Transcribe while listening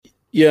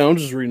Yeah, I'm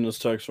just reading this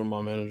text from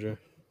my manager.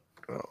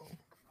 Oh,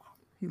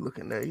 he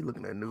looking at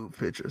nude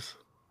pictures.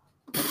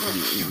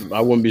 I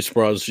wouldn't be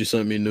surprised if she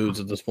sent me nudes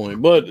at this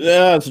point, but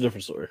yeah, it's a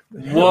different story.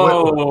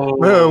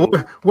 Whoa!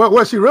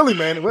 What she really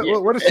managing?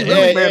 What is she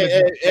really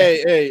managing?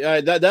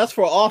 Hey, that's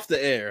for off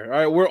the air. All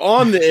right, we're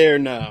on the air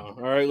now.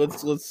 All right,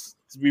 let's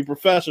be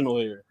professional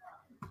here.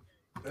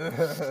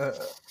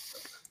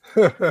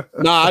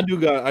 Nah, I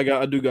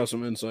do got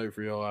some insight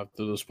for y'all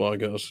after this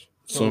podcast.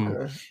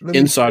 Some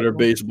insider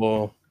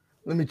baseball.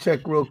 Let me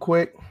check real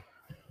quick.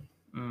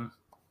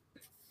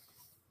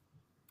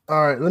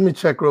 All right, let me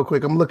check real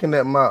quick. I'm looking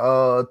at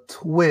my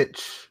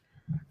Twitch,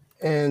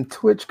 and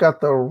Twitch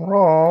got the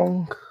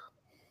wrong.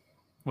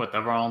 What,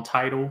 the wrong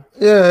title?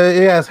 Yeah,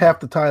 it has half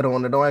the title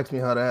on it. Don't ask me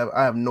how that happened.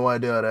 I have no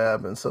idea how that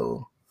happened.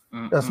 So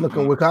that's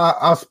looking weird.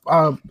 I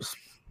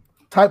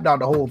typed out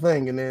the whole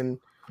thing, and then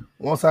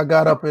once I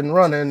got up and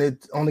running,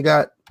 it only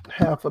got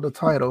half of the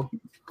title.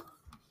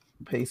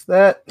 Paste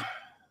that.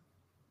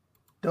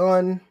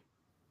 Done.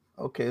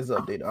 Okay, it's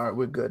updated. All right,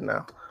 we're good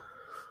now.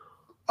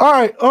 All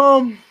right,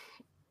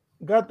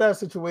 got that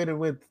situated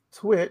with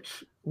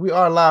Twitch. We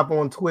are live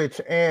on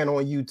Twitch and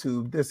on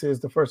YouTube. This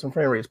is the First and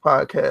Framerates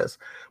podcast.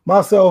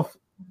 Myself,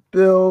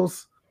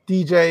 Bills,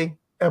 DJ,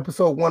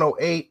 episode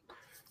 108.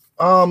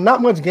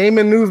 Not much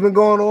gaming news been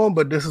going on,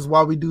 but this is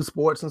why we do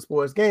sports and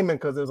sports gaming,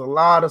 because there's a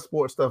lot of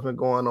sports stuff been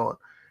going on.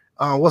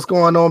 What's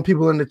going on,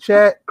 people in the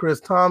chat? Chris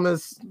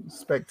Thomas,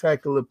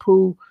 Spectacular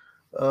Pooh.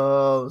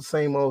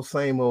 Same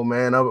old,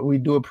 man. We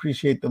do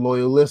appreciate the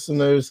loyal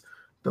listeners,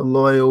 the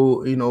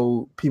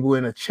loyal, people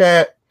in the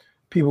chat,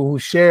 people who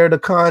share the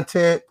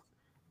content,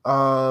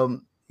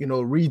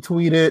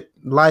 retweet it,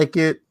 like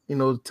it,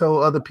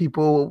 tell other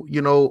people,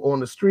 on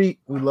the street.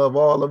 We love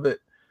all of it.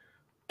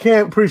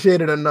 Can't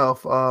appreciate it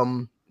enough.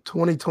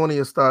 2020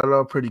 has started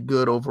off pretty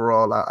good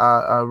overall.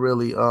 I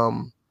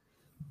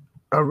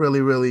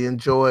really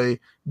enjoy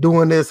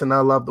doing this, and I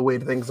love the way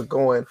things are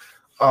going.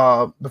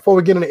 Before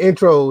we get into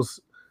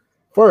intros,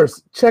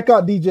 first, check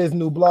out DJ's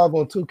new blog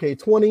on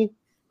 2K20.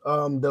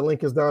 The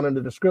link is down in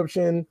the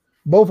description.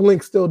 Both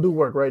links still do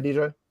work, right,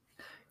 DJ?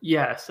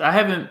 Yes, I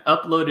haven't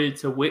uploaded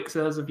to Wix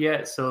as of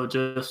yet, so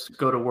just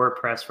go to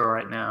WordPress for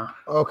right now.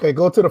 Okay,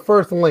 go to the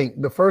first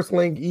link. The first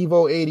link,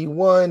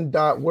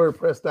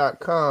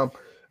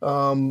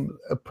 evo81.wordpress.com.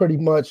 Pretty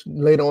much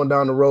later on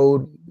down the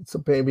road,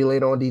 so maybe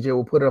later on DJ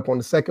will put it up on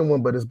the second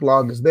one, but his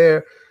blog is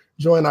there.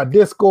 Join our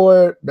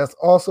Discord. That's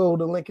also,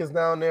 the link is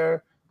down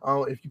there.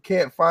 If you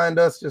can't find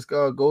us, just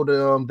go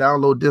to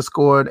download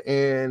Discord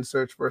and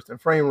search First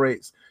and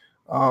Framerates.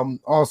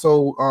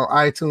 Also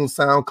iTunes,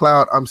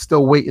 SoundCloud. I'm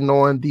still waiting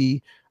on the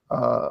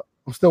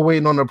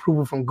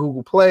approval from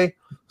Google Play,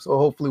 so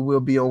hopefully we'll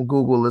be on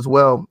Google as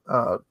well.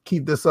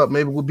 Keep this up.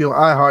 Maybe we'll be on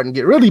iHeart and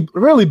get really,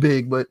 really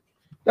big, but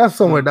that's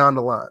somewhere down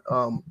the line.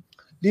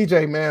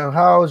 DJ, man,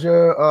 how's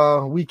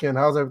your weekend?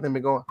 How's everything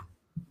been going?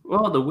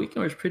 Well, the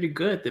weekend was pretty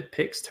good. The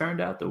picks turned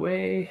out the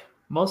way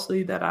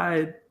mostly that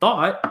I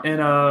thought, and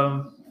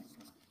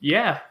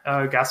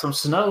got some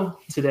snow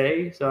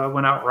today, so I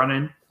went out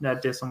running. I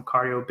did some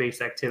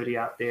cardio-based activity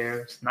out there.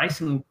 It's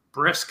nice and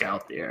brisk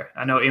out there.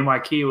 I know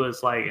NYK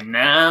was like, "No,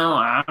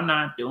 I'm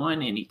not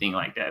doing anything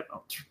like that."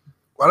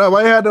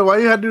 Why you had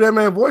to do that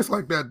man voice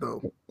like that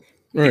though?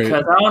 Right.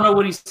 Because I don't know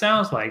what he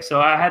sounds like,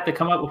 so I had to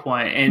come up with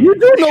one. And you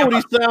do know what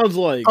he sounds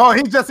like. Oh,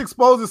 he just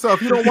exposed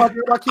himself. You don't watch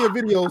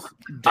videos.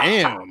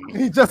 Damn.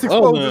 He just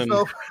exposed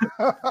himself.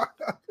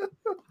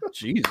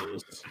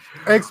 Jesus.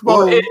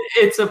 Exposed. Well,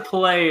 it's a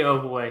play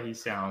of what he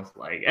sounds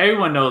like.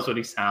 Everyone knows what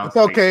he sounds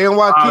like. Okay,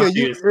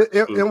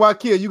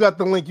 NYK, you got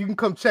the link. You can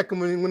come check him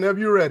whenever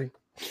you're ready.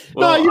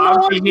 Well,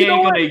 no, you know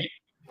what?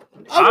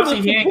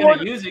 Obviously, he ain't going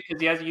to use it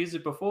because he hasn't used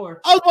it before.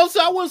 I was about to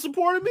say, I wouldn't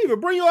support him either.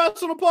 Bring your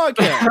ass on the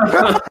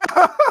podcast.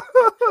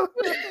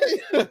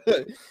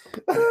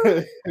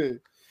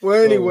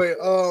 Well, anyway,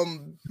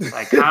 calm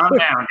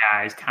down,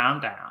 guys. Calm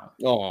down.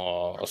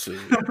 Oh, I see.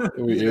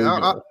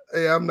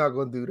 I'm not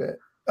going to do that.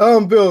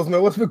 Bills,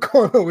 man, what's been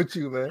going on with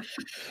you, man?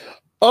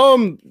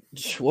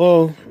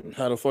 Well,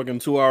 had a fucking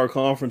 2-hour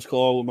conference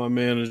call with my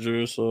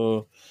manager,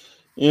 so,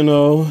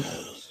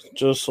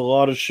 just a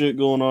lot of shit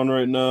going on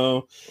right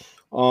now.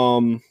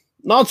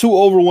 Not too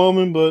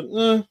overwhelming, but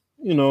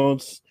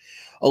it's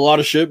a lot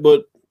of shit,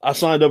 but I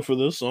signed up for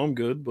this, so I'm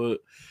good. But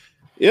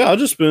yeah, I've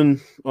just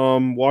been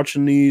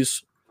watching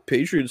these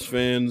Patriots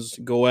fans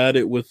go at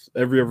it with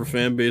every other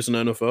fan base in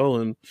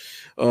NFL,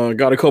 and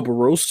got a couple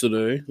roasts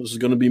today. This is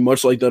going to be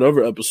much like that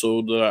other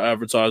episode that I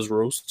advertised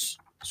roasts.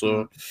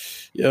 So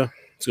yeah,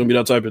 it's going to be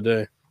that type of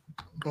day.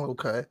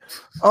 Okay.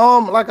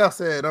 Like I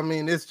said, I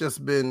mean, it's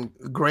just been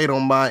great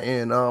on my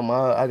end.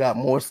 I got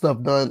more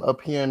stuff done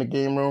up here in the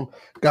game room.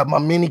 Got my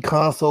mini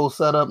console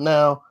set up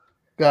now.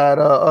 Got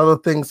other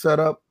things set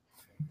up.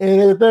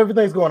 And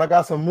everything's going. I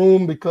got some more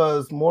room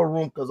because I'm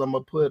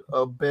gonna put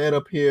a bed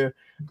up here,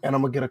 and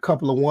I'm gonna get a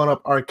couple of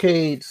 1-up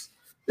arcades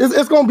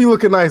it's going to be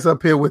looking nice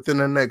up here within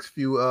the next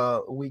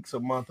few weeks or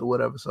month or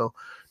whatever. So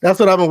that's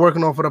what I've been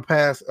working on for the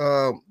past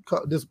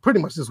pretty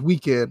much this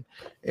weekend.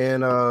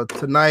 And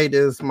tonight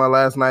is my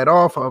last night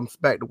off. I'm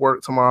back to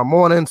work tomorrow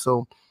morning.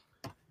 So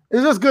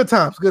it's just good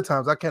times. Good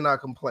times. I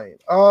cannot complain.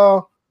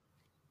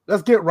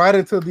 Let's get right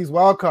into these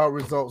wildcard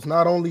results.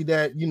 Not only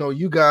that,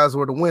 you guys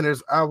were the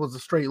winners. I was a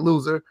straight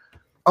loser.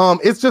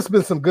 It's just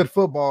been some good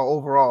football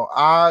overall.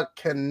 I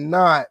can't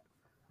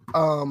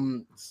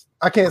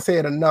say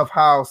it enough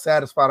how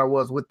satisfied I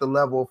was with the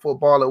level of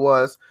football it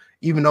was,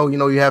 even though,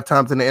 you have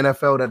times in the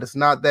NFL that it's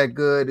not that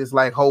good. It's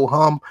like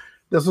ho-hum.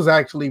 This was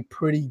actually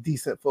pretty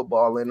decent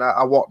football, and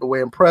I walked away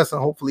impressed,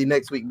 and hopefully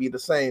next week be the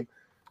same.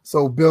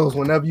 So, Bills,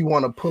 whenever you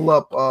want to pull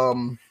up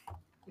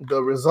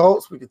the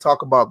results, we can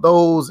talk about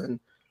those and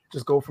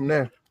just go from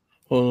there.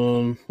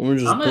 Let me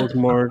just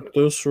bookmark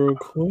this real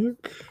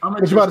quick.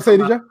 What you about to say,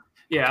 DJ?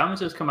 Yeah, I'm going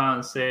to just come out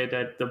and say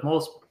that the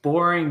most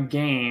boring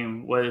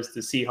game was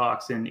the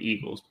Seahawks and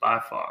Eagles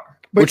by far.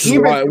 Which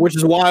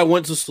is why I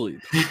went to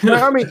sleep.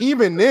 I mean,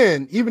 even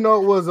then, even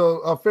though it was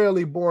a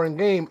fairly boring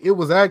game, it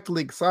was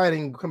actually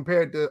exciting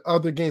compared to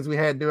other games we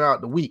had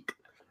throughout the week.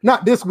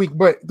 Not this week,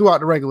 but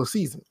throughout the regular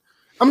season.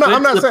 I'm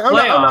not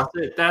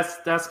saying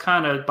that's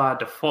kind of by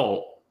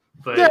default.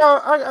 But yeah,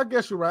 I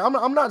guess you're right.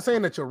 I'm not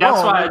saying that you're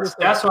wrong.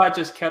 That's why I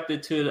just kept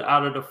it to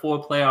out of the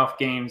 4 playoff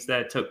games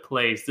that took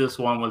place. This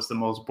one was the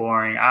most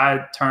boring.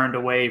 I turned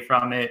away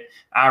from it.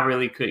 I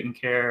really couldn't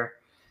care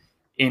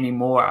any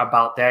more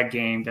about that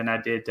game than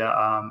I did the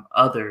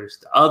others.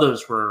 The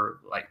others were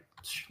like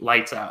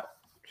lights out.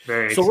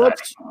 Very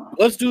exciting.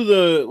 let's do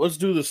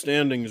the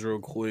standings real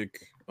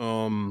quick.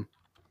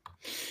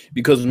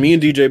 Because me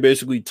and DJ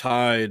basically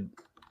tied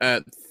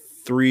at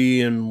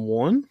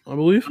 3-1, I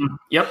believe.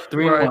 Yep,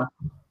 3-1.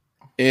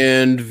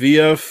 And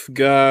VF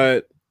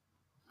got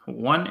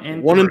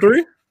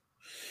 1-3.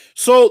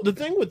 So the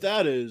thing with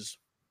that is,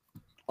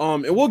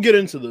 and we'll get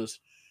into this.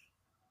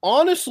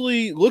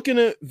 Honestly, looking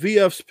at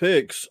VF's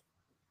picks,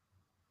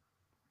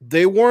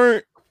 they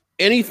weren't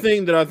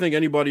anything that I think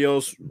anybody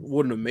else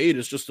wouldn't have made.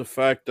 It's just the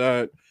fact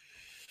that,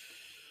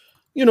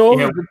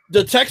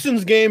 the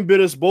Texans game bit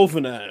us both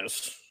in the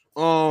ass.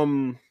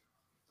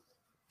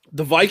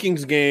 The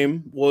Vikings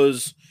game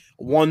was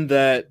one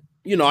that,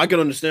 I can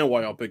understand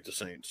why y'all picked the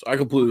Saints. I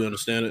completely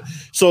understand it.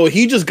 So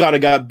he just got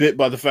bit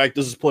by the fact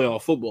this is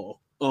playoff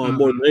football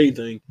more than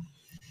anything.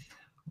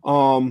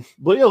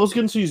 But yeah, let's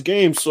get into these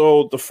games.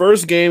 So the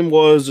first game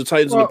was the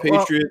Titans and the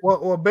Patriots.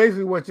 Well,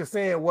 basically what you're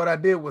saying, what I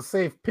did was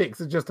safe picks.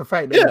 It's just the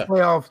fact that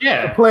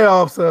the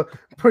playoffs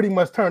pretty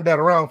much turned that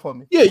around for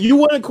me. Yeah, you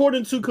went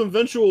according to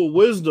conventional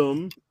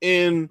wisdom,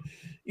 and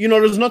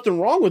there's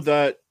nothing wrong with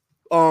that.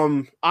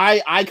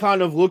 I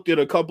kind of looked at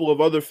a couple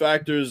of other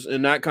factors,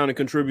 and that kind of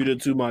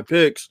contributed to my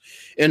picks,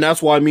 and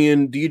that's why me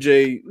and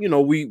DJ,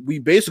 we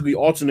basically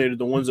alternated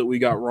the ones that we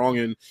got wrong,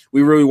 and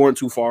we really weren't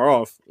too far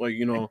off. Like,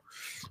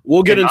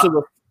 we'll get into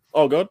the.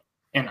 Oh, God.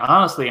 And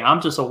honestly, I'm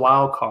just a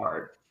wild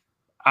card.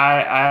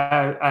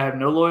 I have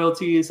no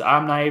loyalties.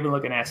 I'm not even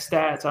looking at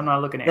stats. I'm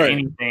not looking at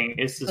anything.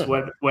 It's just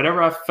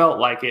whatever I felt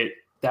like it.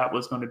 That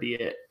was going to be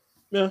it.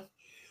 Yeah.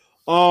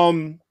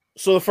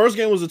 So the first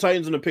game was the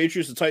Titans and the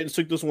Patriots. The Titans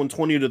took this one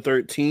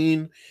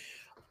 20-13.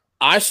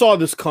 I saw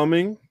this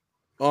coming.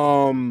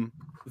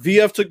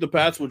 VF took the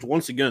Pats, which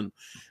once again,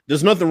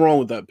 there's nothing wrong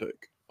with that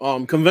pick.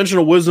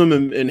 Conventional wisdom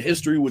and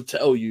history would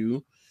tell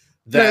you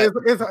that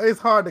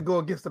it's hard to go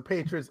against the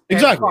Patriots.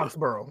 Exactly. At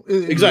Foxborough.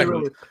 Exactly.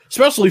 Really...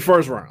 Especially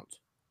first round.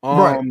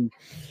 Right.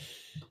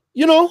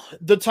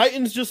 The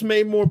Titans just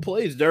made more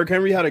plays. Derrick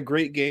Henry had a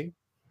great game.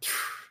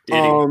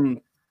 An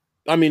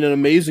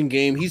amazing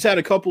game. He's had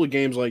a couple of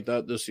games like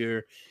that this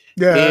year.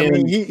 Yeah,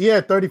 and he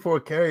had 34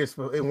 carries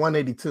in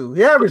 182.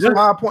 He averaged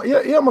 5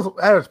 points. He almost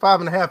averaged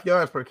 5.5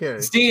 yards per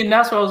carry. See, and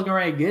that's what I was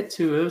going to get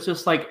to. It was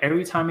just like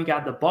every time he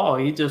got the ball,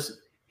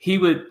 he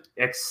would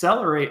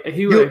accelerate.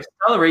 He would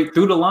accelerate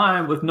through the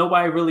line with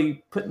nobody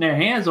really putting their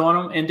hands on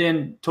him. And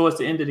then towards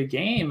the end of the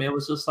game, it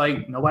was just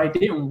like nobody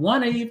didn't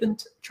want to even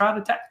try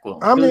to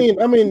tackle him. I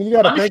mean, you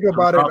got to think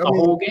about it. The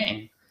whole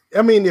game.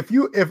 I mean, if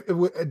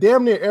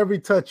damn near every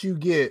touch you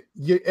get,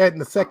 you're at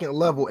the second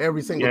level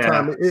every single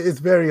time. It's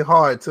very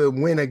hard to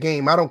win a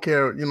game. I don't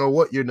care,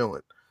 what you're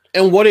doing.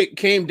 And what it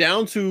came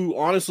down to,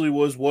 honestly,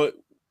 was what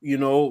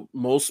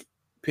most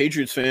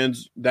Patriots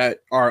fans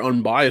that are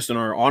unbiased and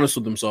are honest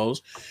with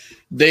themselves,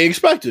 they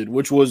expected,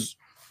 which was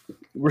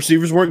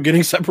receivers weren't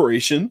getting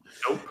separation.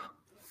 Nope.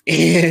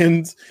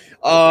 And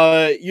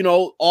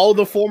all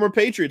the former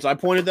Patriots, I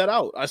pointed that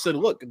out. I said,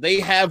 look, they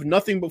have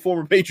nothing but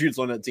former Patriots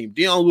on that team.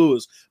 Deion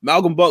Lewis,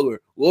 Malcolm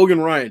Butler,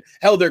 Logan Ryan.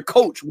 Hell, their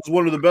coach was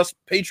one of the best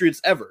Patriots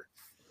ever.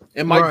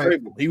 And Mike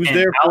Vrabel. He was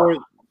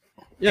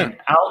and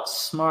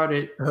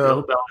outsmarted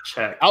Bill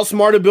Belichick.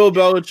 Outsmarted Bill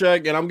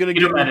Belichick, and I'm gonna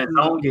get him at his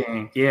own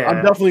game. Yeah,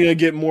 I'm definitely gonna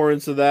get more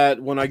into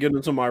that when I get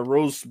into my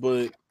roast.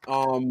 But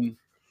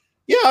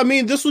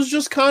this was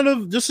just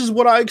this is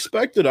what I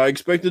expected. I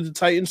expected the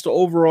Titans to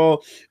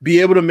overall be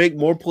able to make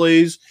more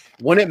plays.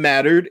 when it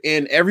mattered,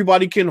 and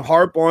everybody can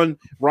harp on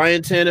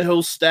Ryan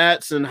Tannehill's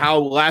stats and how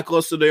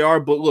lackluster they are.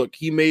 But look,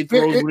 he made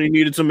throws when he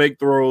needed to make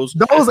throws.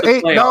 Those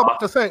eight,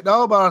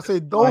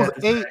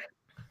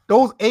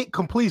 those 8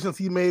 completions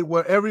he made,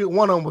 where every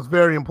one of them was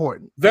very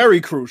important,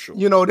 very crucial.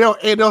 There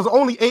was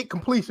only 8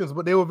 completions,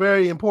 but they were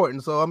very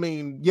important. So I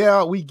mean,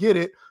 yeah, we get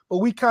it, but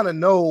we kind of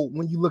know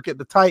when you look at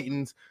the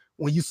Titans,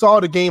 when you saw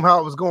the game how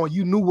it was going,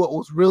 you knew what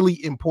was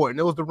really important.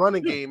 It was the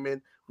running game,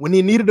 and when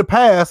they needed to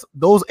pass,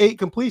 those 8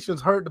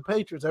 completions hurt the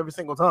Patriots every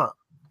single time.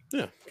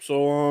 Yeah.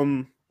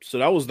 So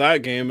that was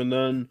that game, and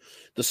then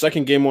the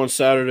second game on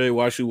Saturday,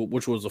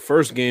 which was the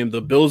first game,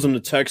 the Bills and the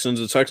Texans.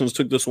 The Texans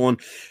took this one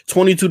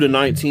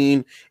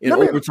 22-19 in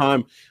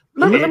overtime.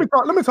 Let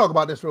me talk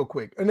about this real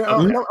quick, and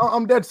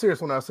I'm dead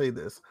serious when I say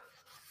this.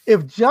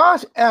 If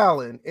Josh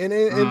Allen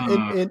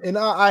and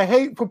I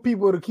hate for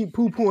people to keep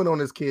poo-pooing on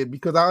this kid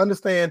because I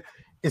understand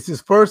it's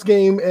his first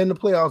game in the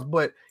playoffs,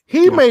 but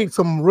he made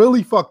some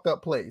really fucked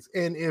up plays,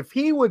 and if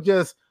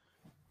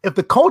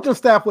the coaching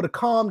staff would have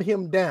calmed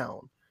him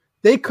down,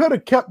 they could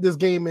have kept this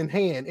game in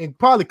hand and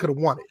probably could have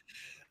won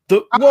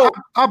it.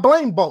 I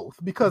blame both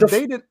because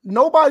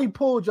nobody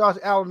pulled Josh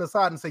Allen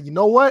aside and said, you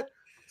know what?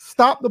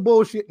 Stop the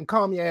bullshit and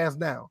calm your ass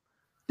down.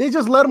 They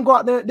just let him go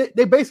out there.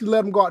 They basically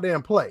let him go out there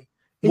and play.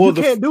 And you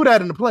can't do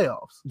that in the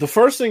playoffs. The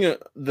first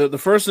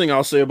thing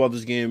I'll say about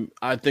this game,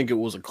 I think it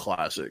was a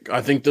classic.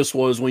 I think this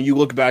was, when you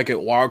look back at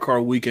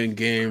Wildcard weekend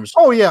games.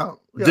 Oh yeah.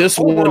 This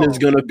one is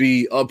going to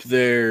be up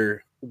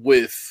there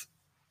with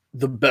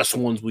the best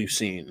ones we've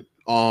seen.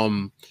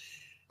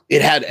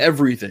 It had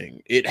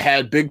everything. It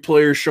had big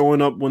players showing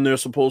up when they're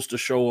supposed to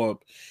show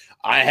up.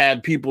 I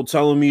had people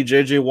telling me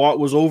J.J. Watt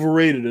was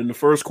overrated in the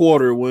first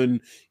quarter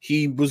when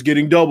he was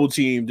getting double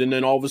teamed, and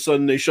then all of a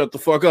sudden they shut the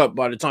fuck up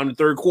by the time the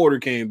third quarter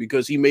came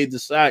because he made the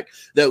sack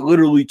that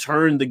literally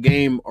turned the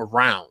game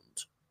around.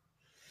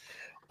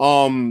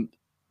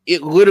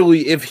 It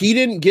literally, if he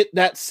didn't get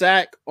that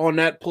sack on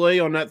that play,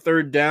 on that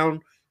third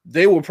down,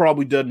 they were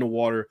probably dead in the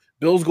water.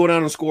 Bills go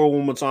down and score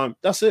one more time.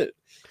 That's it.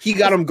 He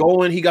got him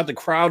going. He got the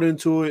crowd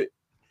into it.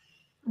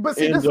 But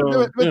see, this is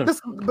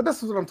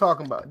what I'm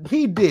talking about.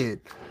 He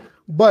did.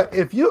 But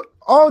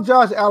all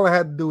Josh Allen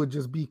had to do was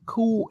just be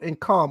cool and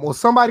calm, or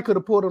somebody could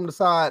have pulled him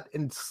aside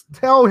and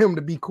tell him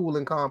to be cool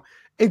and calm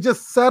and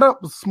just set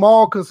up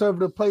small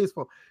conservative plays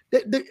for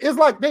him. It's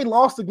like they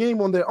lost the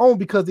game on their own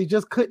because they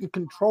just couldn't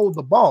control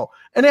the ball.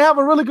 And they have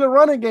a really good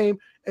running game,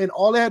 and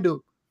all they had to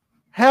do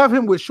have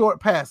him with short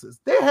passes.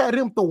 They had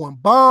him throwing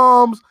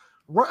bombs.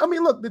 I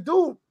mean, look, the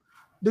dude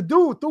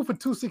threw for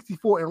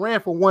 264 and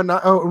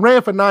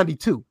ran for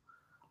 92.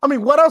 I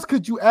mean, what else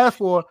could you ask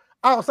for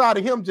outside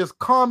of him just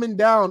calming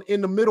down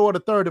in the middle of the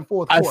third and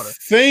fourth quarter?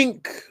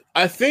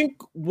 I think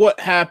what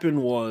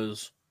happened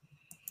was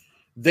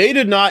they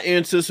did not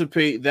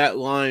anticipate that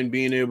line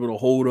being able to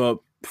hold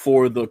up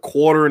for the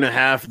quarter and a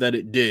half that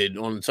it did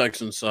on the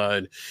Texans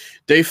side.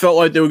 They felt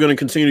like they were going to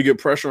continue to get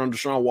pressure on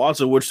Deshaun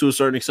Watson, which to a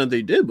certain extent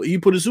they did, but he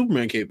put his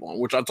Superman cape on,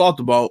 which I talked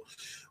about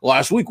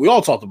last week. We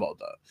all talked about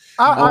that.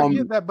 I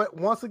get that, but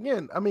once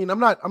again, I mean, I'm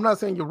not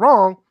saying you're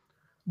wrong,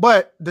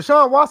 but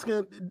Deshaun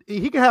Watson,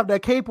 he can have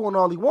that cape on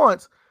all he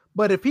wants,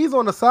 but if he's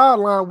on the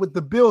sideline with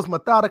the Bills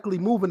methodically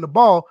moving the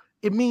ball,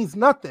 it means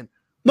nothing.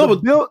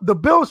 The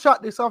Bills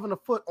shot themselves in the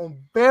foot on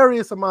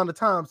various amount of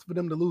times for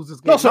them to lose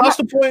this game. No, so that's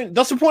the point.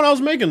 That's the point I was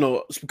making,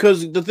 though,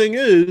 because the thing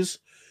is,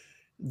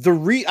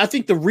 I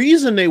think the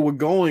reason they were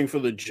going for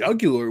the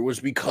jugular was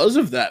because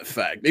of that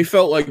fact. They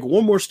felt like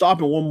one more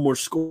stop and one more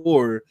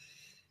score,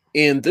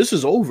 and this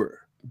is over.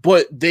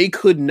 But they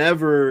could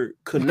never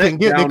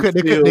connect. They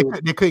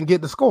couldn't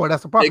get the score.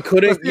 That's the problem. They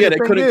couldn't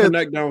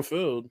connect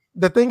downfield.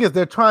 The thing is,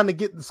 they're trying to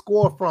get the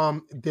score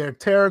from their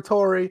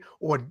territory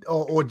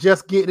or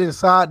just get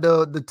inside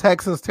the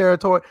Texans'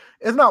 territory.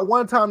 It's not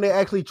one time they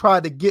actually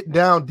tried to get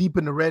down deep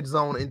in the red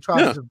zone and try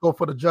to just go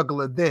for the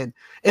jugular then.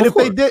 And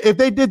if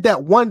they did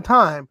that one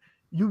time,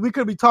 we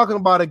could be talking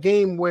about a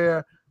game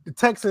where the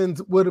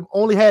Texans would have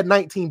only had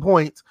 19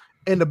 points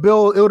and the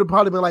Bills, it would have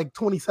probably been like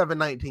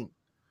 27-19.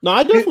 No,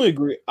 I definitely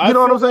agree. You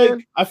know what I'm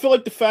saying? I feel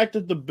like the fact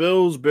that the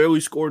Bills barely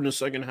scored in the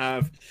second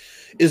half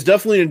is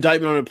definitely an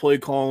indictment on the play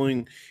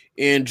calling.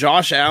 And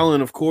Josh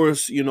Allen, of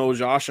course,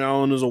 Josh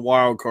Allen is a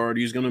wild card.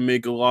 He's going to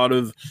make not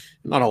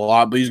a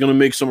lot, but he's going to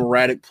make some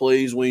erratic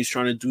plays when he's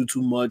trying to do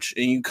too much.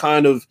 And you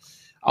kind of,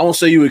 I won't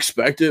say you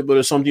expect it, but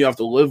it's something you have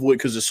to live with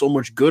because there's so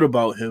much good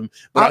about him.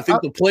 But I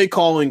think the play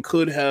calling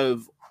could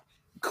have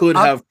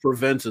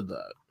prevented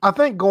that. I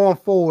think going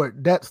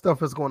forward, that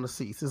stuff is going to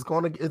cease. It's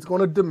going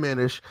to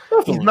diminish.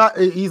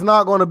 Definitely. He's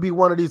not going to be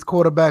one of these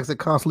quarterbacks that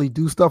constantly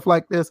do stuff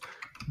like this.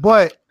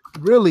 But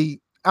really,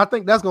 I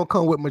think that's going to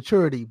come with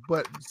maturity.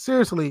 But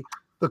seriously,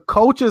 the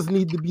coaches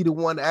need to be the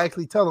one to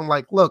actually tell them,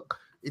 like, look,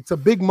 it's a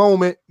big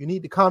moment. You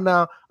need to calm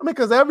down. I mean,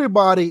 because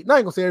everybody, not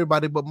going to say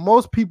everybody, but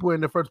most people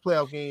in their first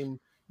playoff game,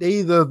 they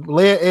either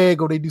lay an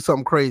egg or they do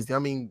something crazy. I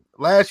mean,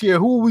 last year,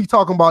 who were we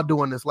talking about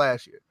doing this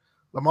last year?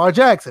 Lamar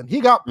Jackson. He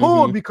got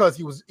pulled because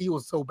he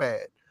was so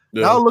bad.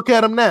 Yeah. Now look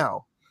at him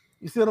now.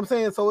 You see what I'm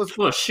saying? So it's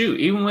well, shoot.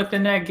 Even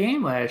within that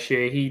game last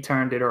year, he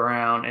turned it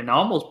around and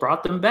almost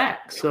brought them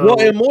back. So,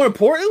 well, and more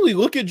importantly,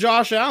 look at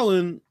Josh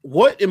Allen.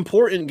 What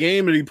important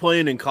game did he play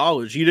in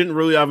college? He didn't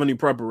really have any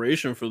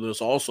preparation for this.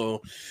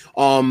 Also,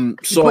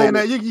 so playing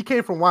that you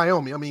came from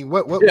Wyoming. I mean,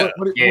 what Yeah.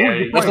 what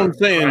That's what I'm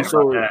saying.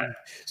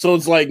 So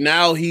it's like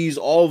now he's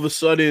all of a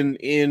sudden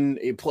in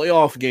a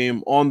playoff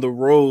game on the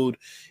road.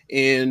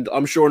 And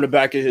I'm sure in the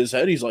back of his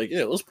head, he's like,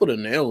 yeah, let's put a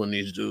nail in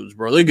these dudes,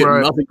 bro. They get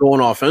nothing going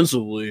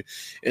offensively.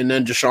 And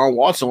then Deshaun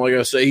Watson, like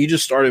I say, he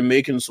just started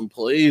making some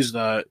plays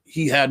that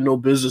he had no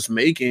business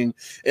making.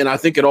 And I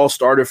think it all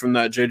started from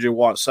that J.J.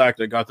 Watt sack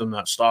that got them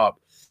that stop.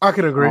 I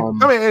can agree. I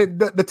mean,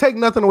 to take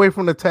nothing away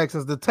from the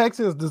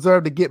Texans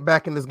deserve to get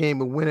back in this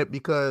game and win it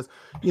because,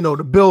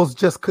 the Bills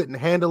just couldn't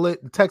handle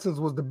it. The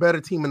Texans was the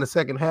better team in the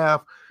second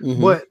half.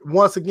 Mm-hmm. But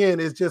once again,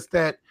 it's just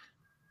that,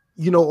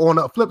 on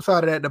the flip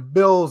side of that, the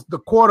Bills, the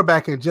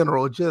quarterback in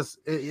general, just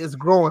is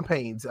growing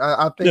pains.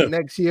 I think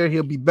next year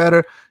he'll be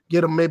better.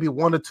 Get him maybe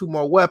 1 or 2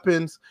 more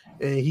weapons,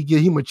 and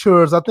he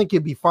matures. I think he'll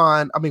be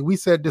fine. I mean, we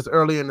said this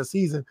earlier in the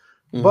season.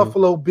 Mm-hmm.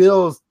 Buffalo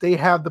Bills, they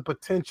have the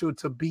potential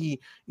to be,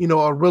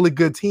 a really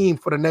good team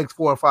for the next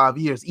 4 or 5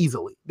 years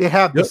easily. They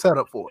have the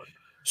setup for it.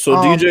 So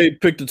DJ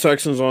picked the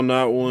Texans on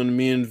that one.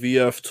 Me and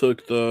VF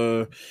took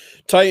the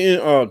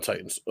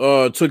Titans.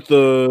 Took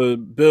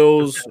the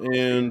Bills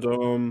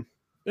and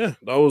yeah,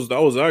 that was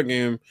that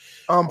game.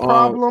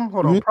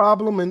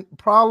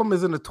 Problem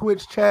is in the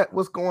Twitch chat.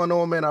 What's going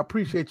on, man? I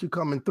appreciate you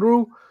coming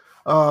through.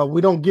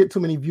 We don't get too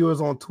many viewers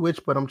on Twitch,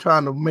 but I'm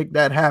trying to make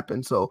that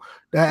happen. So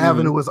that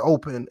avenue is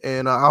open,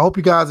 and I hope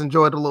you guys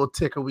enjoyed the little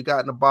ticker we got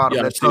in the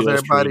bottom that tells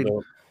everybody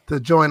to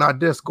join our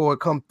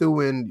Discord, come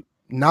through, and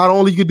not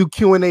only you can do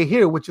Q&A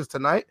here, which is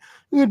tonight,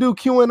 you can do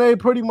Q&A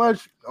pretty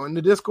much on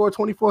the Discord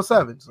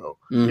 24/7. So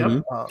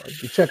you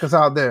check us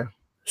out there.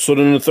 So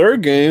then the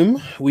third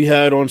game we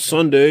had on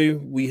Sunday,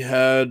 we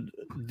had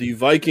the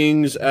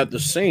Vikings at the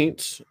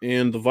Saints,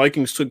 and the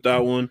Vikings took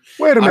that one.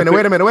 Wait a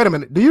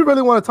minute. Do you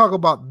really want to talk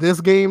about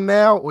this game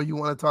now, or you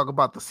want to talk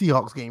about the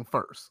Seahawks game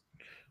first?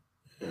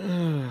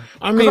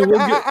 I mean,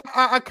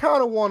 I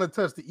kind of want to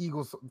touch the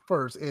Eagles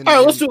first. All right,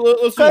 let's do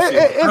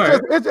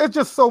it's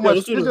just so much.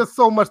 It's just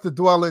so much to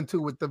dwell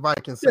into with the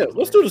Vikings. Yeah,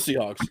 let's do the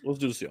Seahawks. Let's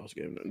do the Seahawks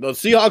game. The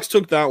Seahawks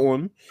took that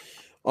one.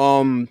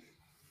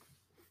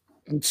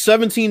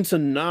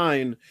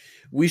 17-9.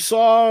 We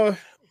saw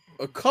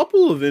a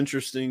couple of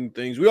interesting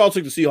things. We all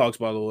took the Seahawks,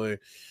 by the way.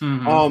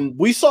 Mm-hmm.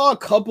 We saw a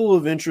couple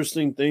of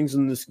interesting things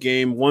in this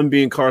game. One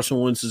being Carson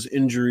Wentz's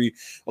injury.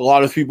 A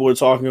lot of people are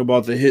talking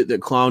about the hit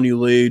that Clowney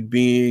laid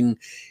being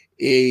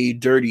a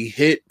dirty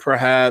hit,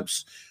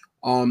 perhaps.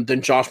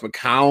 Then Josh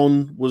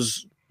McCown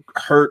was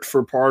hurt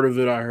for part of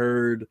it, I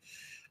heard.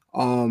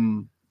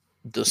 The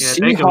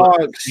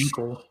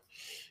Seahawks.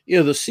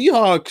 Yeah, the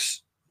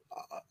Seahawks.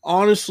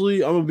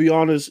 Honestly, I'm gonna be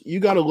honest. You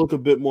got to look a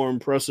bit more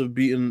impressive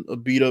beating a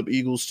beat up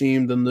Eagles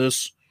team than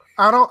this.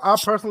 I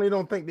personally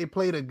don't think they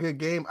played a good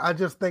game. I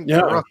just think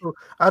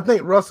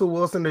Russell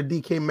Wilson and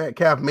DK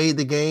Metcalf made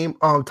the game.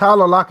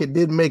 Tyler Lockett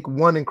did make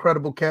one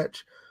incredible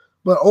catch,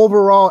 but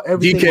overall,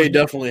 everything DK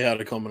definitely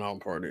had a coming out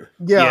party.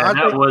 Yeah,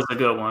 that was a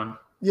good one.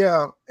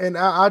 Yeah, and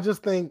I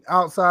just think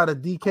outside of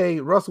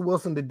DK, Russell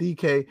Wilson to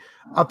DK,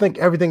 I think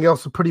everything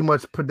else is pretty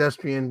much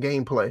pedestrian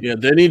gameplay. Yeah,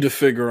 they need to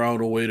figure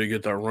out a way to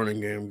get that running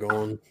game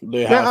going.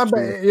 They have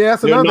to.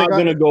 That's They're not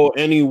going to go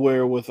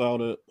anywhere without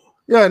it.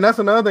 Yeah, and that's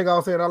another thing I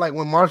was saying. I like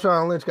when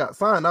Marshawn Lynch got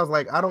signed, I was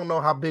like, I don't know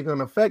how big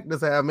an effect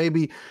this have.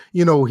 Maybe,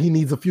 he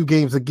needs a few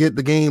games to get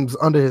the games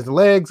under his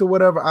legs or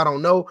whatever. I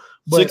don't know.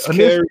 But 6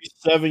 carries,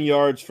 7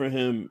 yards for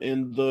him.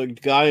 And the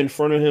guy in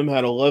front of him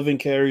had 11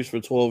 carries for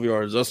 12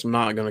 yards. That's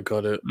not going to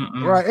cut it.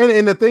 Mm-mm. Right.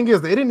 And the thing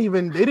is, they didn't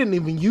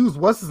even use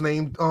what's his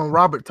name,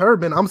 Robert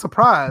Turbin. I'm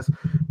surprised.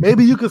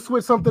 Maybe you could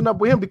switch something up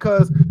with him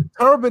because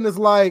Turbin is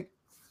like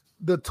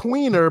the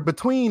tweener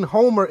between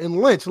Homer and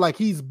Lynch. Like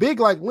he's big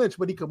like Lynch,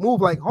 but he could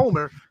move like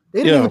Homer.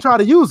 They didn't even try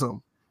to use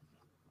him.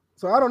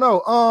 So I don't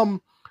know.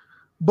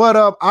 But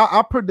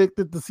I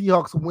predicted the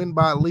Seahawks would win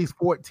by at least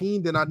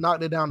 14. Then I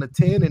knocked it down to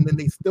 10, and then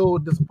they still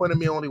disappointed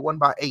me, only won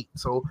by 8.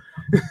 So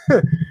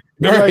I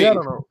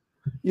don't know.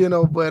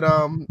 But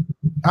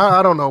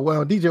I don't know.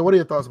 Well, DJ, what are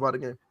your thoughts about the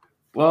game?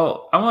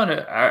 Well,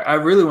 I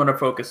really want to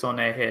focus on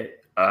that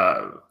hit,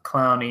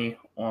 Clowney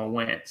on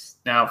Wentz.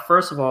 Now,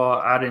 first of all,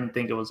 I didn't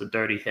think it was a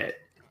dirty hit.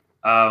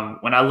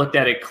 When I looked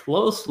at it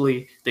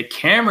closely, the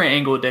camera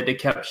angle that they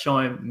kept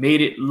showing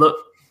made it look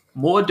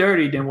more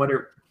dirty than what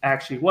it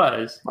actually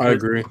was. I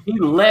agree. He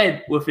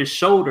led with his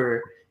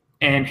shoulder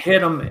and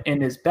hit him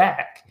in his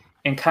back,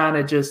 and kind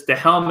of just the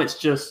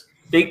helmets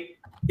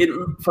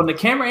from the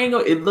camera angle,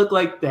 it looked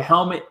like the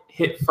helmet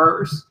hit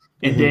first,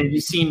 and then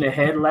you seen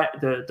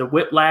the the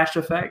whiplash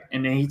effect,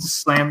 and then he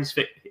slammed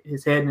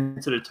his head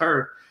into the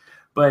turf.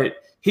 But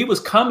he was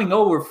coming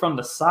over from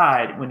the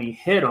side when he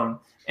hit him.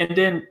 And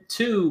then,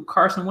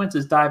 Carson Wentz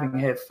is diving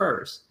head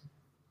first.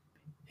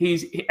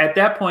 At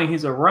that point,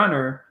 he's a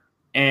runner.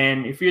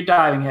 And if you're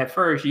diving head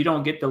first, you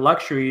don't get the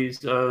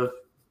luxuries of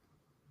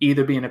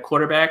either being a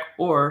quarterback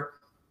or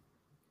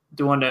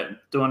doing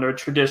the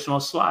traditional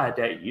slide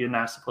that you're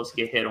not supposed to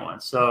get hit on.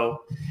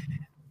 So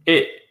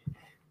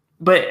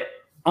but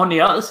on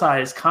the other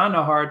side, it's kind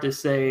of hard to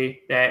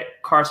say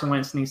that Carson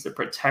Wentz needs to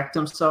protect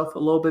himself a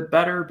little bit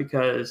better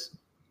because,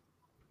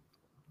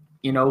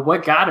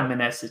 what got him in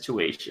that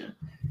situation?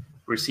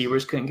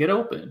 Receivers couldn't get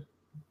open.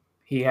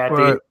 He had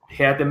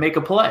to make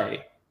a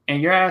play.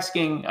 And you're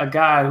asking a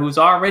guy who's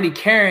already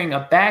carrying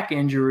a back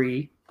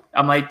injury.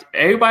 I'm like,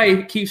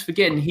 everybody keeps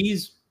forgetting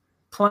he's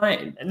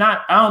playing.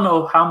 I don't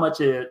know how much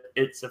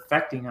it's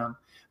affecting him,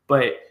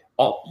 but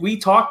we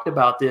talked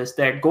about this,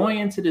 that going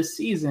into the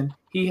season,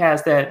 he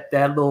has that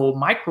little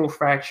micro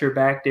fracture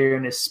back there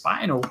in his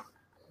spinal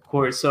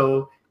cord.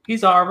 So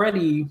he's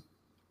already,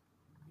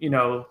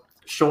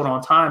 short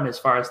on time as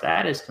far as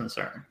that is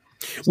concerned.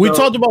 We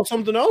talked about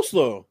something else,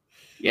 though.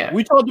 Yeah.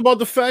 We talked about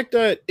the fact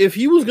that if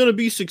he was going to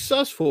be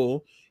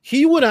successful,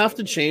 he would have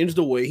to change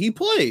the way he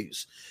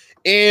plays.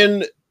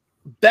 And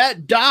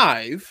that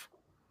dive.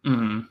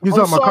 Mm-hmm. He's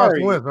talking about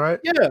Carson Wentz, right?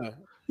 Yeah.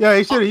 Yeah,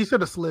 he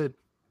should have slid.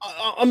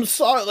 I'm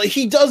sorry. Like,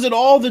 he does it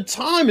all the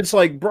time. It's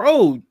like,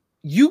 bro,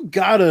 you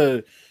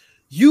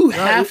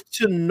have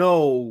to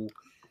know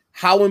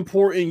how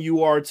important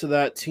you are to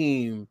that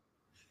team.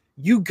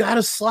 You got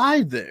to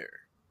slide there.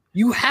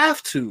 You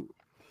have to.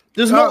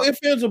 There's no ifs,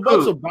 ands, or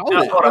buts about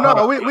it.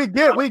 No,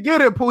 we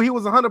get it, Pooh. He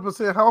was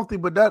 100% healthy,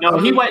 but that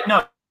he went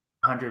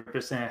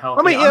 100% healthy.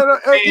 I mean,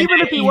 even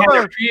if he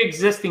had a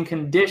pre-existing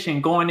condition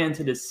going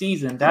into the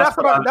season, that's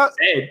what I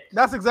said.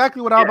 That's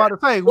exactly what I was about to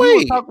say.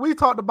 We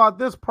talked about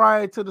this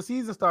prior to the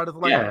season started.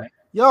 Like,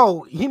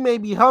 he may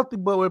be healthy,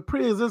 but with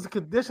pre-existing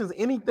conditions,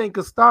 anything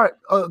could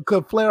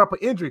flare up an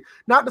injury.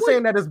 Not to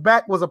saying that his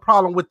back was a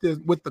problem with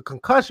the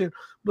concussion,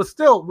 but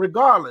still,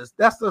 regardless,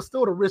 that's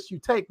still the risk you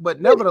take. But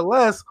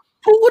nevertheless.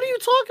 What are you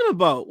talking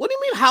about? What do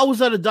you mean? How was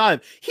that a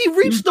dive? He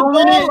reached the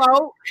ball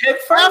out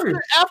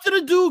after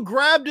the dude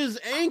grabbed his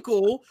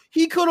ankle.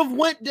 He could have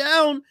went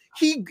down.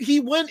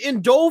 He went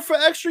and dove for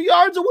extra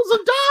yards. It was a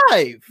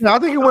dive. Yeah, I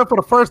think he went for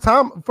the first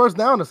down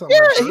or something.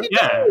 Yeah, he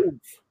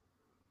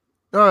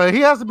dove.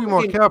 He has to be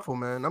more careful,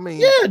 man. I mean,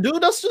 yeah,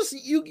 dude, that's just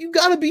you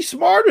got to be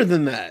smarter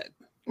than that.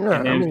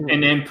 Yeah,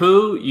 and then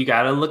Pooh, you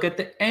got to look at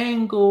the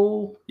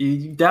angle.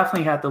 You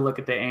definitely have to look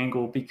at the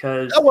angle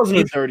because that wasn't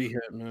a dirty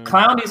hit, man.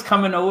 Clowney's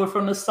coming over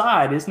from the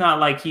side. It's not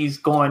like he's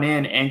going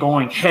in and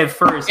going head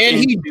first. And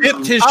he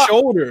dipped his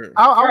shoulder.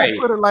 I'll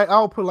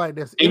put it like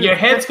this. And your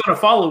head's going to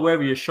follow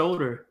wherever your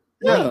shoulder.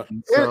 Yeah.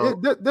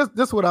 This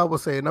is what I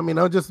was saying. I mean,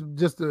 I'll just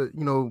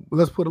to,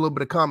 let's put a little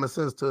bit of common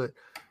sense to it.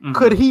 Mm-hmm.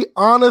 Could he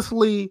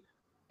honestly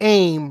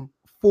aim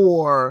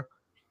for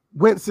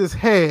Wentz's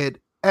head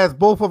as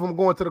both of them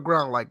going to the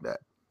ground like that?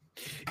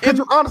 Could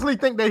you honestly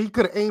think that he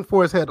could have aimed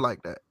for his head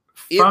like that?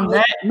 He was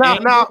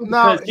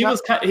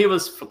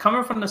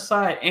coming from the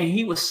side and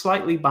he was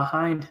slightly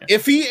behind him.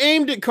 If he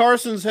aimed at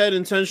Carson's head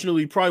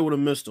intentionally, he probably would have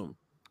missed him.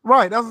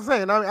 Right, that's what I'm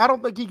saying. I mean, I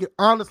don't think he could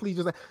honestly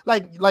just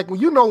like when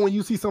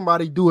you see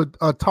somebody do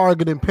a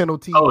targeting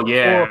penalty. Oh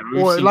yeah,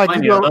 or like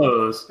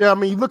those. Yeah, I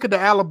mean, you look at the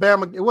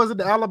Alabama. Was it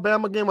the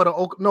Alabama game or it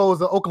was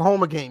the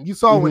Oklahoma game? You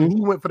saw when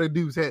he went for the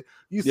dude's head.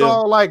 You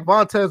saw like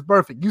Vontaze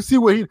Burfict. You see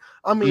where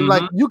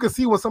like you can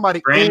see when somebody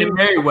Brandon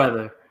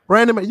Merriweather.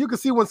 You can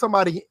see when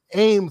somebody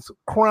aims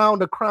crown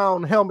to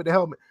crown, helmet to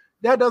helmet.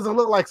 That doesn't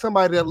look like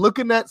somebody that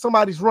looking at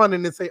somebody's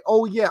running and say,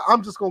 "Oh yeah,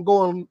 I'm just gonna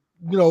go and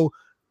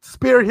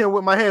spear him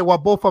with my head while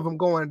both of them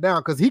going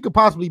down," because he could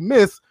possibly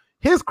miss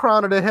his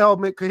crown of the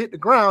helmet, could hit the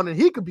ground, and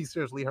he could be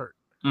seriously hurt.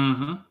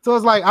 Mm-hmm. So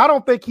it's like I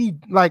don't think he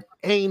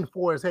aimed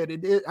for his head.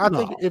 I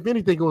think if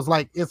anything, it was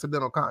like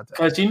incidental contact.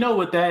 Because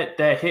what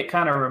that hit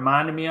kind of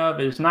reminded me of?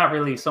 It's not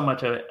really so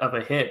much of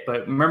a hit,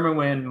 but remember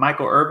when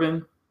Michael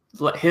Irvin,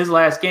 his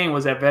last game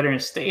was at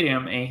Veterans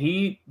Stadium, and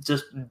he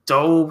just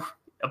dove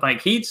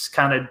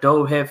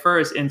head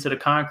first into the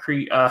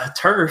concrete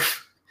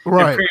turf,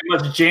 right? And pretty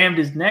much jammed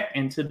his neck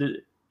into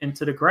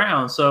the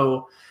ground.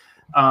 So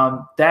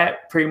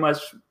that pretty much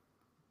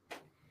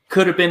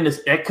could have been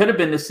this. It could have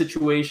been the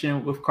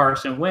situation with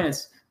Carson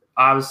Wentz.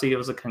 Obviously, it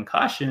was a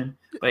concussion,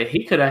 but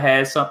he could have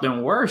had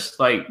something worse,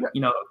 like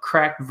a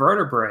cracked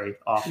vertebrae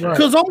off.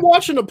 Because I'm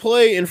watching the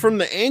play, and from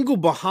the angle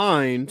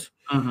behind,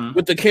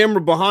 with the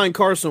camera behind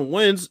Carson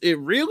Wentz, it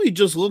really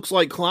just looks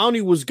like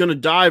Clowney was going to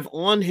dive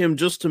on him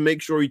just to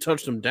make sure he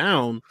touched him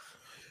down.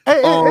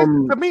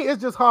 To me,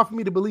 it's just hard for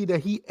me to believe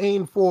that he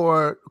aimed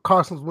for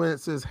Carson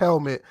Wentz's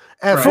helmet.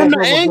 From the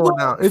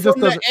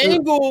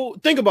angle,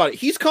 think about it.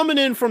 He's coming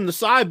in from the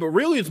side, but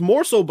really it's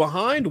more so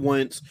behind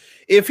Wentz.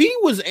 If he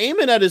was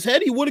aiming at his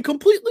head, he would have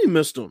completely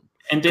missed him.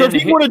 Because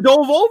he would have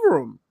dove over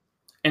him.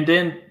 And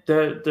then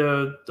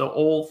the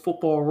old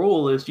football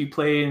rule is you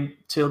play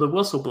until the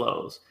whistle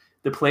blows.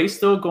 The play's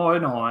still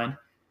going on.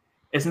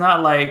 It's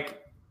not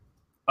like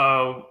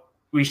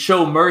we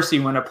show mercy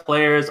when a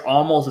player is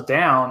almost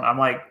down. I'm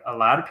like, a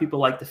lot of people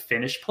like to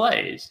finish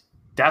plays.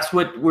 That's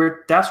what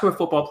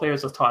football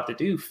players are taught to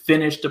do.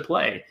 Finish the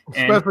play.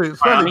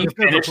 Especially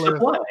finish the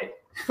play.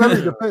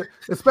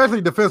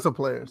 especially defensive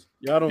players.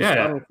 Yeah, I don't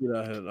see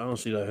that hit. I don't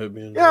see that hit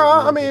being. Yeah,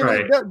 I mean,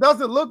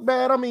 does it look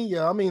bad? I mean,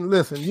 yeah. I mean,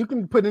 listen, you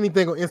can put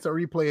anything on instant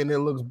replay and it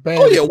looks bad.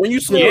 Oh yeah, when you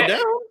slow it down.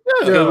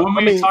 Yeah.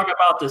 When we talk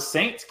about the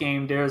Saints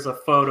game, there's a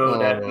photo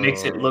that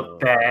makes it look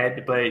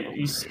bad, but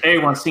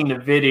everyone's seen the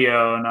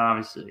video, and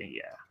obviously,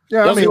 yeah.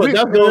 That's going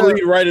to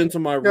lead right into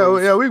my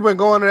rules. Yeah, we've been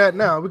going to that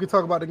now. We can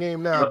talk about the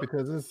game now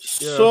because it's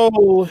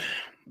so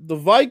the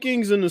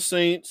Vikings and the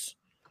Saints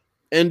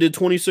ended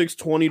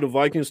 26-20. The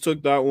Vikings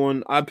took that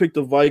one. I picked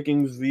the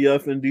Vikings.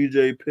 VF and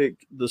DJ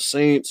picked the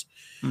Saints.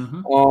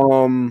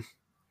 Mm-hmm.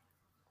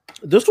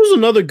 This was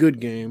another good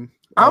game.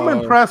 I'm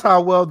impressed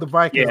how well the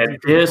Vikings. Yeah,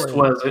 this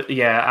was.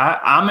 Yeah,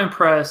 I'm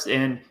impressed,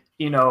 and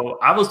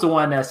I was the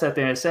one that sat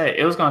there and said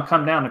it was going to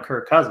come down to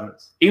Kirk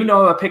Cousins. Even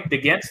though I picked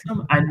against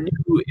him, I knew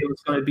it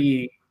was going to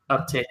be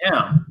up to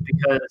him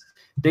because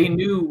they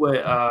knew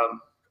what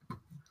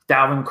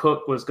Dalvin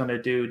Cook was going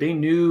to do. They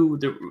knew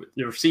the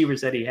receivers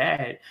that he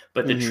had,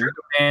 but the trigger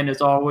man has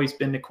always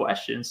been the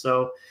question.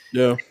 So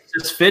it's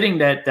just fitting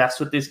that that's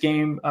what this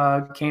game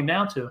came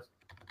down to.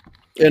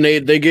 And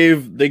they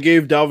gave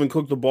Dalvin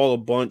Cook the ball a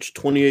bunch,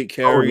 28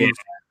 carries,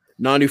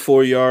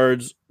 94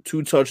 yards,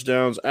 2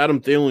 touchdowns. Adam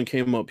Thielen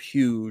came up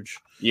huge.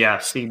 Yeah,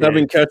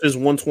 7 catches,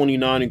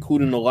 129,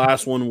 including the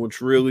last one,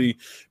 which really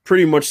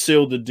pretty much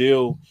sealed the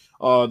deal.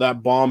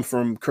 That bomb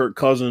from Kirk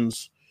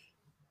Cousins.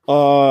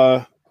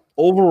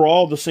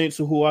 Overall, the Saints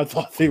are who I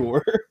thought they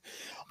were,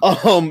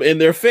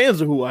 and their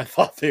fans are who I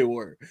thought they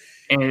were.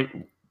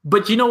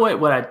 But you know what?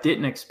 What I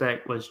didn't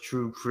expect was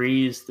Drew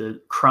Brees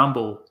to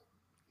crumble.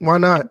 Why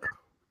not?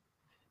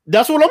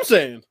 That's what I'm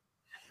saying.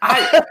 On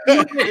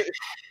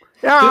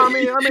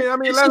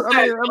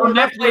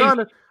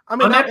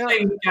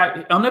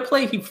that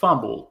play, he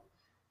fumbled.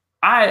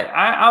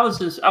 I was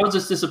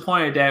just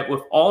disappointed that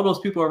with all those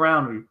people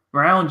around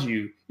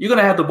you, you're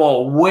gonna have the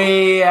ball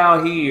way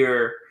out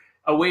here,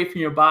 away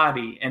from your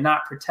body, and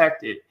not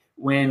protected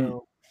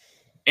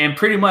and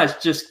pretty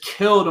much just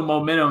kill the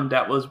momentum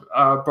that was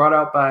brought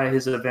out by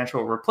his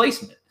eventual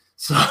replacement.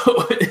 So,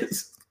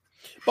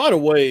 by the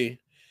way,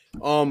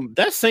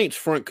 that Saints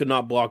front could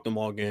not block them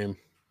all game.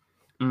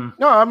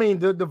 No, I mean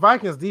the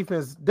Vikings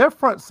defense, their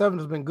front seven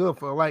has been good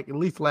for like at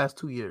least the last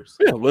 2 years.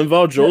 Yeah,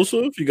 Linval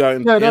Joseph, you got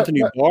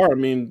Anthony Barr. I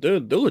mean, they're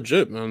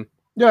legit, man.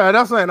 Yeah,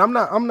 that's saying I'm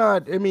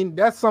not. I mean,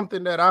 that's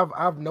something that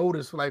I've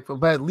noticed like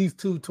for at least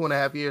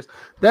 2.5 years.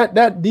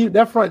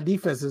 That front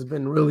defense has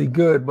been really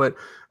good. But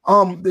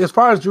as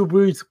far as Drew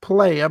Brees'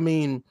 play, I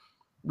mean,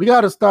 we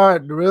got to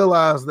start to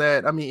realize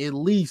that. I mean, at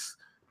least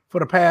for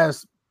the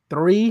past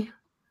 3,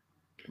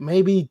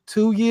 maybe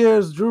 2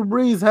 years, Drew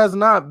Brees has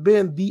not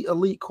been the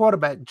elite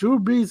quarterback. Drew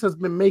Brees has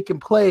been making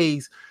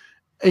plays,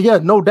 yeah,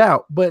 no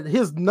doubt, but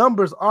his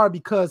numbers are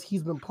because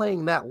he's been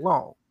playing that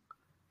long.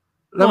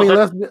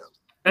 That's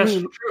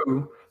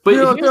true. But you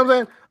know what I'm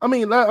saying?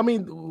 I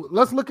mean,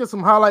 let's look at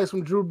some highlights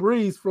from Drew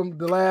Brees from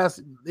the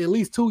last at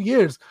least 2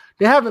 years.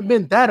 They haven't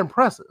been that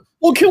impressive.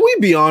 Well, can we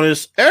be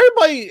honest?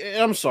 Everybody,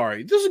 I'm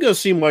sorry. This is gonna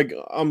seem like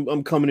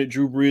I'm coming at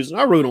Drew Brees, and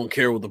I really don't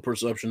care what the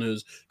perception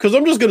is because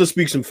I'm just gonna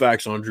speak some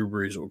facts on Drew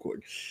Brees real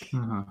quick.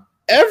 Mm-hmm.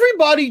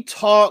 Everybody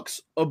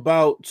talks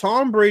about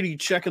Tom Brady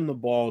checking the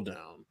ball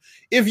down.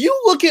 If you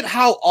look at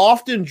how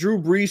often Drew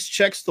Brees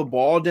checks the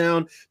ball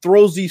down,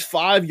 throws these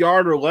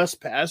 5-yard or less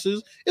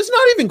passes, it's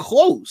not even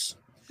close.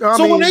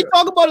 When they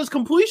talk about his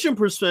completion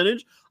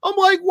percentage, I'm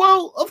like,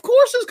 well, of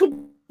course his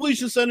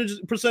completion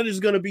percentage is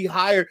going to be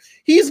higher.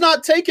 He's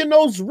not taking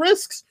those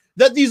risks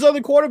that these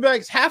other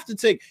quarterbacks have to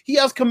take. He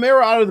has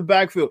Kamara out of the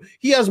backfield.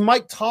 He has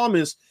Mike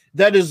Thomas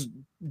that is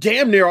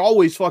damn near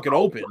always fucking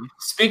open.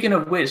 Speaking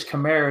of which,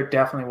 Kamara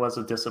definitely was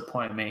a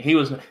disappointment. He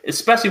was,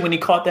 especially when he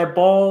caught that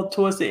ball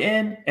towards the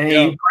end and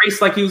he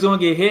braced like he was going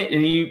to get hit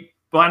and he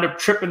wound up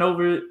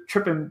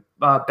tripping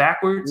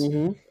backwards.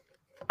 Mm-hmm.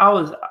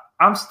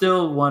 I'm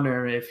still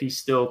wondering if he's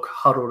still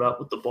huddled up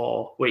with the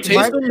ball. Wait,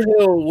 Taysom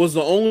Hill was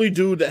the only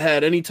dude that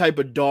had any type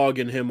of dog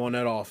in him on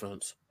that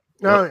offense.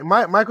 No,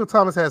 Michael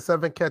Thomas had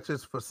 7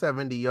 catches for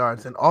 70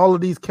 yards, and all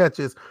of these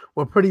catches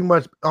were pretty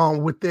much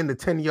within the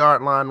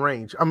 10-yard line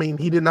range. I mean,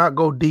 he did not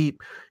go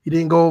deep. He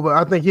didn't go over.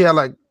 I think he had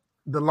like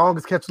the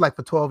longest catch like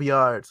for 12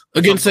 yards.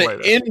 Against an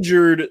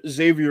injured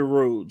Xavier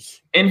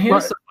Rhodes. And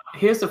here's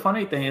the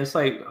funny thing. It's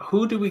like,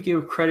 who do we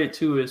give credit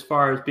to as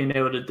far as being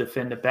able to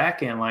defend the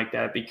back end like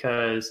that?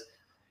 Because,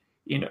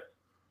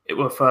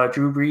 with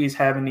Drew Brees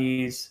having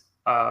these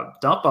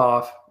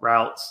dump-off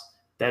routes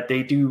that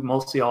they do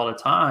mostly all the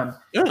time.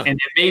 Yeah. And there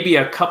may be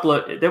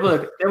there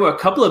were a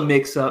couple of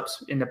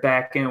mix-ups in the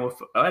back end with,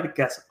 I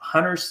guess,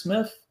 Hunter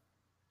Smith.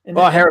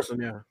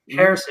 Harrison, yeah.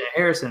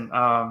 Harrison.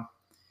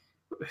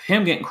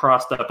 Him getting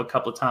crossed up a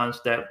couple of times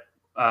that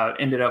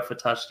ended up for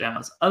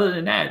touchdowns. Other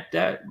than that,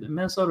 the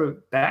Minnesota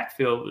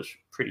backfield was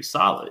pretty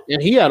solid.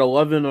 And he had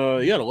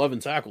 11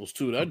 tackles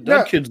too.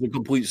 That kid's the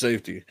complete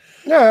safety.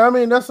 Yeah, I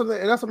mean that's what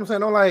I'm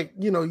saying. I'm like,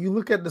 you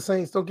look at the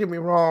Saints. Don't get me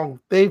wrong,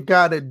 they've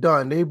got it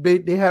done.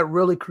 They had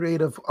really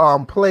creative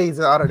plays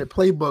out of the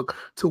playbook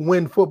to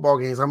win football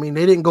games. I mean,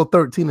 they didn't go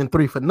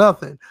 13-3 for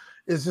nothing.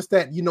 It's just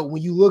that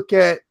when you look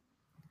at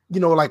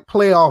like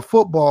playoff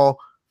football,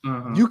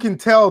 you can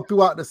tell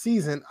throughout the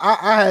season.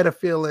 I had a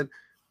feeling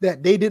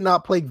that they did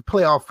not play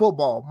playoff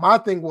football. My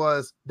thing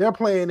was they're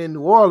playing in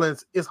New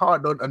Orleans. It's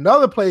hard to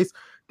another place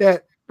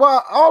that,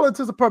 well, all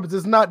intents and purposes,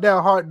 it's not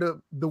that hard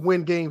to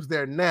win games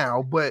there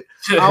now. But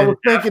I was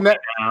thinking that,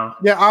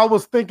 I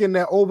was thinking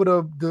that over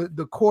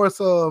the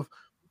course of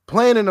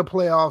playing in the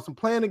playoffs and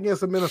playing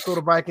against a Minnesota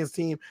Vikings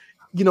team,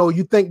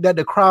 you think that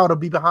the crowd will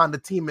be behind the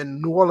team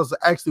and New Orleans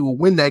actually will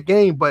win that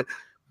game. But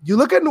you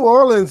look at New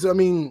Orleans, I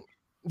mean,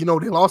 they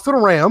lost to the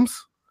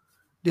Rams,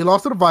 they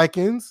lost to the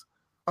Vikings.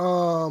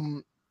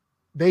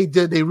 They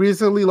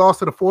recently lost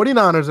to the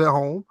 49ers at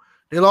home.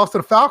 They lost to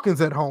the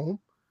Falcons at home.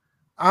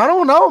 I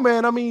don't know,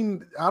 man. I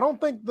mean, I don't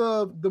think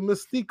the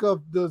mystique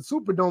of the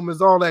Superdome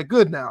is all that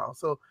good now.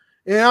 So,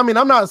 yeah, I mean,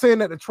 I'm not saying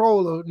that to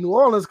troll of New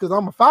Orleans because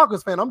I'm a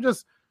Falcons fan.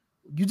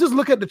 You just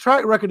look at the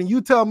track record and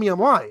you tell me I'm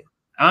lying.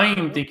 I don't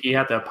even think you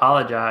have to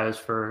apologize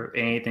for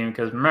anything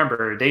because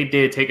remember, they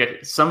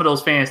did some of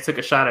those fans took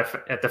a shot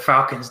at the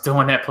Falcons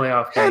doing that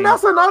playoff game. And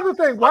that's another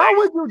thing. Why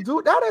would you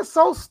do that? Is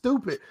so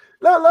stupid.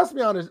 Let's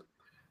be honest.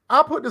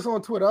 I put this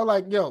on Twitter. I'm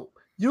like, yo,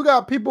 you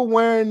got people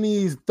wearing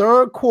these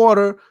third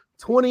quarter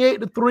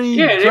 28-3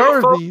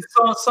 jerseys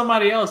on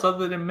somebody else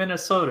other than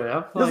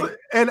Minnesota.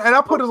 And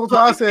I put this on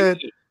Twitter. I said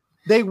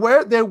they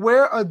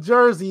wear a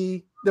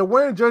jersey. They're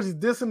wearing jerseys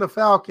dissing the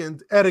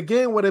Falcons at a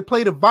game where they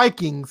play the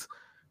Vikings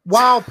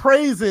while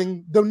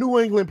praising the New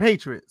England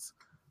Patriots.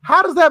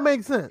 How does that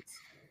make sense,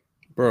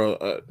 bro?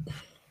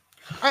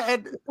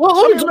 Let me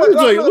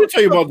tell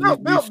you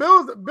about this.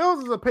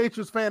 Bills is a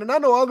Patriots fan, and I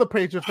know other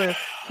Patriots fans.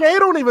 They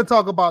don't even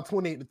talk about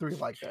 28-3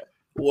 like that.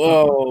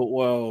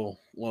 Well,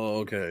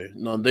 okay.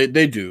 No,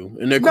 they do,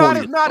 and they're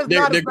corny.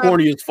 They're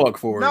corny as fuck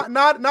for it.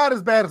 Not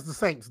as bad as the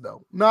Saints,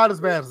 though. Not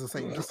as bad as the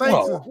Saints. The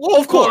Saints. Well,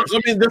 of course.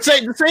 I mean, the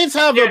Saints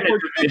have a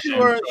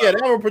particular, they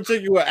have a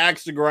particular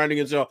axe to grind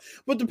against y'all.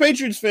 But the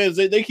Patriots fans,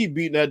 they keep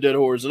beating that dead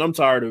horse, and I'm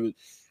tired of it.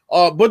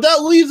 But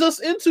that leads us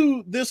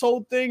into this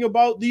whole thing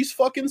about these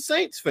fucking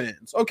Saints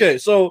fans. Okay,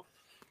 so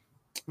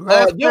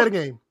last play of the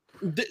game.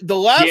 The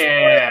last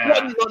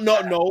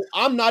no,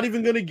 I'm not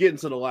even gonna get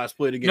into the last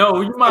play of the game. No,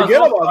 you might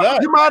about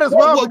that. You might as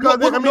well because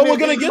we're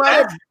gonna get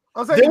that.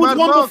 There was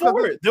one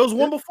before it. There was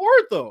one before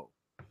it though.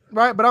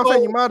 Right, but I'm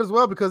saying you might as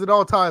well because it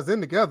all ties in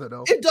together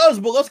though. It does,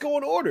 but let's go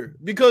in order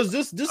because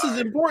this is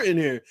important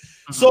here.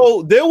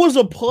 So there was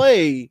a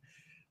play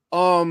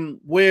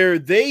where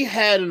they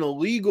had an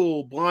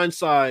illegal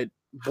blindside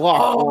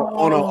block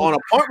on a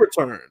punt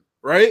return,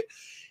 right?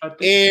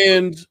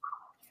 And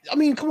I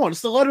mean, come on,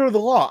 it's the letter of the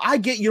law. I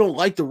get you don't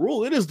like the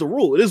rule. It is the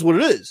rule. It is what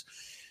it is.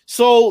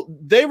 So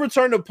they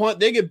return the punt.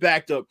 They get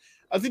backed up.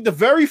 I think the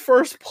very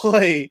first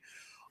play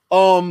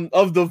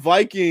of the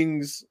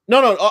Vikings,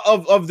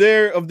 of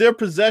their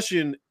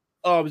possession,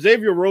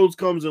 Xavier Rhodes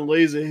comes and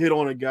lays a hit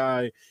on a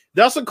guy.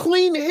 That's a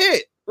clean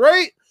hit,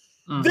 right?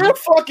 Mm-hmm. They're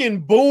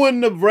fucking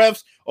booing the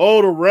refs.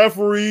 Oh, the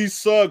referees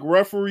suck.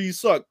 Referees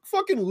suck.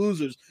 Fucking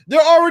losers.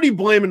 They're already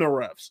blaming the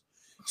refs.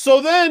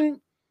 So then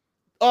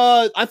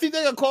I think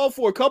they got called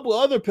for a couple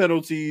of other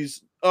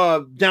penalties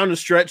down the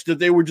stretch that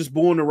they were just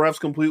booing the refs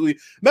completely.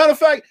 Matter of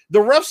fact, the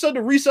refs said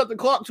to reset the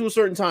clock to a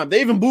certain time.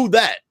 They even booed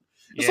that.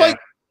 It's like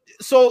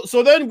so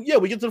then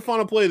we get to the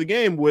final play of the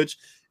game, which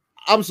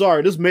I'm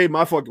sorry, this made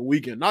my fucking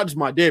weekend. Not just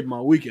my day, but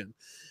my weekend.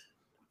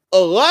 A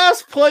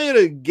last play of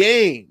the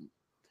game,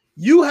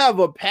 you have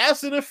a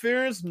pass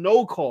interference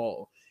no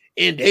call,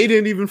 and they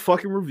didn't even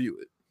fucking review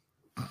it.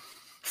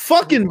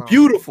 Fucking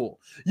beautiful.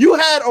 You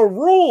had a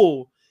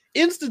rule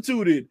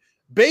instituted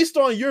based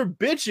on your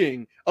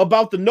bitching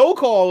about the no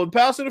call and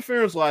pass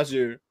interference last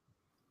year.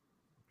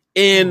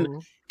 And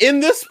in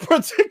this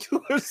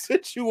particular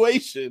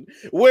situation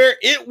where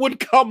it would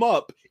come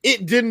up,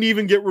 it didn't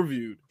even get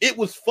reviewed. It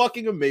was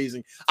fucking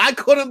amazing. I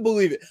couldn't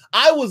believe it.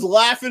 I was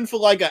laughing for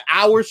like an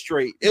hour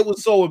straight. It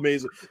was so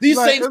amazing. These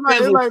Saints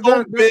fans were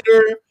so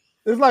bitter.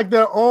 It's like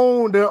their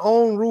own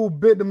rule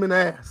bit them in the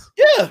ass.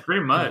 Yeah,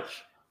 pretty much.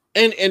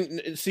 And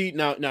see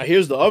now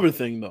here's the other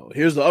thing though.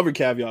 Here's the other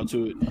caveat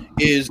to it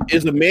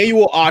is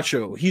Emmanuel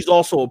Acho. He's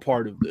also a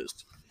part of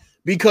this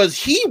because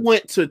he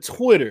went to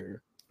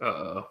Twitter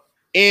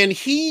and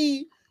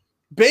he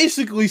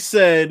basically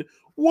said,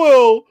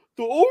 "Well,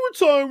 the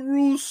overtime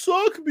rules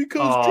suck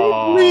because Drew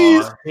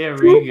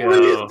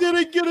Brees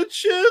didn't get a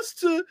chance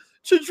to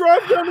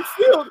drive down the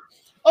field."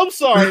 I'm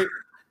sorry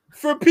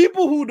for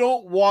people who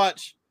don't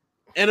watch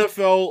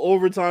NFL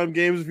overtime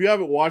games. If you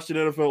haven't watched an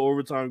NFL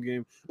overtime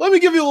game, let me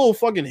give you a little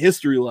fucking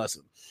history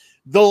lesson.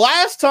 The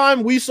last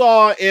time we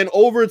saw an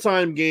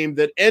overtime game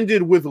that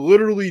ended with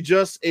literally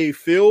just a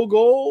field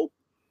goal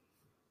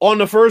on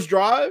the first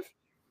drive,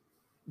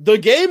 the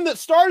game that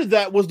started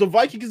that was the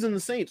Vikings and the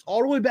Saints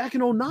all the way back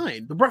in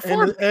 2009. The Brett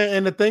Favre.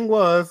 And the thing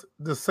was,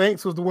 the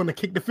Saints was the one that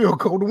kicked the field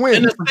goal to win.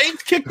 And the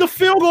Saints kicked the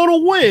field goal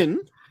to win,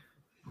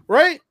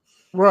 right?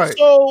 Right.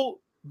 So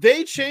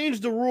they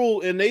changed the rule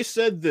and they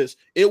said this: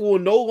 it will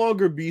no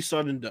longer be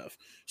sudden death.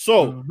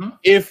 So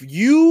if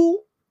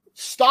you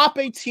stop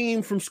a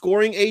team from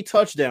scoring a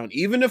touchdown,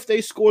 even if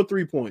they score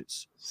 3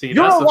 points,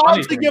 you're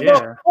allowed to give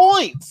up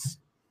points.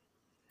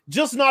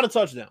 just not a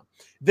touchdown,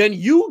 then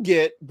you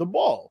get the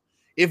ball.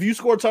 If you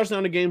score a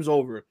touchdown, the game's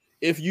over.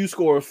 If you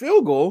score a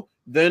field goal,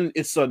 then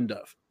it's sudden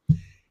death.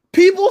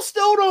 People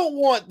still don't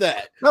want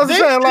that. That's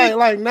what I'm saying.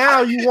 Like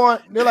now you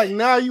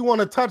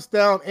want a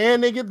touchdown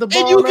and they get the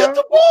ball. And you get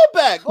the ball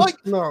back. Like,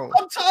 no.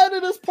 I'm tired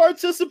of this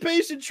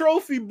participation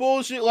trophy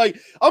bullshit. Like,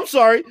 I'm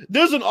sorry,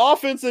 there's an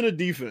offense and a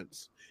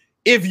defense.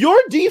 If your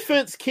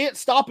defense can't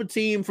stop a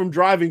team from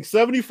driving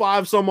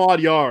 75 some odd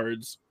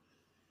yards,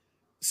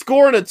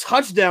 scoring a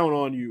touchdown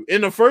on you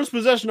in the first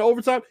possession of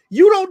overtime,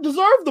 you don't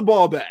deserve the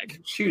ball back.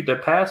 Shoot, the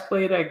pass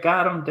play that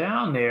got him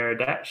down there,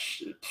 that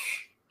shit.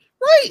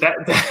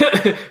 Right.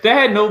 That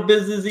had no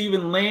business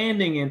even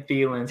landing in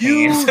Thielen's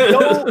hands. You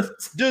don't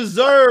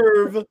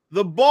deserve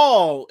the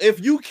ball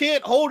if you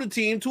can't hold a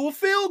team to a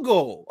field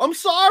goal. I'm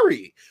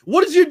sorry.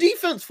 What is your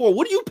defense for?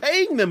 What are you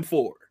paying them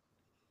for?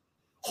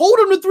 Hold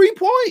them to 3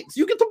 points.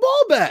 You get the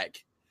ball back.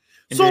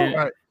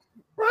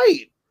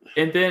 Right.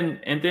 And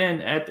then at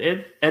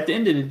the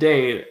end of the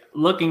day,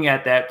 looking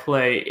at that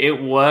play,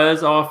 it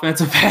was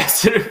offensive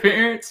pass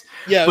interference.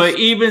 Yeah. But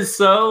even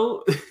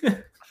so,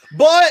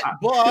 But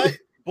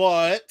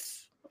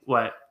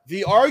what?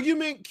 The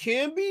argument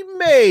can be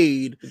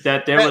made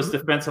that there was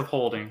defensive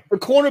holding. The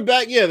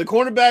cornerback. Yeah,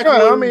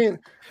 I mean,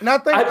 and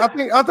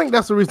I think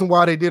that's the reason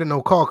why they did a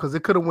no call, because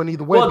it could have went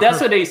either way. Well, that's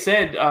what they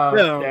said.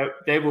 That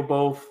they were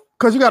both.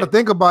 Because you got to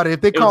think about it.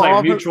 If they call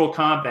like mutual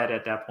combat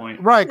at that point,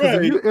 right?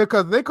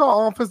 Because they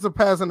call offensive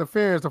pass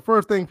interference, the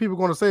first thing people are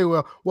going to say,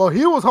 well,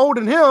 he was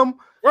holding him.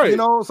 Right.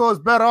 So it's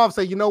better off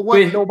say, you know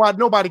what,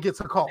 nobody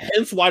gets a call.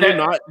 Hence why they're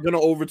not going to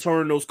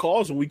overturn those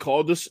calls, and we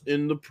called this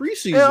in the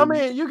preseason. Yeah, I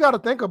mean, you got to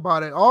think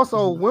about it.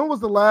 Also, when was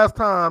the last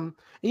time?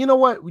 You know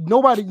what?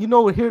 Nobody, we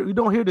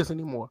don't hear this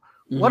anymore.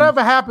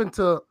 Whatever happened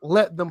to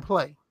let them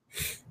play?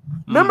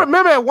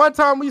 Remember at one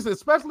time we used to,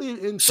 especially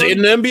in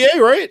the NBA,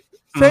 right?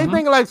 Same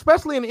thing, like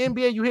especially in the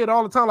NBA, you hear it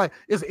all the time. Like,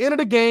 it's the end of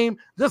the game,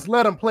 just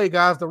let them play,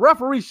 guys. The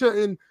referee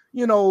shouldn't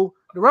determine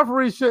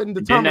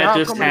Didn't that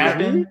just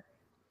happen?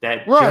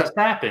 That just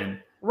happened.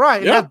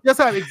 Right. Yeah. That just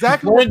happened.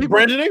 Exactly what people...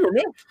 Brandon Ingram,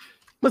 yeah.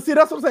 But see,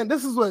 that's what I'm saying.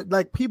 This is what,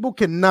 like, people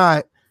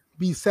cannot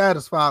be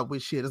satisfied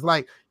with shit. It's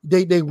like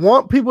they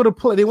want people to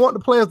play. They want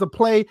the players to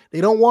play. They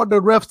don't want the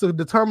refs to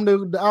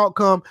determine the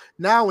outcome.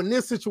 Now, in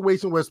this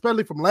situation, where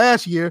especially from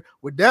last year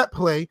with that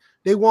play,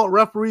 they want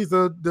referees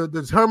to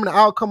determine the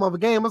outcome of a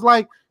game. It's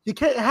like, you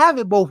can't have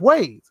it both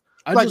ways.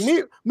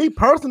 Me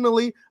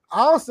personally,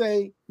 I'll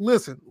say,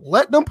 listen,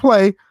 let them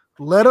play.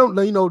 Let them,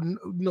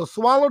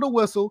 swallow the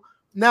whistle.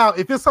 Now,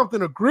 if it's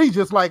something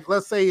egregious, like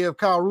let's say if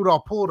Kyle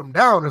Rudolph pulled him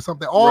down or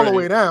something all the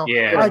way down,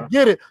 I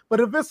get it.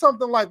 But if it's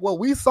something like what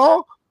we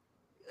saw,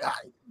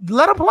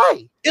 let him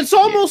play. It's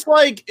almost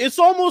like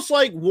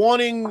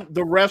wanting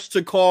the refs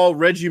to call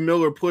Reggie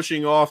Miller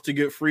pushing off to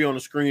get free on the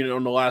screen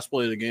on the last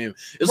play of the game.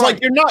 It's like,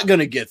 you're not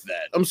going to get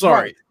that. I'm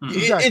sorry. Right.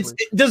 Exactly.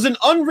 There's an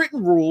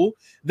unwritten rule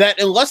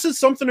that unless it's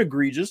something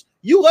egregious,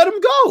 you let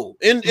him go.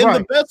 And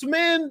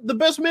the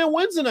best man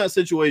wins in that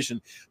situation.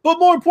 But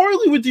more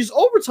importantly, with these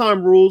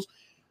overtime rules,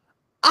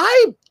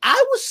 I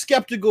was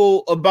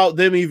skeptical about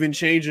them even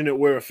changing it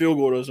where a field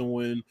goal doesn't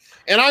win.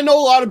 And I know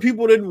a lot of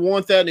people didn't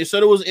want that, and they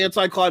said it was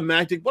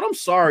anticlimactic, but I'm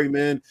sorry,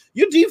 man.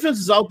 Your defense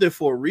is out there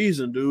for a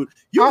reason, dude.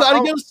 You got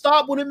to get a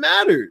stop when it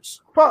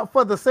matters.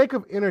 For the sake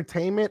of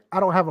entertainment, I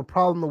don't have a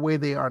problem the way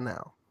they are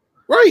now.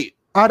 Right.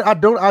 I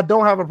don't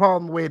have a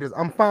problem the way it is.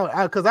 I'm fine,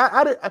 because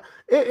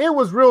it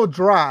was real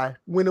dry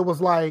when it was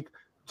like,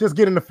 just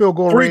getting the field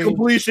goal range. 3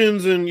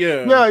 completions and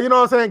yeah, you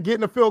know what I'm saying?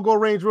 Getting the field goal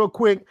range real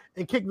quick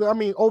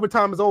and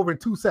overtime is over in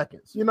 2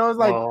 seconds. You know, it's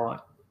like,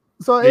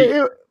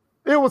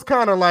 it was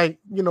kind of like,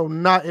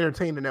 not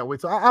entertaining that way.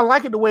 So I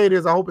like it the way it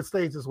is. I hope it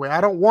stays this way. I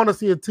don't want to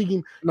see a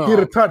team get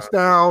a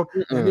touchdown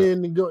and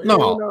then go.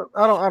 No,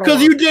 I don't.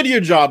 Because you did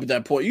your job at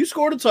that point. You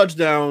scored a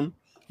touchdown.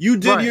 You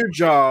did your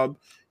job.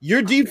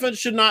 Your defense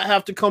should not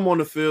have to come on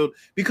the field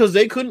because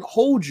they couldn't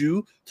hold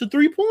you to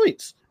 3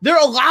 points. They're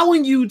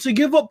allowing you to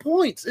give up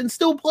points and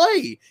still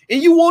play,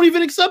 and you won't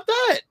even accept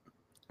that.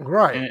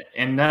 Right.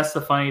 And that's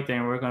the funny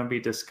thing. We're going to be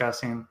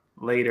discussing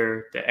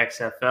later the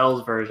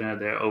XFL's version of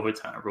their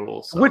overtime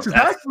rules. So which is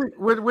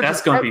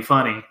going to be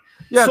funny.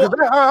 Yeah,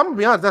 I'm going to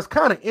be honest. That's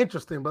kind of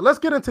interesting, but let's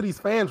get into these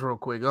fans real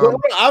quick.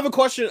 I have a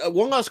question.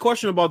 One last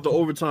question about the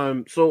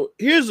overtime. So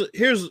here's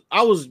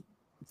I was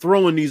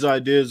throwing these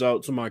ideas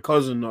out to my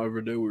cousin the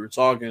other day. We were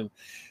talking.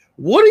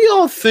 What do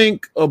y'all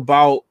think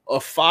about a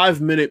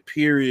 5-minute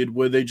period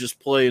where they just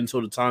play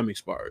until the time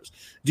expires?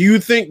 Do you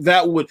think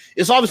that would –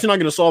 it's obviously not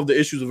going to solve the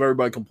issues of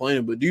everybody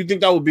complaining, but do you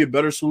think that would be a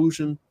better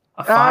solution?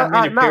 A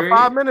 5-minute period?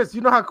 5 minutes. You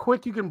know how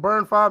quick you can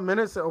burn 5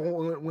 minutes?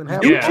 When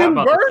you can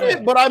burn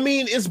it, but I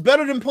mean, it's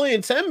better than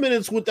playing 10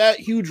 minutes with that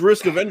huge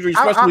risk of injury,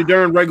 especially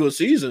during regular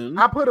season.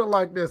 I put it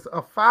like this.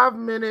 A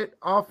 5-minute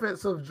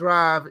offensive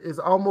drive is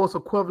almost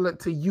equivalent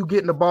to you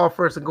getting the ball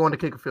first and going to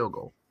kick a field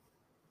goal.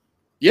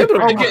 Yeah,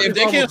 but if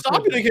they can't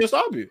stop you, they can't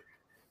stop you.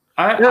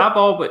 I've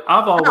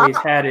always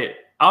had it.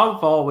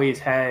 I've always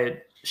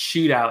had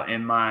shootout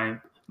in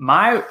mind.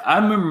 I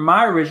remember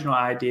my original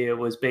idea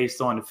was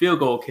based on the field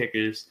goal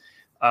kickers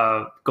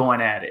going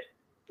at it.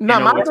 No,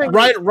 my thing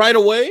right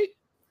away.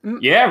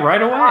 Yeah,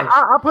 right away.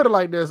 I put it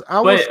like this.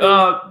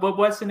 But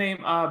what's the name?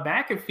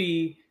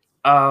 McAfee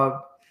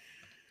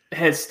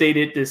has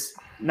stated this.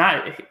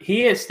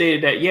 He has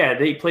stated that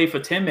they play for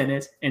 10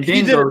 minutes and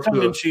then did go it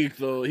tongue in cheek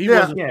though. He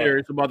wasn't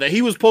serious about that.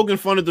 He was poking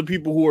fun at the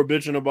people who were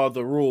bitching about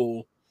the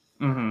rule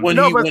when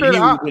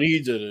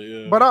he did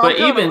it. Yeah. But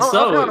even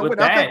so, with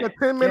that, I think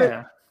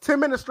a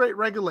 10-minute straight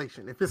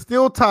regulation. If it's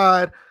still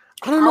tied,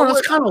 I don't know.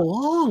 That's kind of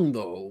long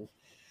though.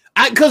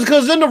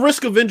 Because then the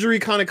risk of injury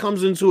kind of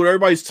comes into it.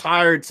 Everybody's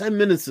tired. 10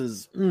 minutes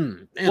is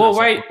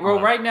right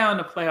now in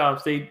the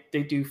playoffs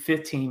they do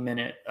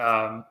 15-minute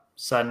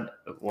sudden.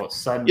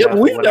 Yeah, but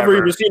we've never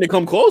even seen it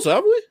come close,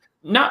 have we?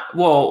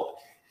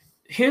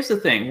 Here's the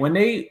thing: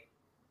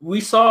 we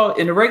saw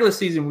in the regular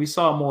season, we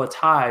saw more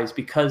ties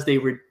because they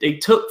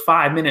took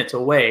 5 minutes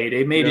away.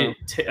 They made it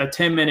a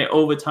 10-minute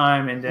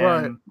overtime, and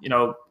then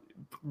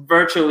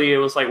virtually it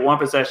was like one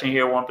possession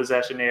here, one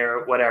possession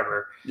there,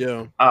 whatever.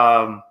 Yeah.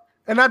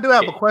 And I do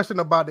have a question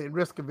about the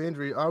risk of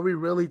injury. Are we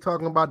really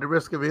talking about the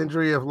risk of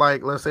injury of,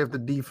 like, let's say if the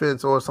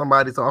defense or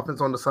somebody's offense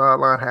on the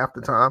sideline half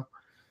the time?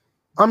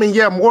 I mean,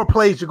 more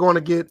plays you're going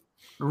to get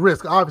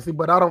risk, obviously,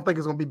 but I don't think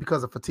it's going to be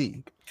because of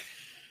fatigue.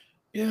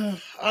 Yeah,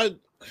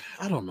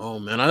 I don't know,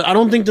 man. I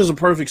don't think there's a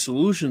perfect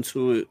solution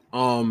to it.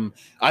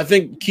 I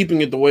think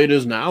keeping it the way it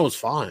is now is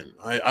fine.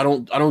 I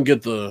don't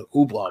get the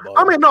hoopla about it.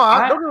 I mean, no,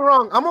 don't get me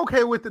wrong. I'm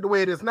okay with it the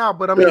way it is now,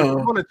 but I mean, if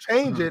we're going to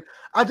change it,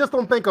 I just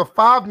don't think a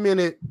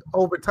 5-minute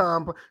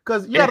overtime,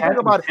 because you got to think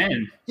about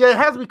it. Yeah, it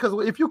has to be,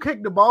 because if you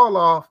kick the ball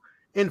off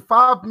in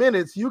 5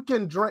 minutes, you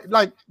can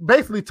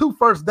basically 2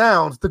 first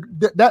downs.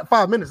 That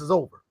 5 minutes is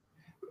over.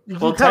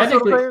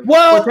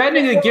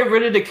 Technically, get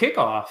rid of the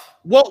kickoff.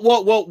 Well,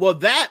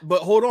 but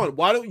hold on.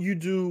 Why don't you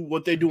do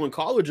what they do in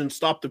college and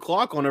stop the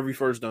clock on every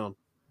first down?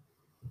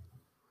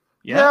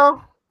 Yeah,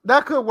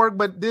 that could work,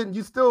 but then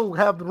you still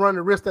have to run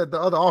the risk that the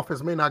other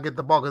offense may not get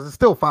the ball because it's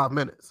still 5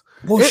 minutes.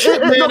 Well,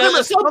 man,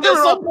 at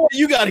some point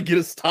you got to get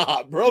a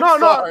stop, bro. But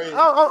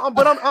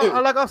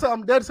like I said,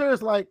 I'm dead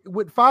serious. Like,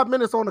 with 5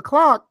 minutes on the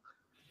clock,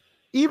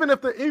 even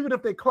if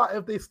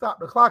they stop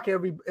the clock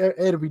every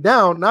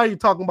down, now you're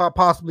talking about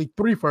possibly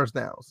 3 first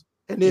downs,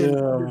 and then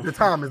the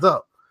time is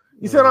up.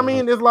 You see what I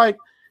mean? It's like,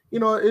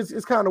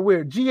 it's kind of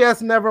weird.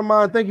 GS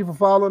Nevermind, thank you for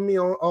following me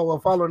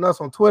following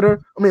us on Twitter.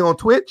 I mean on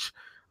Twitch.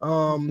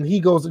 He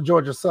goes to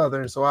Georgia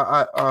Southern, so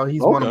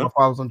he's one of my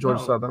followers on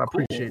Georgia Southern. I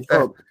appreciate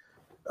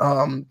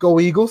that. Go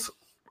Eagles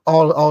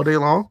all day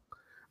long.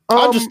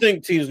 I just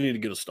think teams need to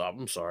get a stop.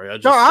 I'm sorry.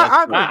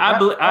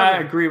 I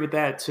agree with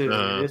that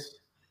too.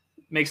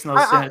 Makes no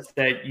sense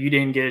that you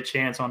didn't get a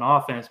chance on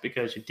offense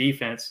because your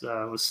defense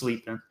was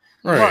sleeping.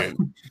 Right.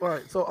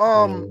 So,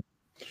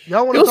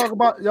 y'all want to talk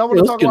about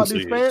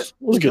these fans?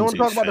 You want to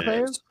talk about the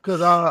fans?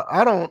 Because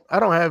I don't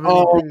have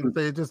anything to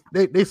say. Just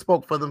they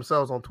spoke for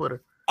themselves on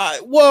Twitter.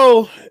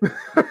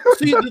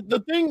 See,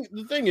 the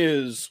thing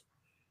is,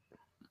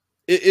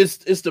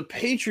 it's the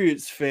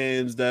Patriots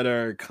fans that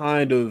are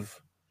kind of,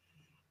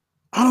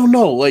 I don't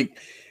know, like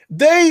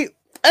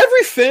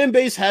every fan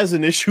base has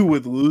an issue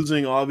with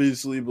losing,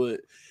 obviously, but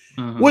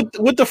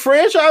with the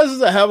franchises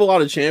that have a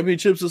lot of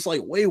championships, it's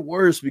like way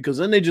worse, because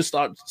then they just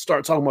start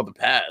talking about the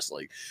past.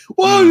 Like,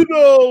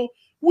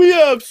 we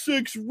have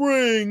 6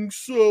 rings,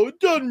 so it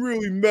doesn't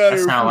really matter.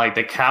 That sound like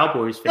the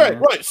Cowboys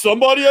fans. Right.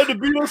 Somebody had to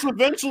beat us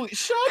eventually.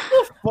 Shut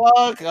the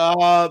fuck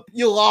up.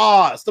 You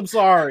lost. I'm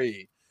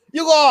sorry.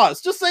 You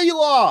lost. Just say you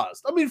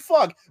lost. I mean,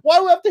 fuck. Why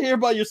do we have to hear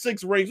about your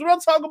 6 rings? We're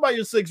not talking about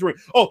your 6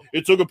 rings. Oh,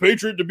 it took a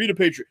Patriot to beat a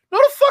Patriot. No,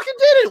 the fucking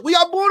didn't. We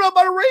got blown out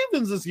by the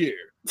Ravens this year.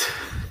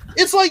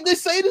 It's like they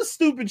say this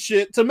stupid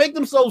shit to make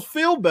themselves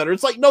feel better.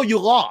 It's like, no, you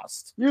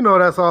lost.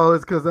 That's all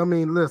it's because, I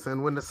mean,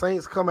 listen, when the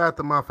Saints come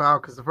after my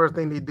Falcons, the first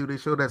thing they do, they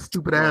show that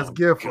stupid ass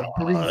gift of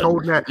Breeze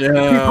holding that. He's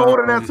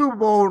holding that Super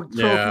Bowl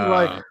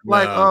trophy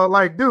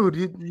like, dude,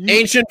 you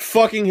ancient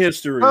fucking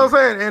history. You know what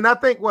I'm saying? And I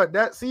think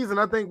that season,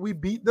 we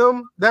beat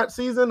them that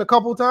season a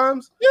couple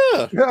times.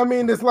 Yeah. I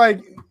mean, it's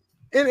like,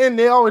 and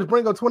they always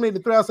bring up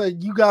 20-3. I say,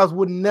 you guys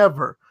would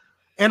never.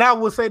 And I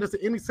will say this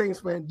to any Saints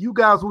fan: you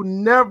guys will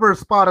never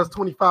spot us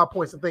 25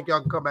 points and think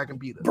y'all can come back and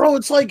beat us. Bro,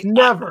 it's like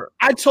never.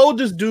 I told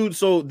this dude,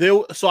 so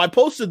I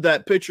posted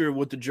that picture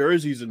with the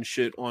jerseys and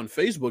shit on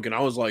Facebook, and I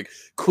was like,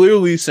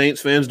 clearly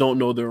Saints fans don't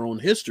know their own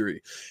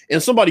history.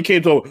 And somebody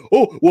came to,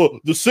 oh, well,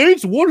 the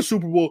Saints won a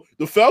Super Bowl,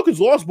 the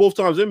Falcons lost both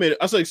times they made it.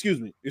 I said, excuse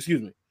me.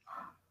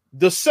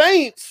 The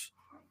Saints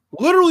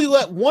literally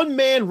let one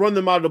man run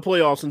them out of the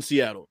playoffs in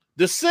Seattle.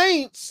 The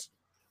Saints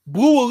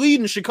blew a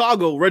lead in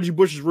Chicago, Reggie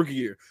Bush's rookie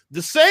year.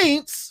 The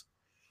Saints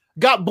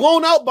got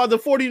blown out by the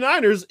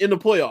 49ers in the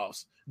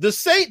playoffs. The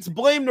Saints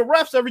blame the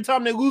refs every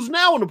time they lose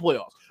now in the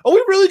playoffs. Are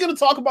we really going to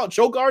talk about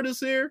choke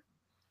artists here?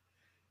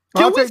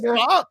 I'll take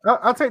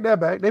that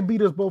back. They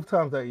beat us both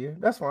times that year.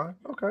 That's fine.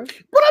 Okay.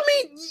 But I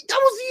mean, that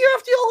was the year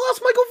after y'all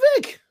lost Michael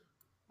Vick.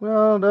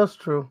 Well, that's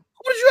true.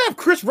 What did you have?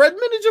 Chris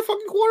Redmond as your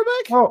fucking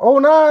quarterback? Oh,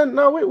 09?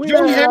 No, we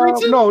Johnny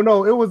Harrington?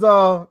 No, it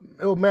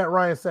was Matt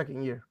Ryan's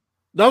second year.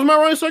 That was Matt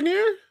Ryan's second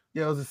year?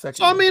 Yeah, it was the second.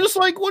 So I mean, it's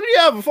like, what do you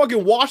have? A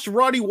fucking washed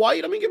Roddy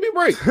White? I mean, give me a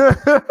break.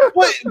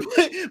 but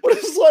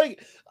it's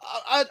like,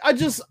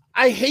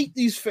 I hate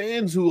these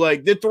fans who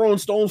like they're throwing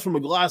stones from a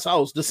glass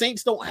house. The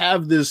Saints don't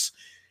have this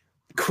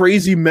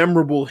crazy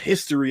memorable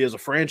history as a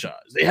franchise.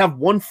 They have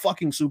one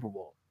fucking Super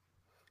Bowl.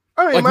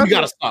 I mean, like, we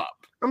gotta stop.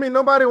 I mean,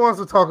 nobody wants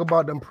to talk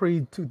about them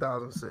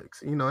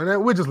pre-2006, you know, and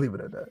then we'll just leave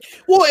it at that.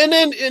 Well, and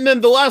then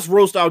the last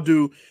roast I'll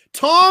do,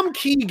 Tom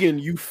Keegan,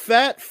 you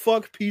fat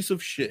fuck piece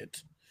of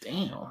shit.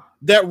 Damn.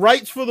 That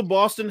writes for the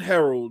Boston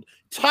Herald,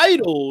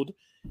 titled,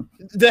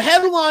 the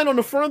headline on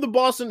the front of the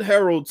Boston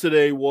Herald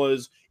today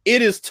was,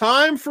 "It is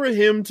time for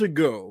him to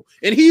go."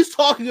 And he's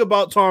talking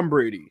about Tom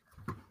Brady.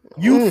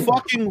 You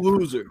fucking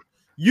loser.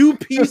 You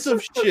piece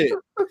of shit.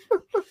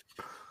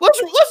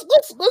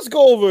 Let's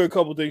go over a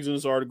couple things in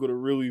this article that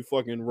really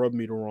fucking rubbed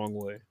me the wrong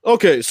way.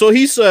 Okay, so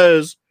he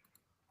says,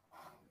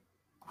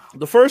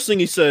 the first thing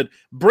he said,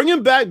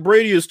 bringing back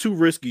Brady is too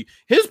risky.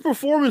 His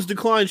performance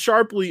declined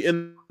sharply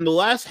in the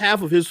last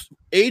half of his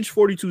age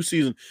 42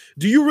 season.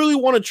 Do you really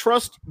want to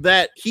trust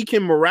that he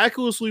can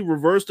miraculously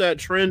reverse that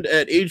trend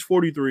at age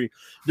 43?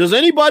 Does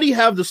anybody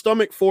have the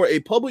stomach for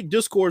a public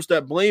discourse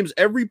that blames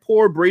every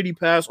poor Brady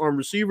pass on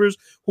receivers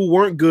who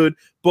weren't good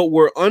but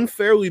were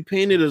unfairly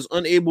painted as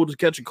unable to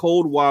catch a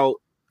cold while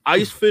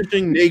ice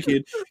fishing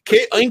naked,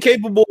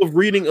 incapable of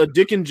reading a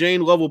Dick and Jane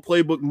level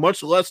playbook,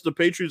 much less the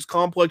Patriots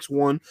complex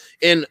one,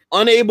 and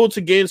unable to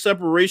gain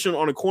separation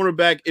on a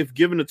cornerback if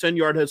given a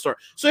 10-yard head start?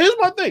 So here's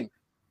my thing.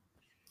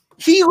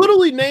 He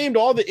literally named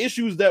all the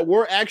issues that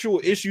were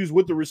actual issues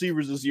with the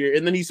receivers this year,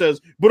 and then he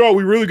says, but are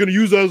we really going to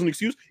use that as an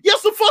excuse?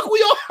 Yes, the fuck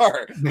we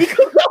are,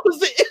 because that was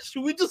the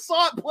issue. We just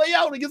saw it play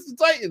out against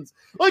the Titans.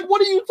 Like, what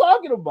are you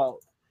talking about?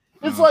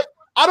 It's like,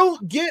 I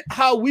don't get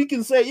how we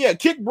can say, yeah,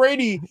 kick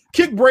Brady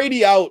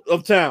out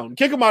of town,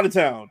 kick him out of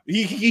town.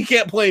 He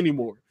can't play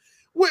anymore.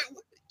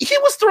 He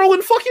was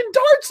throwing fucking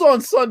darts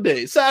on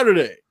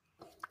Saturday.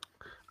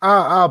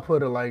 I'll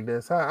put it like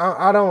this.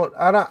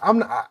 I'm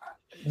not.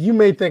 You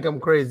may think I'm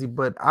crazy,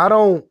 but I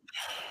don't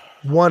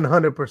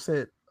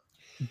 100%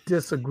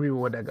 disagree with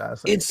what that guy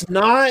said. It's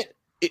not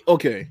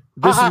okay.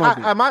 This is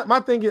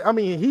my thing is, I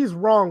mean, he's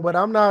wrong, but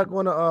I'm not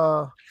going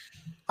to.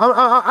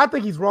 I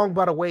think he's wrong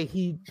by the way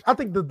I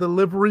think the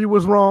delivery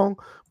was wrong,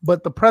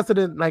 but the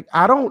precedent, like,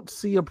 I don't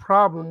see a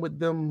problem with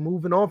them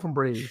moving on from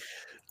Brady.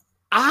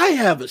 I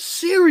have a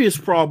serious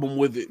problem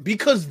with it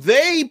because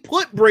they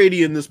put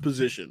Brady in this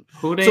position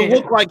to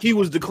look like he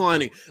was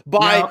declining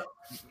by.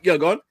 Yeah,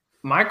 go on.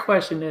 My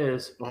question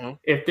is,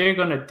 if they're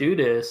going to do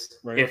this,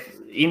 if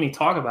even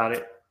talk about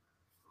it,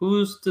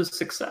 who's the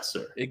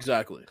successor?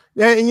 Exactly.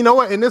 Yeah, and you know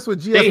what? And this was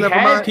GS they Nevermind.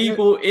 had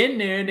people in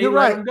there and they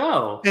let him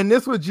go. And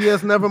this was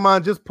GS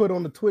Nevermind just put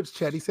on the Twitch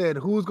chat. He said,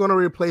 "Who's going to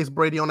replace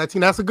Brady on that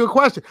team?" That's a good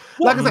question.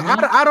 Like I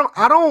said,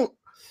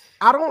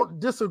 I don't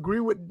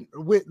disagree with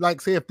like,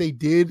 say, if they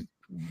did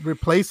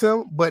replace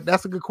him, but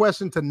that's a good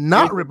question to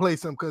not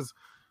replace him because,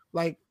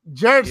 like,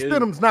 Jared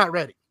Stidham's not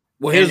ready.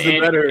 Well, here's the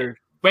better.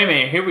 Wait a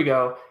minute. Here we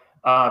go.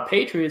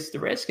 Patriots, the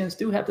Redskins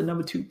do have the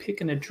number 2 pick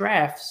in the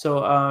draft. So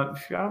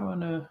if y'all want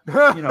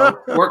to,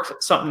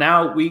 work something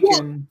out, we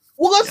can.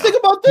 Well, let's think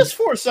about this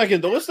for a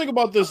second, though. Let's think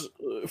about this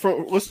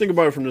let's think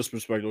about it from this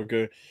perspective,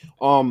 okay?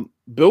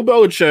 Bill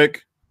Belichick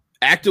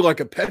acted like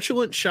a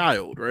petulant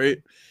child, right?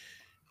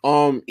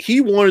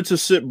 He wanted to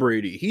sit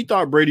Brady. He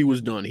thought Brady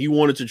was done. He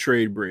wanted to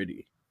trade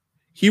Brady.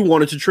 He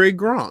wanted to trade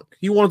Gronk.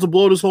 He wanted to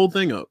blow this whole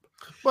thing up.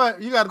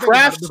 But you got to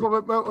think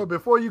about it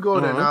before you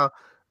go there now.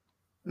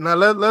 Now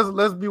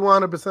let's be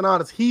 100%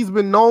 honest. He's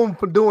been known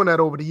for doing that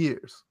over the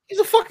years. He's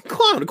a fucking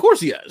clown. Of course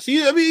he has.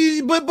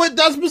 But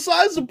that's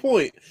besides the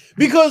point.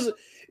 Because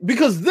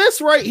this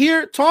right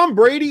here, Tom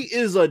Brady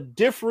is a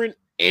different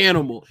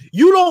animal.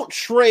 You don't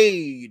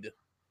trade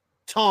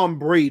Tom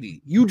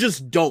Brady. You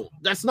just don't.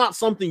 That's not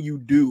something you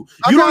do.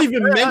 You don't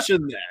even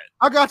mention that.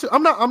 I got you.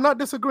 I'm not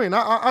disagreeing.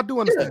 I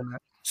do understand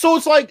that. So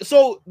it's like,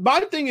 my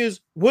thing is,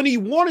 when he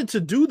wanted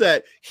to do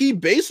that, he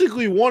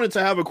basically wanted to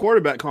have a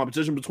quarterback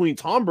competition between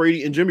Tom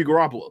Brady and Jimmy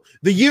Garoppolo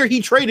the year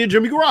he traded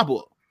Jimmy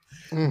Garoppolo.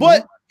 Mm-hmm.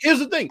 But here's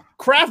the thing.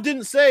 Kraft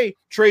didn't say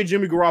trade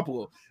Jimmy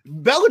Garoppolo.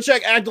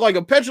 Belichick acted like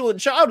a petulant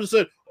child and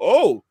said,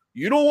 oh,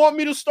 you don't want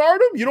me to start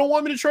him? You don't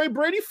want me to trade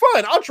Brady?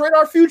 Fine, I'll trade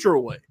our future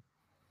away.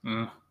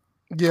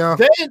 Yeah.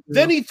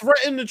 Then he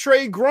threatened to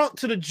trade Gronk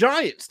to the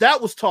Giants. That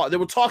was talk. There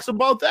were talks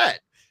about that.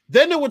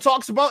 Then there were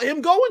talks about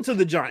him going to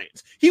the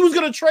Giants. He was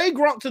going to trade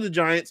Gronk to the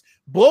Giants,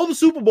 blow the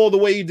Super Bowl the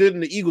way he did in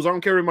the Eagles. I don't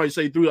care what anybody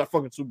say, he threw that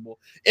fucking Super Bowl.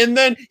 And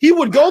then he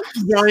would go to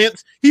the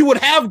Giants. He would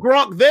have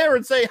Gronk there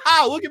and say,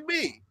 "Hi, look at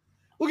me.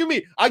 Look at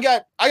me. I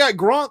got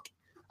Gronk.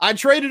 I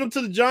traded him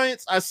to the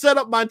Giants. I set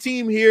up my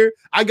team here.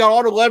 I got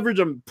all the leverage.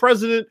 I'm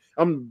president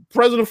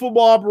of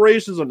football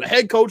operations. I'm the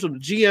head coach. I'm the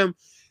GM."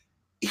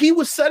 He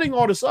was setting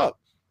all this up.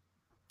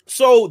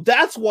 So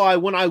that's why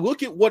when I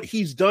look at what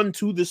he's done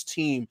to this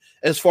team,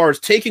 as far as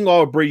taking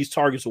all of Brady's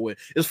targets away,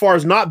 as far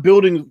as not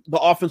building the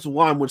offensive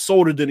line when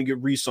Solder didn't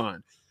get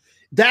re-signed,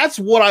 that's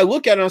what I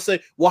look at and I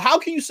say, well, how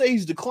can you say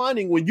he's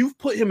declining when you've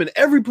put him in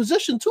every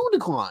position to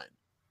decline?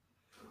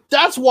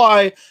 That's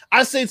why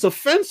I say it's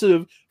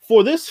offensive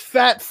for this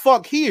fat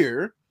fuck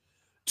here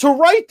to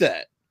write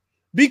that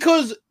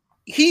because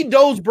he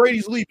knows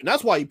Brady's leaving.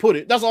 That's why he put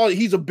it. That's all.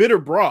 He's a bitter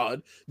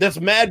broad that's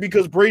mad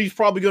because Brady's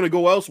probably going to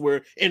go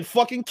elsewhere and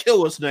fucking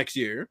kill us next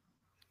year.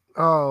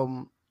 GS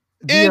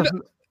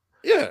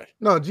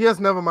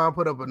Nevermind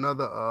put up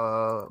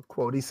another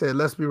quote. He said,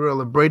 "Let's be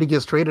real. If Brady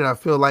gets traded, I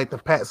feel like the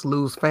Pats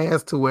lose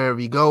fans to wherever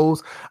he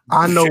goes.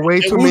 I know way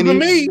too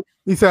many."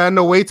 He said, "I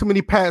know way too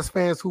many Pats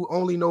fans who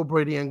only know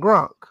Brady and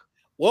Gronk."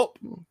 Well,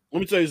 let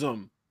me tell you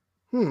something.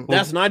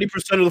 That's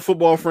 90% of the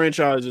football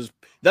franchises.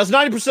 That's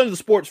 90% of the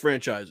sports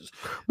franchises.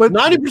 But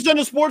 90%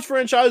 of sports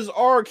franchises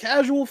are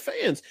casual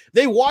fans.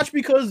 They watch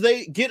because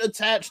they get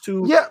attached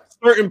to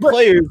certain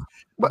players.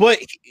 But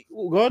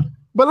go on.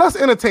 But let's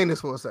entertain this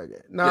for a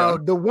second. Now,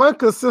 the one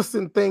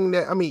consistent thing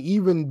that, I mean,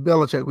 even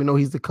Belichick, we know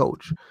he's the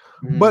coach.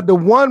 But the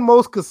one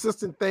most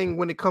consistent thing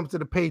when it comes to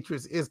the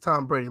Patriots is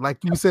Tom Brady.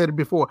 Like you said it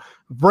before,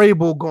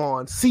 Vrabel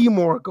gone,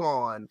 Seymour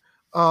gone,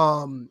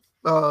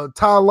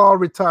 Ty Law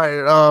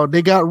retired.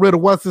 They got rid of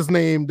what's his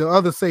name, the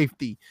other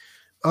safety,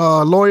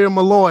 Lawyer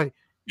Malloy.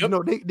 You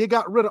know, they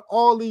got rid of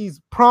all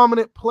these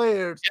prominent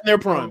players in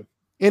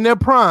their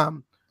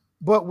prime.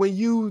 But when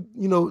you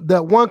know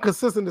that one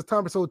consistent is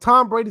Tom. So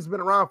Tom Brady's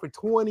been around for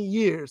 20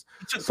 years.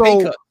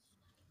 So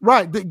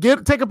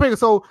take a pay cut.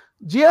 So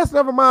GS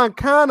Nevermind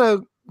kind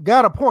of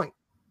got a point.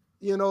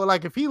 You know,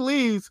 like if he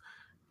leaves,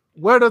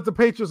 where does the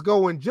Patriots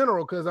go in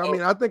general? Because I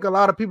mean, I think a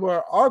lot of people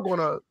are going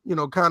to, you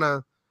know, kind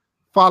of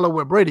follow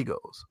where Brady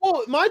goes.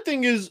 Well, my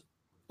thing is,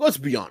 let's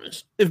be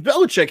honest. If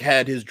Belichick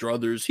had his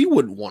druthers, he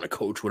wouldn't want to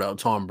coach without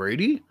Tom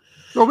Brady.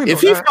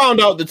 If he found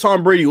out that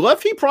Tom Brady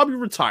left, he'd probably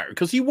retire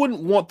because he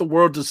wouldn't want the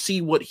world to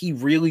see what he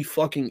really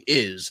fucking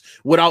is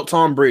without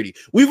Tom Brady.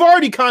 We've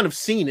already kind of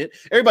seen it.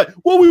 Everybody,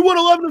 well, we won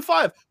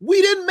 11-5.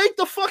 We didn't make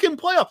the fucking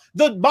playoff.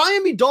 The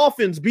Miami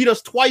Dolphins beat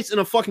us twice in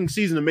a fucking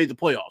season and made the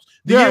playoffs.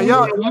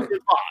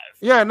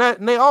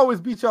 And they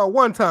always beat y'all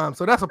one time,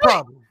 so that's a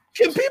problem.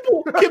 Can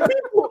people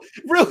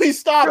really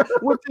stop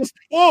with this?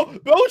 Well,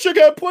 Belichick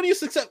had plenty of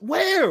success.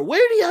 Where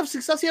did he have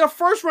success? He had a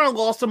first-round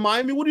loss to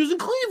Miami when he was in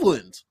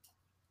Cleveland.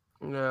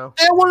 Yeah,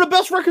 they had one of the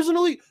best records in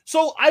the league.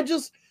 So I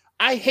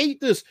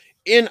hate this.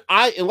 And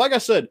like I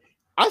said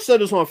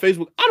this on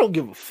Facebook. I don't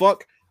give a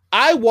fuck.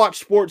 I watch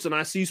sports and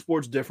I see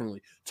sports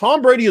differently.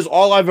 Tom Brady is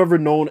all I've ever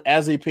known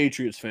as a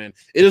Patriots fan.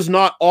 It is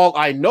not all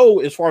I know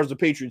as far as the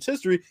Patriots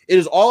history. It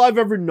is all I've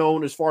ever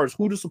known as far as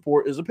who to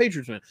support as a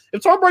Patriots fan.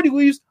 If Tom Brady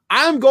leaves,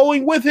 I'm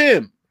going with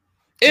him.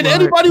 And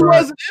anybody who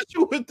has an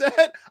issue with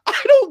that,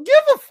 I don't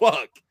give a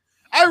fuck.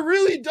 I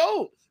really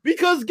don't.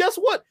 Because guess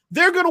what?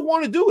 They're going to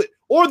want to do it.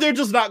 Or they're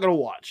just not going to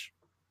watch.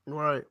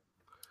 Right.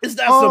 It's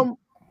that simple.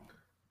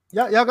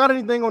 Y'all got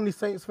anything on these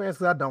Saints fans?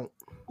 Because I don't.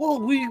 Well,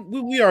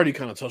 we already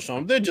kind of touched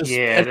on them. They're just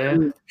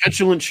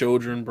petulant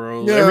children,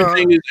 bro. Yeah.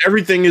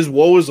 Everything is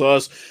woe is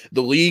us.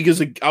 The league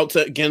is out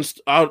to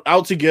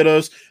get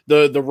us.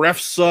 The refs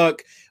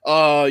suck.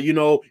 You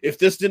know, if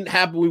this didn't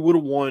happen, we would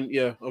have won.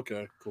 Yeah,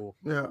 okay, cool.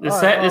 Yeah.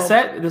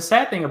 The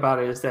sad thing about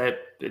it is that,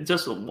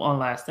 just one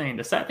last thing.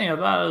 The sad thing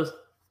about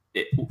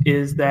it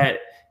is that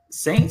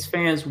Saints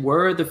fans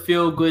were the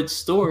feel-good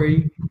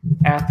story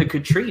after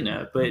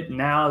Katrina, but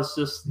now it's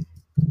just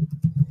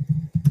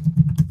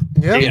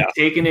they've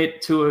taken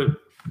it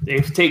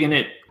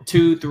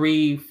 2,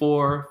 3,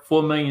 4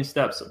 million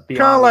steps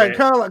beyond.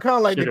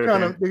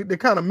 They're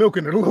kind of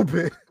milking it a little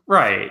bit.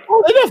 Right.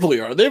 Well, they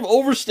definitely are. They've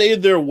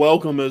overstayed their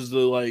welcome as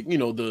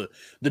the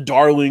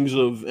darlings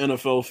of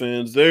NFL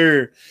fans.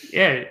 They're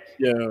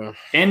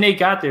and they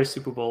got their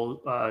Super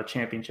Bowl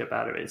championship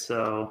out of it.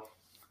 So,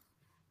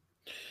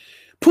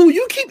 Pooh,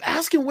 you keep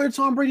asking where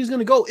Tom Brady's going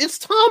to go. It's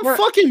Tom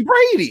fucking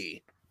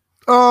Brady.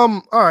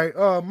 All right.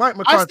 Mike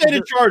McCarthy. I stayed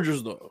at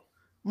Chargers though.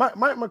 Mike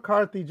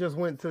McCarthy just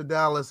went to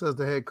Dallas as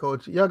the head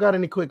coach. Y'all got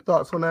any quick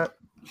thoughts on that?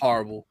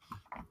 Horrible.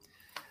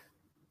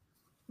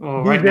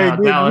 Well, right now,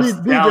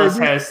 Dallas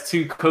has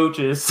 2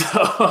 coaches,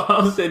 so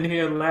I'm sitting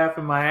here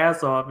laughing my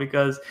ass off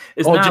because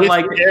it's not Jason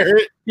like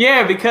Garrett?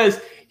 Yeah, because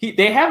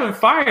they haven't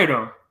fired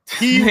him.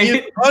 He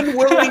is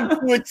unwilling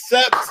to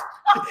accept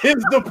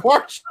his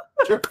departure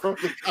from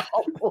the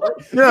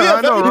Cowboys. Yeah,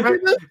 I know,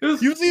 right?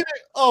 You see that?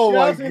 Oh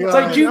my God! It's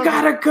like, you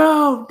gotta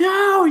go.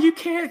 No, you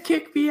can't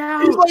kick me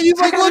out. He's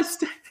like,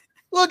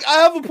 look, I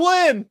have a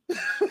plan.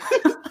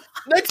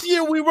 Next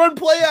year we run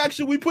play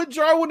action. We put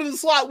Jarwin in the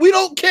slot. We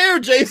don't care,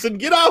 Jason.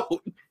 Get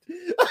out.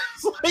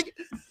 It's like,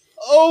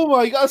 oh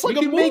my God! It's like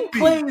you can make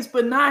plays,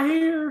 but not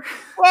here.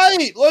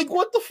 Right? Like,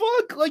 what the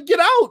fuck? Like,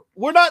 get out.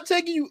 We're not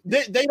taking you.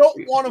 They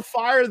don't want to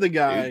fire the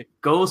guy.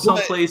 Go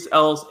someplace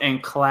else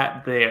and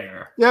clap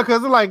there. Yeah,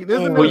 because like this.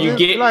 Well, you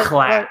get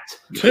clapped.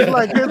 It's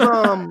like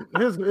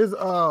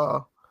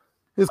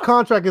his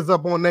contract is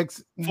up on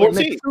next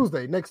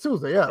Tuesday. Next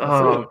Tuesday, yeah.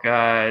 Oh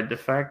God, the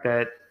fact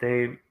that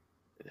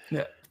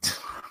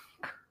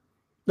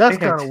that's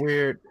kind of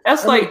weird.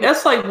 That's like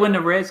when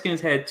the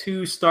Redskins had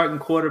 2 starting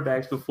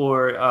quarterbacks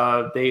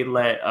before they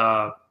let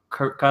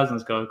Kirk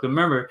Cousins go.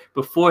 Remember,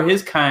 before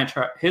his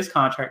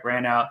contract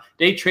ran out,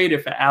 they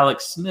traded for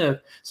Alex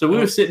Smith. So we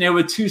were sitting there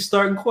with 2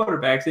 starting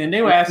quarterbacks, and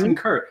they were asking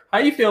Kirk, "How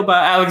you feel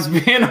about Alex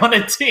being on the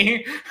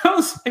team?" I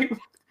was like,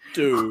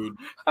 "Dude,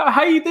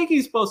 how you think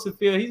he's supposed to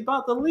feel? He's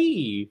about to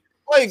leave."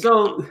 Like,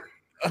 so.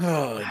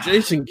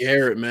 Jason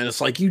Garrett, man, it's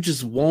like you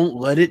just won't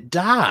let it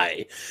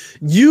die.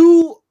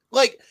 You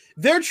like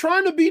they're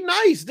trying to be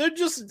nice.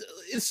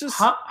 It's just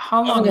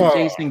how long has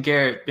Jason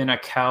Garrett been a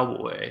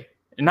Cowboy?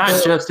 And not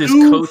just his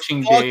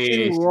coaching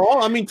days.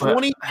 Wrong. I mean,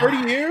 20,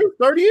 30 years,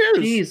 30 years.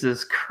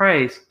 Jesus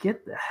Christ,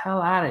 get the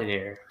hell out of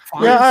there.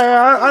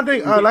 Yeah, I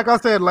think, like I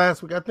said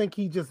last week, I think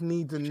he just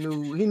needs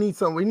he needs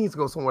to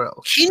go somewhere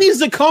else. He needs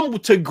to come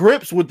to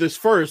grips with this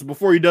first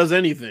before he does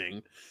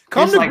anything.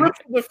 Come to grips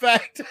with the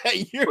fact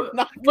that you're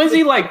not. Was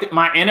he like,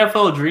 my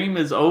NFL dream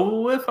is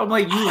over with? I'm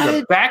like, you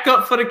was a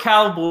backup for the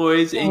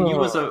Cowboys, and you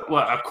was a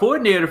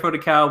coordinator for the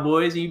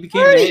Cowboys, and you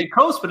became the head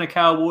coach for the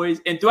Cowboys,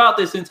 and throughout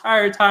this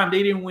entire time,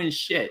 they didn't win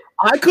shit.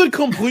 I could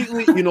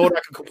completely, you know what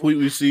I could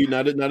completely see.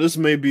 Now this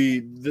may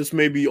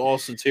be all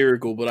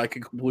satirical, but I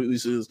could completely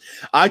see this.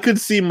 I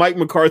could see Mike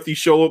McCarthy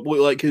show up with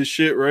like his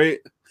shit, right?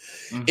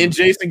 Mm-hmm. And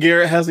Jason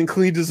Garrett hasn't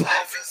cleaned his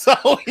office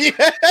out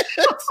yet.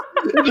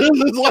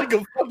 There's like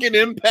a fucking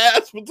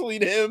impasse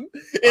between him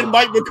and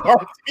Mike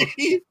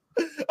McCarthy.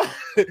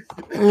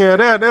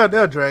 Yeah,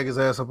 they'll drag his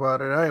ass up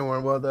out of there. I ain't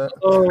worried about that.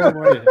 Oh my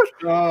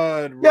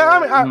god! Bro. Yeah,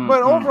 I mean,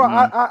 but overall,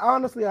 I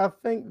honestly, I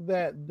think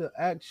that the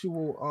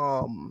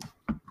actual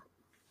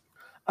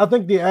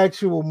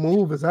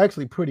move is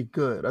actually pretty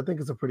good. I think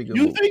it's a pretty good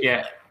move.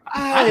 Yeah.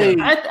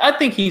 I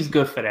think he's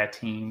good for that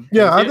team.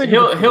 Yeah, I think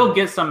he'll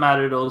get some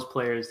out of those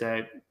players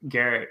that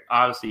Garrett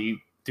obviously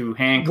through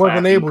hand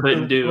clapping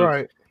couldn't do.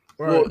 Right.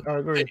 Well, I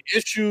agree. The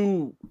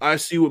issue I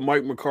see with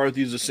Mike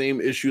McCarthy is the same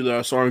issue that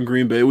I saw in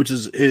Green Bay, which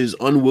is his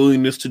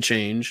unwillingness to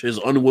change, his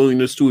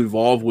unwillingness to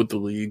evolve with the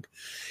league,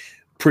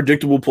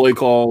 predictable play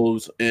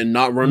calls, and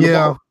not run the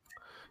ball.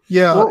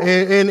 Yeah, well,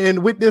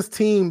 and with this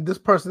team, this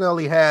personnel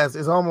he has,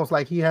 is almost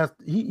like he's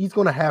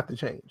going to have to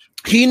change.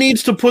 He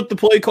needs to put the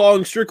play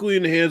calling strictly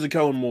in the hands of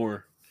Kellen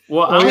Moore.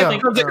 Well, I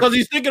think because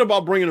he's thinking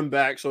about bringing him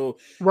back. So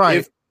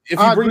right. If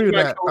he brings him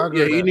back,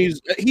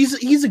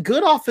 he's a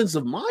good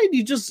offensive mind.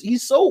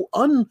 He's so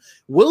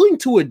unwilling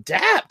to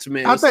adapt,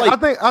 man. I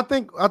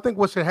think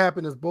what should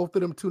happen is both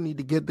of them two need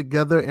to get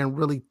together and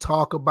really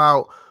talk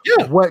about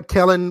what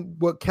Kellen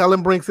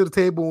brings to the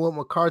table, what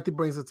McCarthy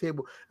brings to the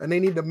table, and they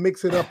need to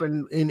mix it up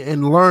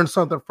and learn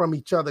something from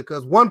each other.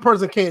 Because one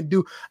person can't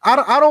do.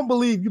 I don't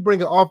believe you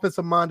bring an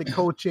offensive minded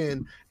coach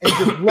in and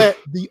just let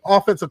the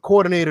offensive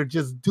coordinator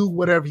just do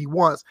whatever he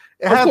wants.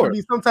 It has to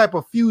be some type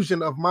of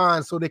fusion of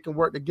minds so they can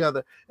work together.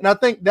 And I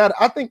think that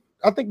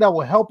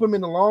will help him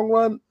in the long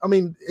run. I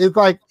mean,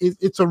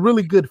 it's a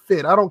really good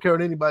fit. I don't care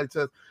what anybody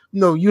says.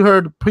 No, you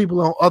heard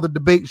people on other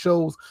debate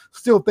shows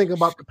still thinking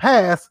about the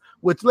past,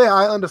 which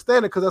I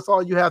understand it because that's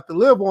all you have to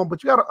live on.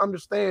 But you got to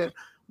understand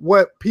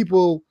what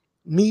people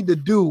need to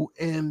do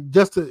and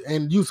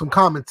use some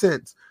common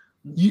sense.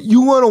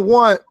 You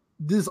want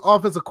this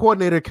offensive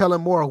coordinator,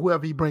 Kellen Moore,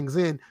 whoever he brings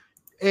in,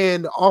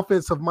 and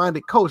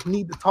offensive-minded coach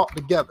need to talk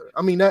together.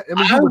 I mean,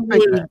 you would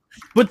think that.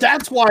 But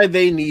that's why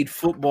they need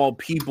football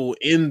people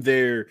in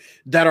there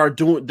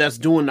that's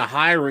doing the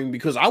hiring.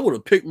 Because I would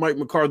have picked Mike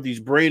McCarthy's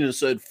brain and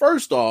said,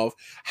 first off,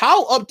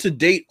 how up to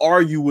date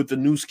are you with the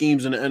new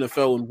schemes in the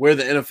NFL and where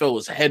the NFL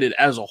is headed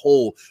as a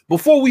whole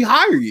before we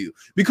hire you?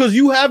 Because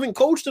you haven't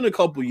coached in a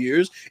couple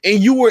years,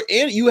 and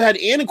you had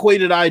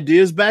antiquated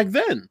ideas back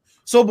then.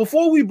 So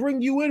before we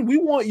bring you in, we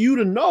want you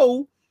to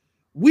know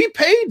we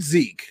paid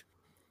Zeke.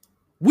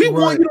 We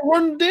want you to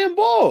run the damn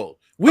ball.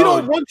 We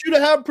don't want you to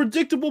have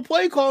predictable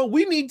play call.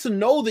 We need to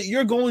know that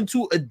you're going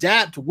to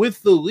adapt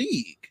with the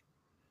league.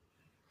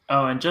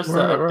 Oh, and just to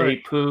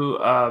update Pooh,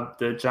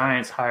 the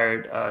Giants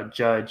hired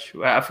Judge.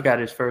 I forgot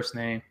his first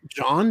name.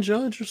 John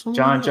Judge or something?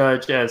 John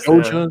Judge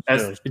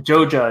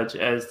Joe Judge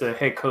as the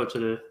head coach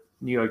of the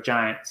New York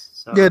Giants.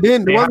 So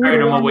they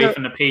hired him away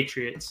from the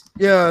Patriots.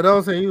 Yeah, that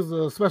was he was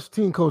a special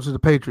team coach of the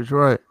Patriots,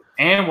 right?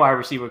 And wide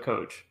receiver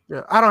coach.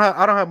 Yeah, I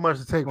don't have much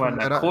to take from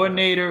that.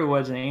 Coordinator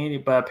wasn't any,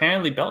 but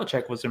apparently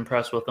Belichick was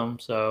impressed with him.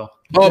 So,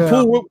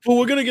 Pooh,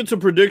 we're gonna get to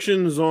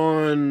predictions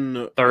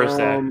on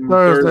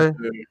Thursday.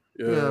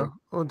 Yeah,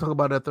 we'll talk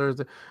about that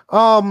Thursday.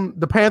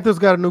 The Panthers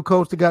got a new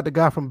coach. They got the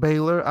guy from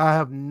Baylor. I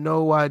have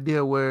no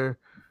idea what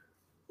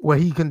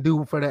he can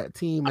do for that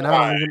team, and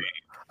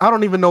I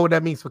don't even know what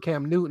that means for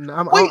Cam Newton.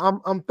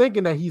 I'm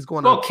thinking that he's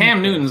going. Well,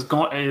 Cam Newton's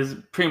is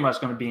pretty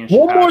much going to be in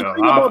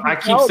Chicago. I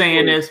keep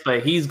saying this,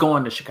 but he's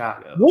going to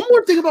Chicago. One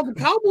more thing about the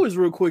Cowboys,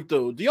 real quick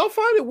though. Do y'all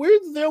find it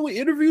weird that they only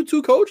interviewed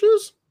 2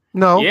 coaches?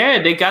 No.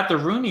 Yeah, they got the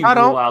Rooney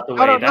rule out the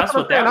way. That's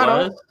what that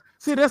was.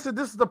 See, this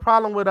is the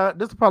problem with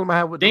this is the problem I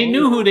have with. They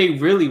knew who they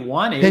really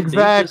wanted.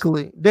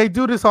 Exactly. They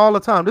do this all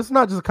the time. This is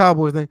not just a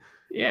Cowboys thing.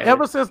 Yeah.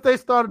 Ever since they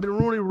started the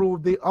Rooney Rule,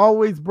 they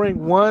always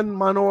bring one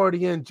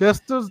minority in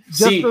just to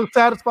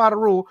satisfy the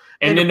rule.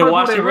 And then the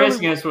Washington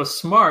Redskins were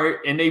smart,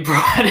 and they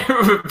brought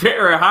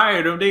Rivera,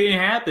 hired him. They didn't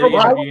have to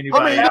interview anybody.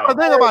 I mean, you gotta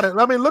think about it.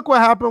 I mean, look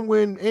what happened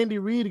when Andy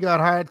Reid got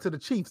hired to the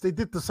Chiefs. They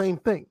did the same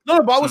thing.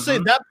 No, but I would say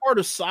that part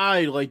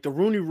aside, like the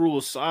Rooney Rule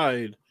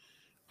aside,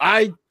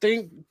 I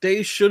think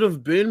they should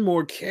have been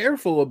more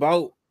careful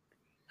about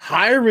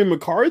hiring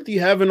McCarthy,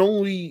 having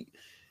only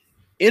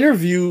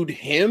interviewed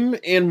him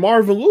and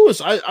Marvin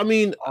Lewis. I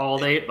mean, all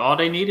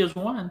they need is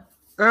one.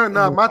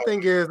 My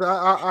thing is,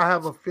 I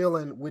have a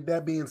feeling. With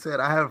that being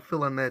said, I have a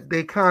feeling that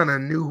they kind of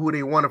knew who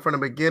they wanted from the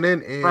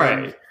beginning,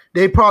 and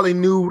they probably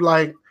knew,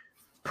 like,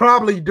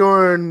 probably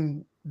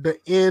during the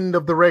end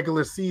of the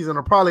regular season,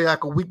 or probably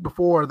like a week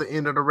before the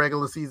end of the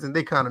regular season,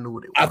 they kind of knew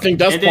what it was. I think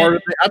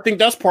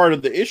that's part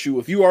of the issue.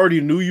 If you already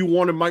knew you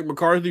wanted Mike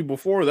McCarthy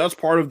before, that's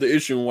part of the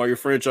issue and why your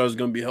franchise is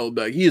going to be held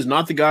back. He is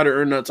not the guy to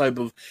earn that type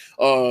of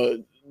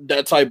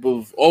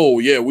oh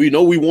yeah, we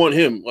know we want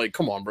him. Like,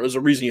 come on, bro. There's a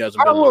reason he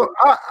hasn't been.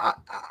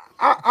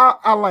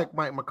 I like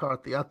Mike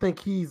McCarthy. I think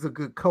he's a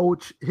good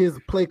coach. His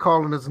play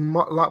calling is a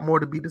lot more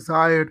to be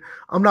desired.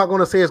 I'm not going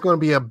to say it's going to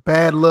be a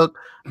bad look.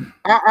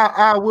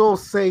 I will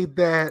say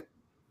that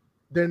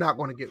they're not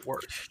going to get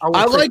worse.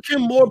 I like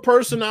him more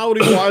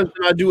personality-wise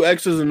than I do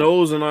X's and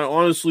O's, and I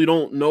honestly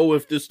don't know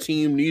if this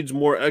team needs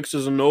more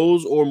X's and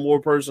O's or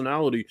more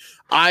personality.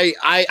 I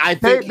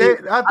think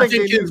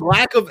his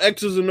lack of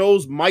X's and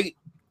O's might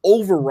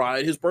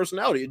override his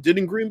personality. It did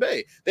in Green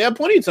Bay. They have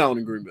plenty of talent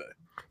in Green Bay.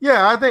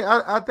 Yeah,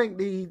 I think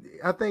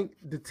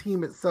the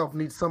team itself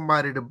needs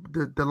somebody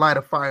to light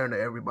a fire into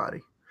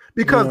everybody,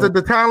 because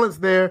the talent's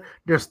there.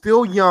 They're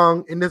still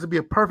young, and this would be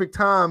a perfect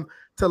time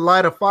to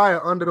light a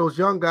fire under those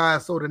young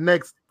guys. So the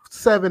next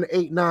 7,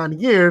 8, 9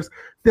 years,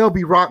 they'll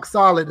be rock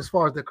solid as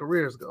far as their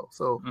careers go.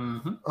 So,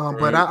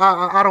 but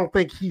I don't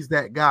think he's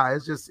that guy.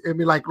 It's just, I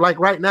mean, like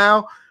right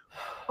now,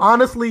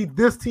 honestly,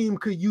 this team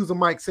could use a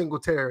Mike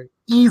Singletary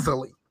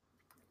easily.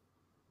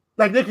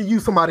 Like, they could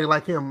use somebody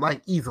like him,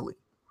 like, easily.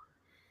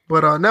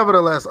 But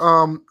nevertheless,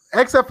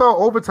 XFL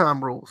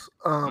overtime rules.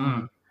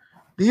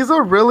 These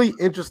are really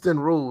interesting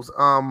rules.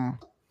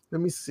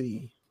 Let me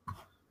see.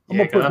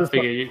 I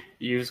figure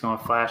you was gonna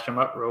flash them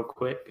up real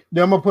quick.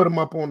 Yeah, I'm gonna put them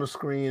up on the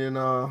screen and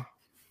I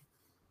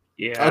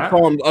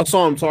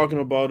saw him talking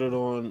about it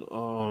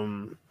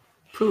on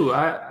Pooh.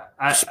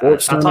 I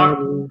Sports I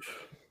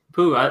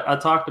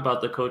talked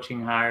about the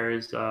coaching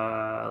hires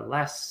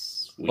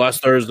last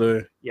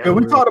Thursday. Yeah,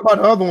 we talked about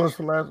the other ones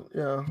from last.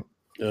 Yeah.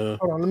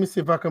 Hold on, let me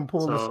see if I can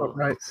pull this up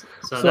right.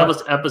 So that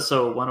was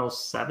episode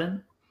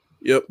 107.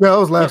 Yep. Yeah, that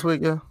was last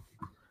week. Yeah.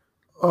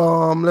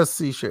 Let's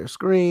see. Share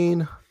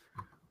screen.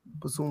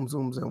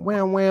 Zooms and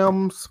wham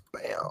whams.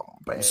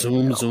 Bam.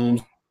 Zooms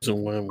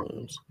and wham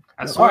whams.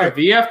 I swear,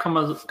 VF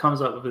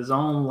comes up with his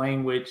own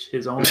language,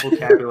 his own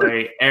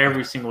vocabulary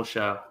every single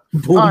show.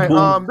 All right.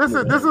 This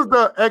is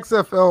the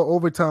XFL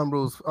overtime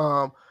rules.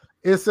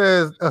 It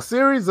says a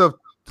series of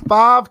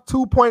 5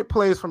 2-point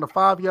plays from the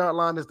 5-yard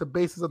line is the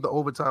basis of the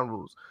overtime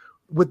rules,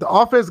 with the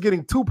offense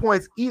getting 2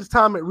 points each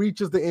time it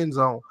reaches the end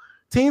zone.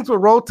 Teams will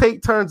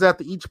rotate turns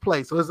after each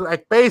play. So it's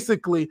like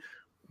basically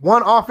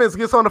one offense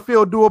gets on the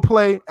field, do a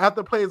play.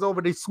 After the play is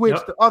over, they switch.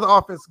 The other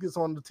offense gets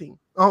on the team,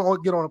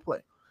 get on the play.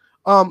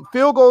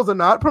 Field goals are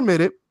not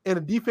permitted, and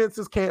the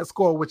defenses can't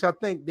score, which I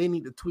think they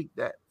need to tweak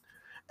that.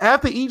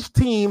 After each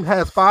team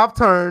has 5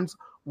 turns,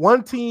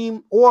 one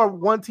team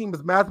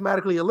is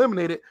mathematically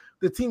eliminated.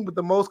 The team with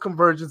the most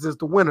conversions is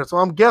the winner. So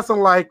I'm guessing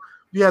like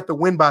you have to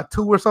win by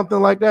 2 or something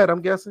like that.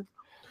 I'm guessing.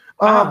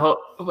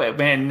 Wait,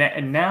 man!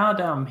 Now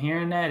that I'm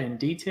hearing that in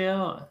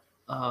detail,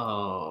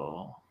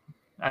 I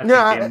think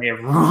they may have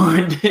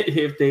ruined it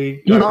if they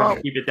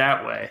keep it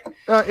that way.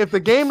 If the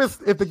game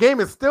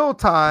is still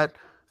tied,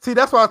 see,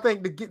 that's why I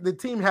think the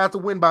team has to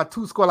win by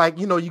 2 score. Like,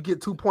 you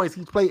get 2 points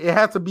each play. It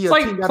has to be it's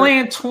like team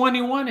playing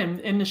 21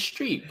 in the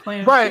street,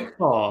 playing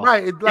football.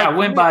 Right.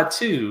 Win by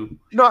 2.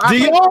 No, I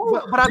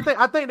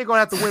think they're gonna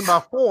have to win by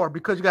 4,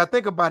 because you gotta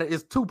think about it.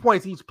 It's 2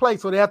 points each play,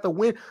 so they have to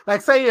win.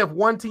 Like, say if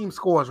one team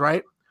scores,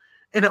 right,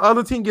 and the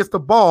other team gets the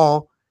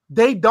ball,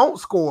 they don't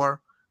score,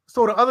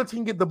 so the other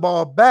team get the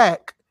ball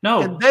back.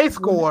 No, and they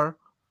score.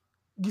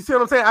 You see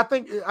what I'm saying? I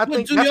think.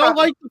 Do y'all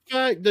like the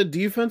fact that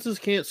defenses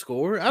can't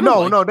score? I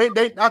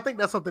think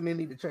that's something they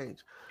need to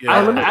change.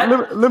 Yeah.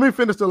 Let me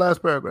finish the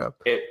last paragraph.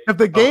 If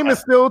the game is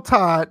still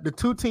tied, the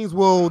 2 teams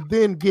will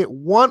then get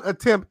 1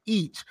 attempt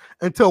each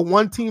until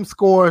one team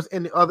scores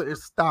and the other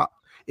is stopped.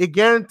 It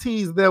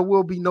guarantees there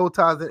will be no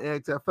ties in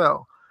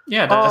XFL.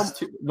 Yeah,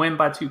 that's win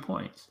by 2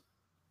 points.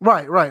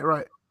 Right.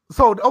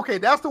 So, okay,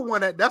 that's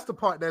the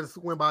part that's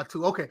win by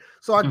 2. Okay,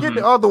 so I get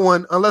the other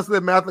one, unless they're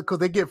math, because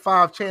they get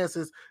 5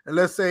 chances, and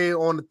let's say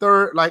on the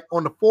 3rd, like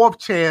on the 4th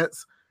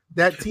chance,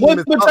 that team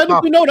is. But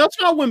technically, no, that's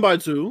not win by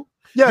 2.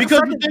 Yeah,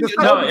 because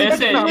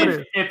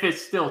if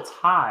it's still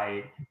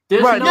tied,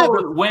 there's no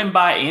win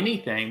by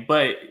anything.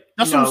 But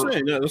that's what I'm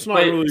saying. Yeah, that's not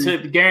really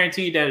to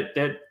guarantee that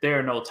there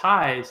are no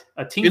ties.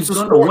 A team's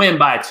going to win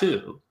by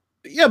 2.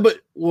 Yeah, but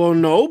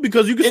no,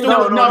 because you can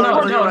still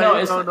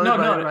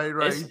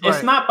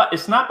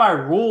It's not by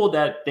rule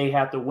that they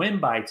have to win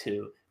by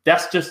 2.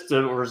 That's just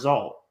the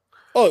result.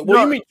 Oh,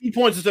 well, you mean 2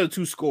 points instead of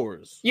 2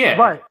 scores? Yeah,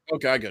 right.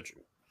 Okay, I get you.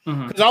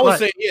 Because I was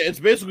saying, it's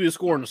basically a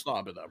score and a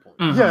stop at that point.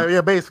 Yeah,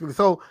 basically.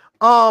 So,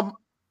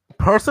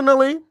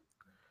 personally,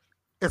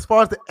 as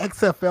far as the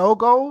XFL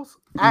goes,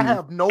 I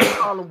have no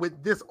problem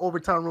with this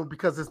overtime rule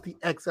because it's the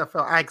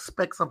XFL. I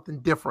expect something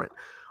different.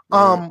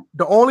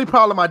 The only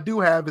problem I do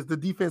have is the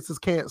defenses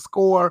can't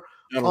score.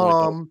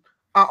 I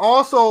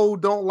also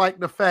don't like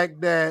the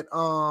fact that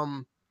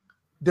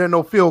there are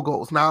no field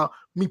goals. Now,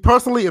 me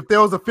personally, if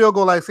there was a field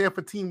goal, like say if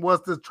a team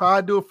was to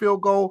try to do a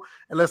field goal,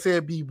 and let's say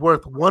it'd be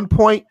worth 1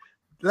 point,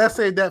 let's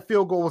say that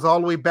field goal was all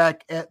the way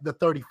back at the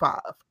 35,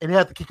 and they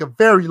had to kick a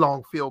very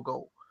long field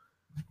goal.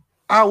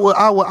 I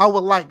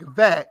would like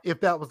that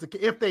if that was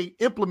if they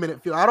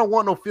implemented field. I don't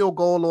want no field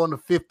goal on the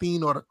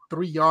 15 or the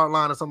 3-yard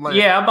line or something like that.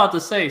 Yeah, I'm about to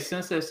say,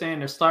 since they're saying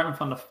they're starting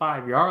from the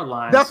 5-yard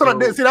line. That's what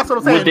I'm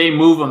saying. Would they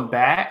move them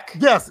back?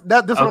 Yes,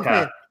 that's what I'm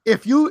saying.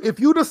 If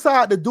you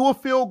decide to do a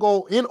field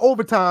goal in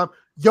overtime,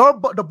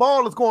 the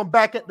ball is going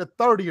back at the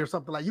 30 or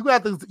something like. You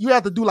have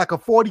to do like a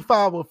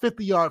 45 or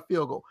 50-yard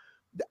field goal.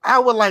 I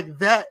would like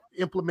that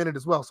implemented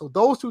as well. So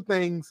those two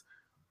things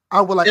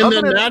I would like. And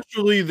then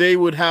naturally they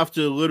would have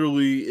to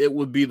it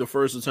would be the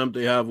first attempt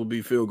they have would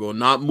be field goal,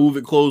 not move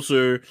it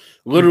closer.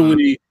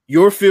 Literally,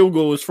 your field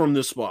goal is from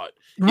this spot.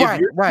 If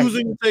you're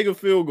choosing to take a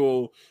field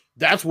goal,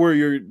 that's where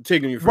you're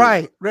taking your field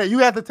goal. Right. You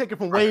have to take it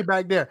from way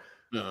back there.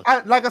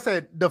 Yeah. Like I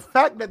said, the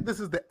fact that this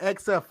is the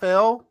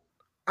XFL,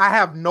 I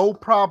have no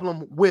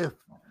problem with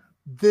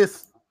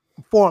this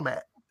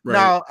format. Right.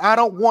 Now, I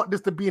don't want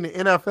this to be in the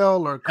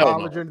NFL or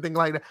college or anything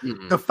like that.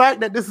 The fact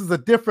that this is a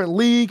different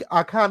league,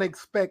 I kind of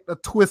expect a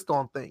twist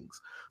on things.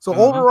 So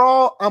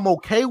overall, I'm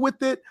okay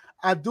with it.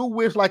 I do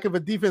wish, like, if a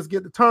defense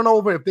get the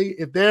turnover, if they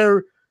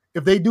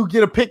do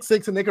get a pick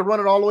six and they can run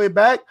it all the way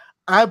back,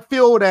 I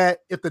feel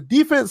that if the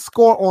defense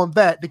score on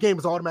that, the game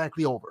is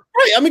automatically over.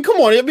 Right. I mean, come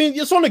on. I mean,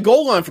 it's on the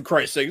goal line, for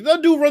Christ's sake.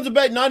 That dude runs it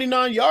back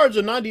 99 yards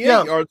or 98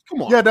 yards.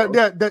 Come on. Yeah,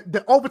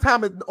 the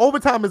overtime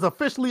is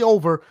officially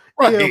over.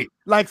 Right.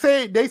 Like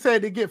they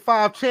said they get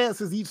 5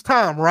 chances each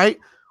time, right?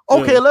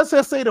 Okay, let's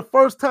just say the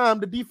first time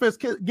the defense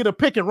get a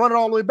pick and run it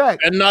all the way back.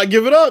 And not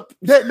give it up.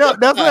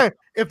 That's right.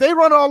 If they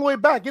run it all the way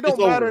back, it don't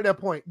matter at that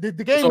point. The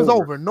game is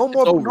over. No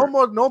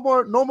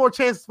more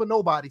chances for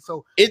nobody.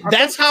 So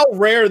that's how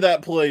rare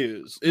that play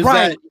is.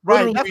 That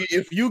literally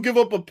if you give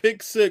up a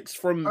pick six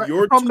from the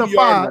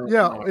 2-yard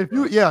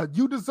line,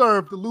 you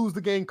deserve to lose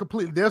the game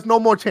completely. There's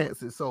no more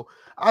chances. So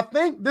I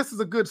think this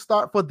is a good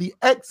start for the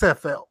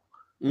XFL.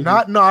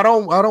 I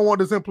don't want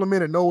this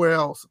implemented nowhere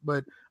else,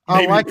 but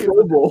I like it.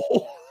 Pro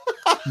Bowl.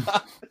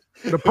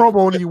 The Pro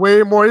Bowl need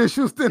way more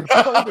issues than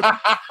I'll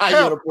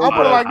put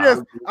it like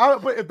this.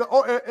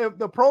 If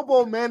the Pro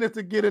Bowl managed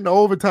to get into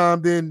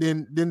overtime,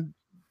 then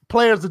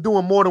players are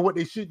doing more than what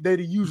they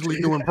usually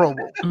do in Pro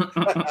Bowl.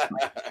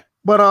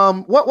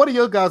 But what are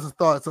your guys'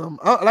 thoughts?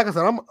 Like I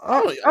said, I'm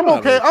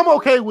okay. I'm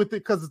okay with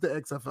it because it's the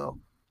XFL.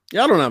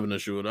 Yeah, I don't have an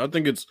issue with it. I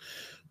think it's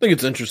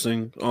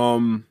interesting.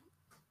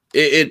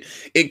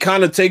 It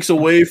kind of takes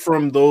away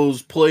from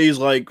those plays,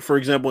 like, for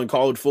example, in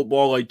college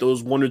football, like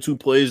those 1 or 2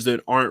 plays that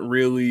aren't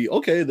really,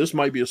 okay, this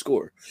might be a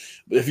score.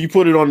 But if you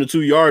put it on the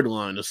 2-yard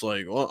line, it's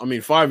like,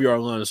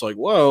 5-yard line, it's like,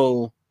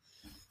 well,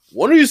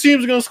 one of these teams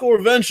is going to score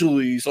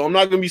eventually, so I'm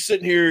not going to be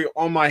sitting here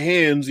on my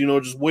hands,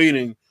 just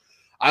waiting.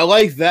 I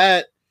like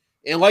that.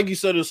 And like you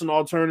said, it's an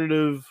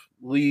alternative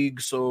league,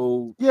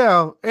 so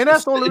yeah, and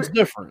it's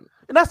different.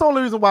 And that's the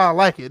only reason why I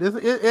like it.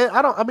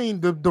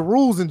 The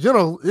rules in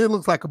general, it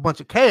looks like a bunch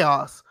of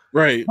chaos.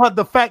 Right. But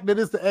the fact that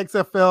it's the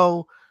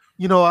XFL,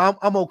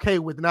 I'm okay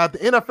with it. Now, if the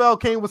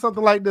NFL came with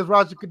something like this,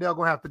 Roger Goodell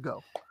going to have to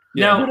go.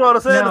 Yeah. You know what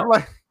I'm saying?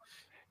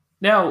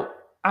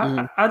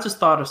 I just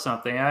thought of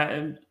something.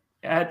 I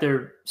had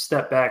to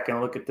step back and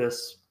look at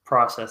this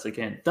process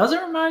again. Does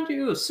it remind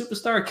you of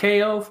Superstar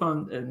KO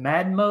from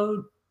Madden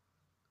mode?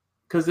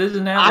 Because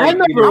isn't that I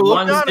never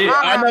looked at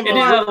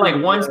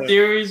it. One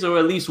series or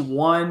at least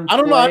one. I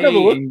don't know. I never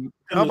looked.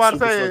 I'm about to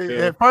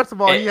say. First of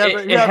all, he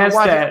hasn't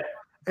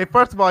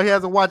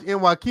watched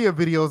NYKia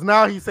videos.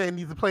 Now he's saying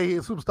he needs to play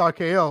Superstar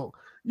KO.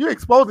 You're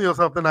exposing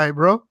yourself tonight,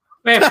 bro.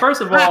 Man,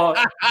 first of all,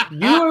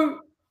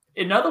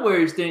 in other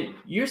words, then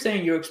you're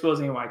saying you're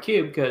exposing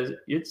NYKia because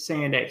you're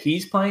saying that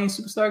he's playing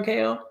Superstar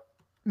KO.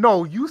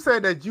 No, you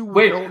said that you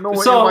don't know.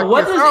 So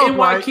what does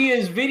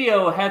NYKia's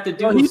video have to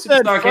do with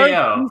Superstar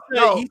KO?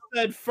 He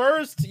said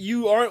first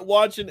you aren't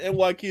watching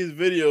NYKia's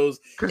videos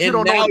because you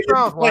don't know what it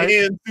sounds like.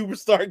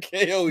 Superstar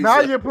KO.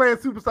 Now you're playing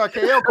Superstar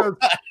KO because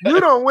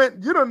you don't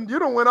went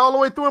all the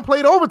way through and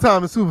played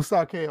overtime in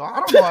Superstar KO. I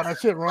don't know how that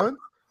shit runs.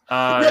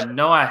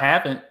 No, I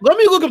haven't. Let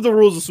me look up the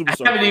rules of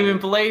Superstar. I haven't even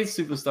played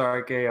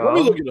Superstar KO.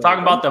 I'm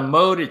talking about the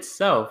mode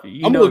itself.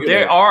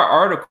 There are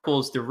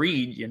articles to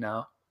read.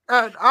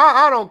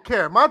 I don't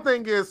care. My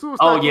thing is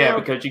Superstar KO.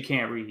 Because you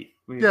can't read.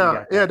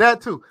 That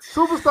too.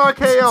 Superstar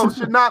KO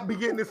should not be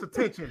getting this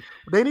attention.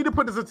 They need to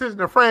put this attention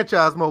in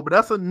franchise mode, but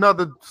that's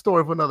another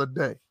story for another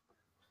day.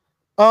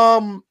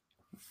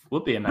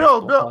 Would be a nice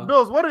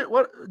Bills,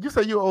 what you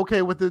said you're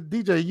okay with it,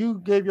 DJ? You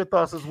gave your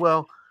thoughts as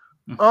well.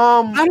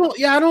 I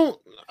don't.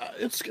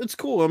 It's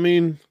cool. I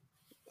mean,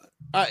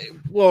 I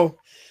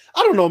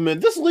don't know, man.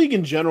 This league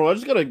in general, I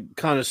just gotta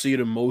kind of see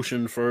it in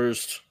motion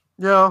first.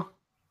 Yeah.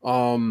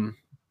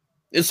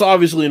 It's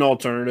obviously an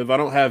alternative. I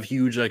don't have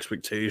huge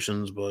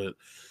expectations, but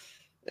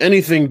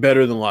anything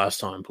better than last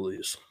time,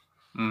 please.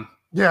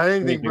 Yeah,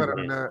 anything better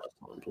than that.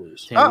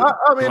 Please. I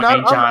mean,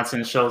 Dwayne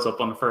Johnson shows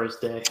up on the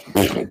first day.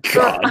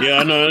 God,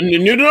 yeah, no, and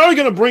you're not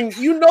gonna bring.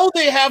 You know,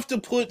 they have to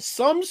put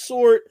some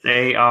sort of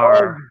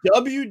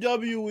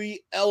WWE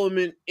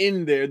element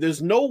in there.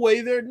 There's no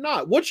way they're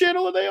not. What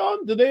channel are they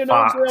on? Did they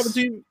announce they have a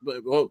team?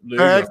 Oh,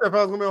 XFL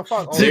is gonna be on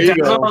Fox. That's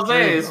what I'm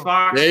saying. It's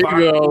Fox. There you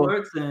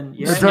go.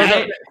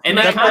 And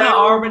they kind of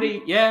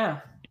already, yeah.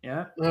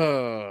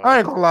 I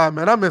ain't gonna lie,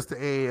 man. I missed the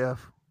AAF.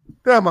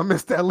 Damn, I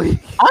missed that league.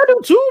 I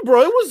do too,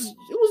 bro. It was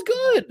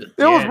good.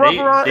 It was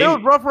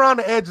rough around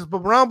the edges, but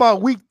around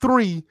about week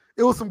 3,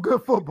 it was some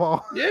good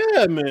football.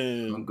 Yeah,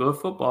 man. Some good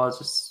football. It's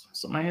just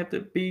somebody had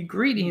to be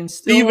greedy and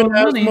steal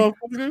money.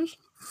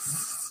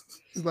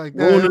 It's like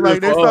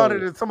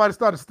that. Somebody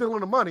started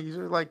stealing the money.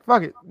 You're like,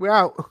 fuck it, we're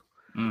out.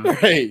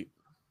 Right.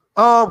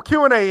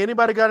 Q&A.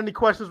 Anybody got any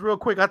questions real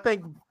quick? I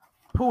think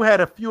Pooh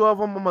had a few of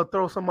them. I'm gonna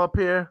throw some up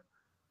here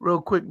real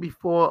quick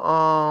before.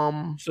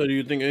 So do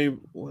you think?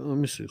 Let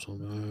me see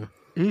something.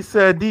 He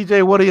said,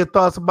 DJ, what are your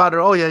thoughts about it?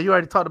 Oh yeah, you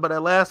already talked about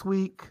that last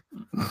week.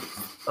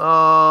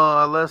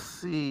 Let's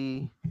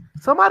see.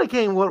 Somebody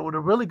came with a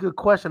really good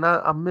question.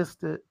 I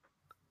missed it.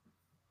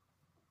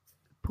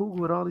 Pooh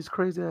with all these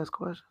crazy ass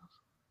questions.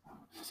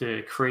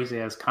 Said crazy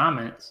ass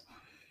comments.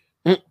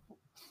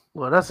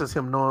 Well, that's just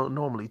him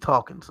normally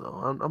talking, so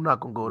I'm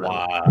not gonna go there.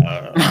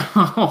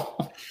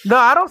 Wow. No,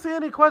 I don't see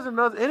any questions.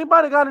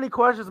 Anybody got any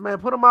questions, man?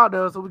 Put them out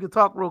there so we can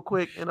talk real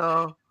quick. And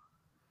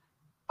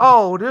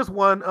there's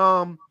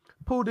one.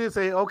 Pooh did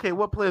say, okay,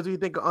 what players do you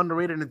think are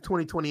underrated in the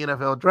 2020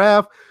 NFL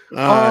draft?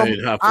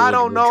 I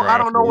don't know.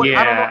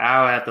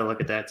 I'll have to look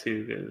at that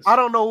too. I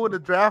don't know who the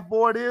draft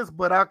board is,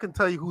 but I can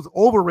tell you who's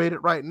overrated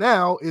right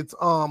now. It's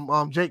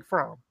Jake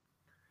Fromm,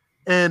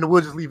 and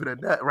we'll just leave it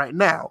at that right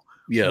now.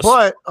 Yes,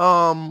 but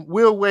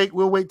we'll wait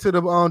till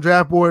the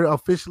draft board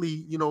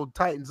officially,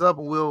 tightens up,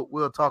 and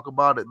we'll talk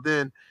about it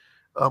then.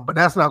 But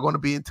that's not going to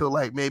be until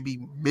like maybe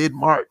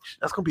mid-March.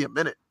 That's going to be a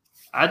minute.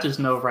 I just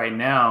know right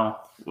now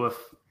with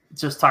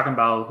just talking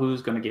about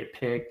who's going to get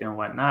picked and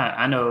whatnot.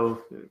 I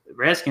know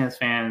Redskins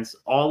fans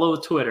all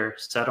over Twitter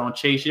set on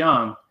Chase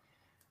Young.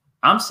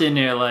 I'm sitting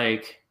there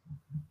like,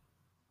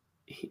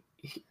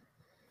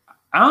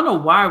 I don't know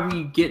why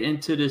we get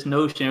into this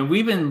notion.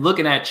 We've been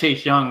looking at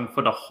Chase Young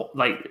for the whole,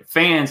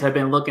 fans have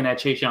been looking at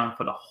Chase Young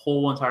for the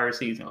whole entire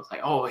season. It was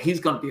like, oh, he's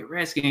going to be a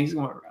Redskin.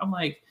 I'm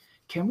like,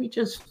 can we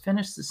just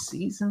finish the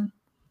season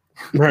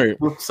right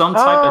with some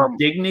type of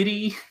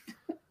dignity?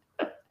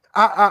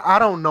 I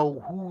don't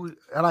know who,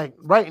 like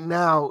right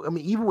now. I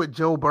mean, even with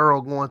Joe Burrow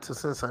going to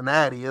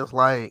Cincinnati, it's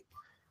like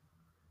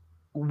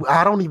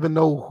I don't even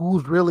know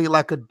who's really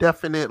like a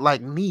definite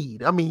like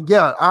need. I mean,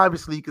 yeah,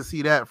 obviously you can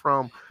see that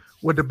from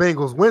what the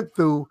Bengals went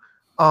through.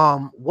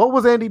 What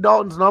was Andy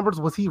Dalton's numbers?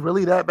 Was he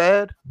really that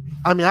bad?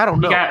 I mean, I don't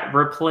know. He got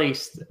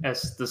replaced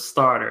as the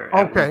starter.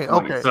 Okay.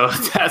 So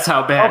that's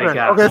how bad it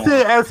got. Okay,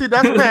 see,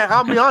 that's bad.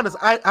 I'll be honest.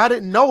 I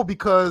didn't know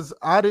because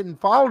I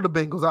didn't follow the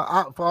Bengals.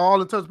 I for all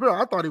intents and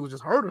purposes, I thought he was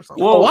just hurt or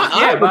something. Well,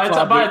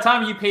 by the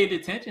time you paid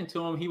attention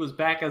to him, he was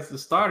back as the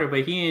starter,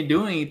 but he didn't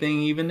do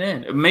anything even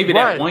then. Maybe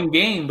that one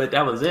game, but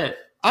that was it.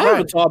 I have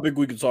a topic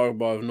we could talk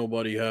about if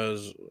nobody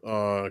has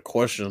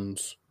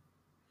questions.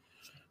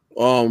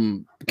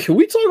 Can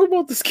we talk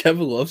about this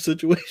Kevin Love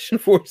situation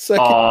for a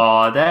second?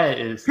 Oh, that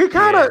is he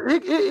kind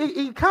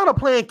of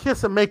playing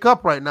kiss and make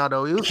up right now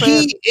though.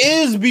 He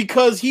is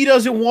because he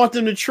doesn't want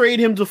them to trade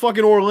him to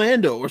fucking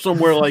Orlando or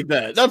somewhere like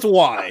that. That's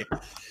why.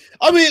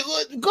 I mean,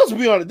 let's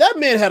be honest. That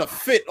man had a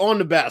fit on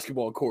the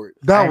basketball court.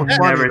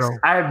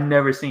 I've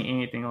never seen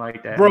anything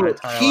like that, bro.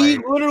 He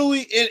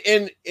literally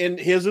and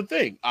here's the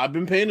thing. I've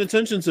been paying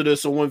attention to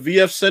this. So when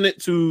VF sent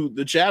it to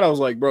the chat, I was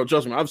like, bro,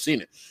 trust me, I've seen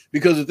it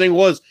because the thing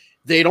was.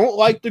 They don't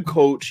like the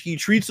coach. He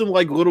treats them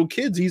like little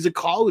kids. He's a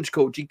college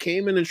coach. He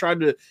came in and tried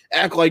to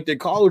act like they're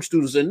college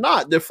students and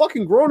not. They're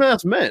fucking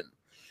grown-ass men.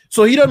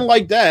 So he doesn't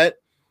like that.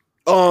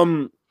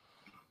 The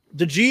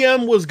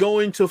GM was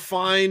going to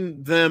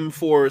fine them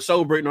for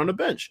celebrating on the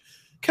bench.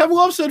 Kevin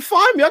Love said,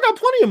 fine me. I got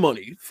plenty of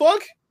money.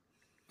 Fuck.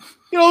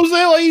 You know what I'm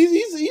saying? Like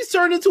he's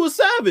turned into a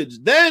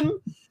savage. Then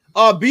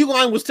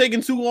Beeline was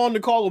taking too long to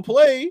call a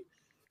play.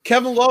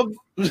 Kevin Love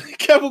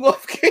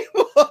came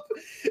up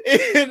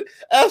and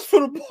asked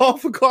for the ball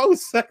for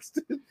Carlos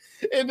Sexton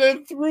and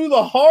then threw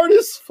the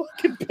hardest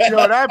fucking pass. Yo,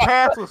 that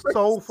pass was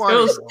so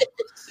funny.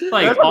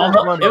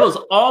 It was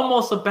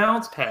almost a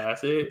bounce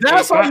pass.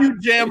 That's how you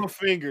jam a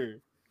finger.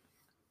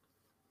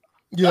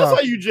 Yeah. That's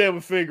how you jam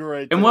a finger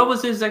right there. And what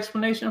was his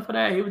explanation for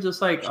that? He was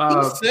just like... he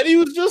said he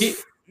was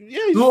just...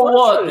 he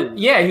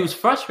was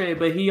frustrated,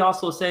 but he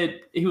also said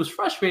he was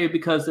frustrated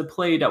because the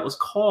play that was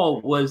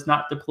called was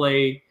not the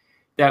play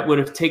that would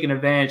have taken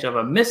advantage of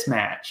a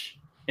mismatch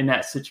in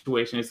that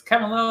situation. Is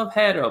Kevin Love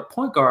had a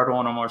point guard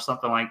on him or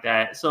something like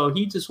that. So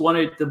he just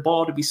wanted the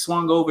ball to be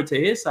swung over to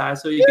his side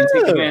so he can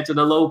take advantage of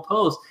the low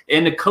post.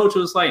 And the coach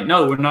was like,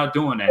 no, we're not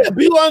doing that. Yeah,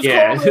 Beeline's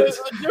calling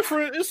a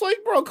different. It's like,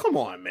 bro, come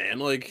on, man.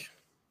 Like,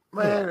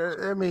 man,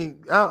 I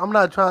mean, I'm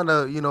not trying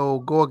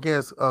to, go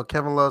against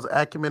Kevin Love's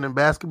acumen in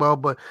basketball,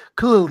 but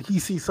clearly he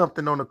sees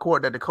something on the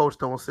court that the coach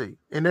don't see.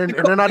 And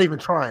they're not even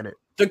trying it.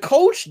 The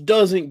coach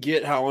doesn't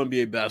get how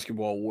NBA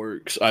basketball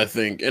works, I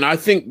think. And I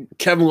think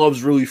Kevin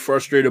Love's really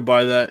frustrated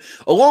by that,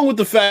 along with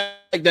the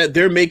fact that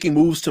they're making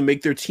moves to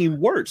make their team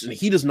worse, and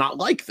he does not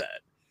like that.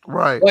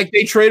 Right. Like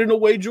they traded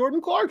away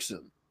Jordan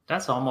Clarkson.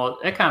 That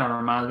kind of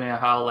reminds me of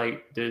how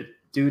like the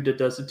dude that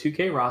does the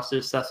 2K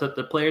roster sets up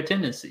the player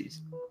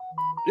tendencies.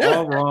 Yeah.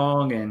 All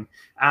wrong and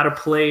out of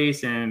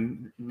place,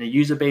 and the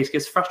user base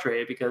gets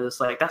frustrated because it's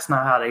like that's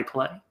not how they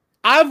play.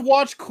 I've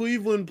watched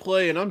Cleveland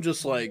play, and I'm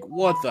just like,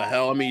 what the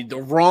hell? I mean,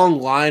 the wrong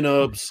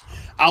lineups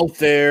out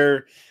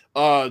there.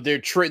 They're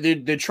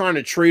trying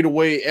to trade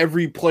away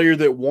every player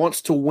that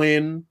wants to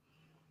win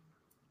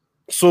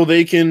so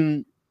they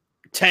can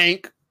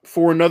tank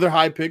for another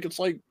high pick. It's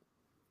like,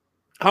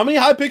 how many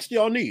high picks do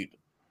y'all need?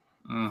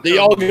 They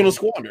all going to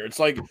squander. It's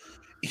like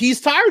he's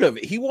tired of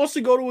it. He wants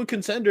to go to a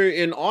contender,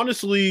 and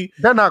honestly,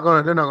 they're not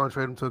gonna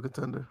trade him to a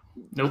contender.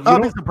 Nope.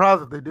 I'll be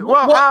surprised if they do.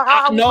 Well,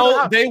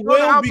 they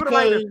will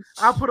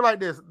I'll put it like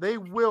this: they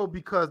will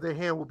because their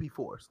hand will be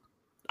forced.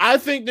 I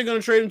think they're going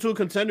to trade him to a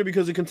contender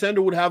because a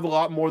contender would have a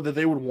lot more that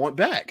they would want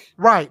back.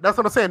 Right, that's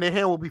what I'm saying. Their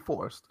hand will be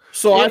forced.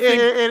 So I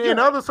think in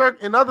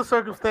other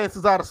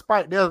circumstances, out of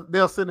spite,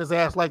 they'll send his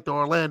ass like to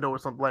Orlando or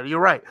something like that. You're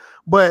right,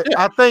 but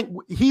I think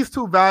he's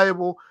too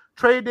valuable.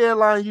 Trade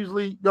deadline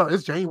usually,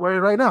 it's January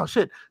right now.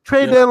 Shit,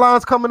 trade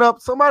deadline's coming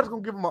up. Somebody's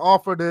gonna give them an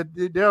offer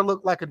that they'll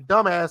look like a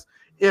dumbass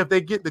if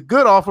they get the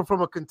good offer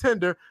from a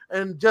contender,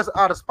 and just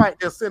out of spite,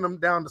 they'll send them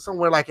down to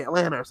somewhere like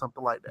Atlanta or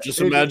something like that. Just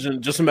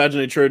imagine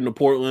they trade into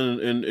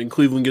Portland and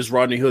Cleveland gets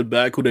Rodney Hood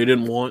back, who they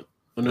didn't want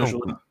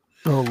initially.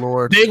 Oh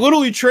Lord, they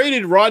literally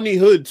traded Rodney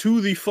Hood to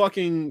the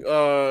fucking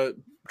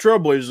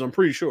Trailblazers. I'm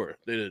pretty sure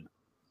they did.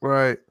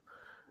 Right.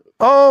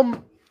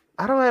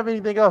 I don't have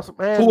anything else,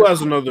 man. Who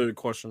has another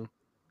question?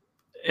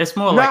 It's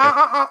more like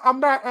I'm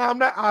not.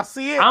 I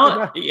see it.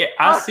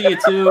 I see it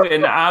too,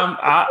 and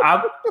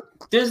I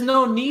there's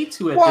no need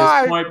to at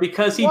this point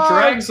because he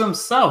drags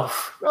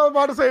himself. I was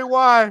about to say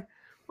why,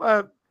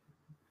 but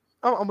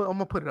I'm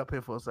gonna put it up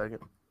here for a second,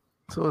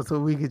 so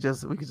we could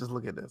just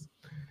look at this.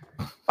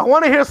 I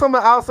want to hear something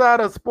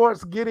outside of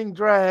sports getting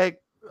dragged.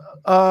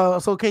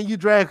 So can you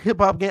drag hip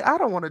hop game? I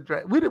don't want to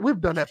drag. We've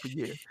done that for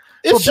years.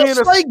 It's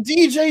just like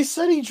DJ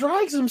said, he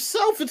drags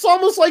himself. It's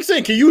almost like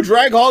saying, "Can you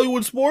drag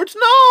Hollywood sports?"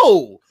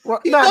 No,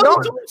 he does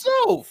it to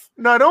himself.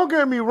 No, don't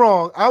get me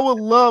wrong. I would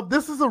love.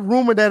 This is a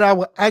rumor that I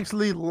would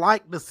actually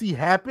like to see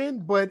happen.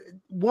 But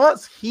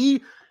once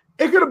it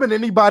could have been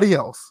anybody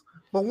else.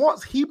 But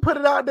once he put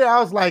it out there, I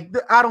was like,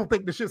 I don't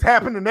think this shit's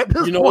happening at this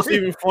point. You know what's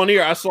even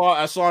funnier? I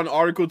saw an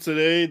article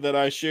today that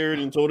I shared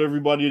and told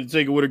everybody to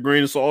take it with a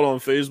grain of salt on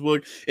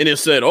Facebook, and it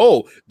said,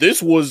 "Oh,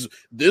 this was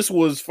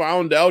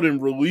found out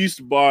and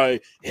released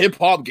by Hip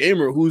Hop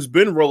Gamer, who's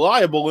been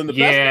reliable in the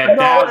past." Yeah,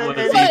 that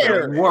was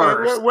even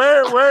worse.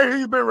 Where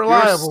he's been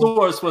reliable? Your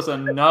source was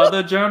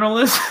another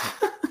journalist.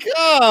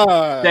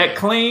 God, that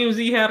claims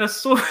he had a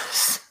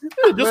source.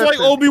 Just like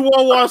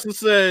Obi-Wan Watson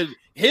said,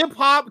 "Hip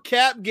Hop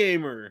Cap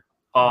Gamer."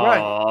 Oh,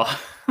 right.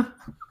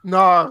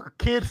 Nah,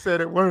 Kid said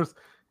it worse.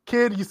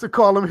 Kid used to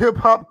call him Hip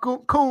Hop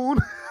Coon.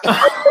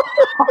 That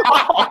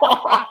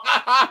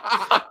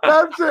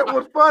shit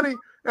was funny.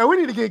 And we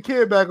need to get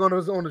Kid back on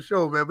the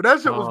show, man. But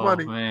that shit was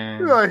funny.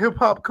 Man. You know, Hip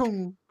Hop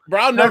Coon. Bro,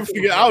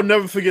 I'll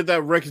never forget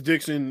that Rex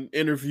Dixon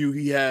interview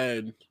he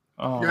had.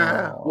 Oh.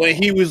 Yeah. When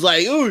he was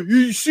like, "Oh,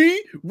 you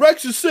see,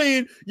 Rex is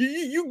saying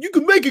you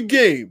can make a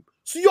game.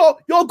 So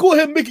y'all go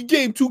ahead and make a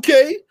game,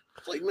 2K."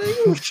 Like, man,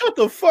 you shut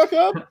the fuck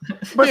up.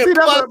 But see,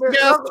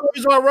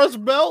 Toys R Us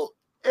belt.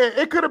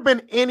 It could have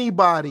been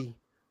anybody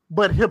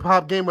but Hip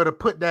Hop Gamer to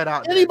put that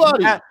out.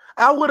 Anybody.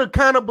 I would have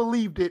kind of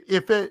believed it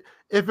if it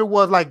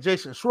was like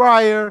Jason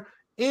Schreier,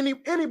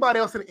 anybody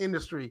else in the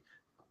industry.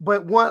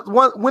 But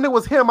when it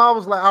was him, I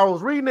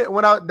was reading it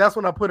that's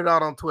when I put it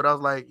out on Twitter. I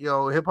was like,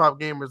 yo, Hip Hop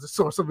Gamer is the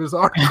source of his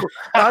article.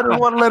 I just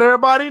want to let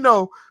everybody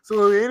know.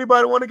 So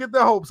anybody want to get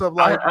their hopes up,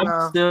 like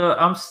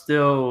I'm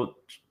still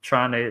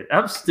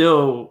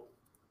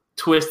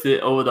twisted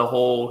over the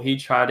whole. He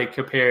tried to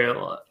compare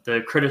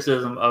the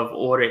criticism of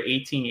Order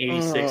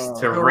 1886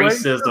 to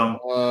racism.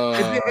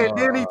 And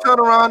then he turned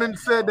around and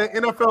said that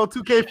NFL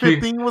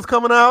 2K15 was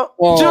coming out.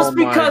 Just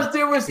because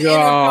there was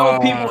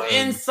NFL people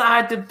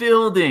inside the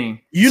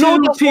building. You know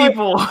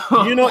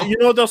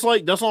what that's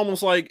like? That's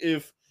almost like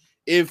if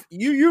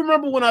you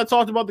remember when I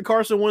talked about the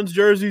Carson Wentz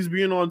jerseys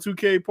being on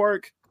 2K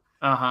Park?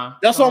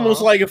 That's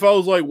almost like if I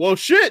was like, well,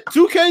 shit,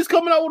 2K's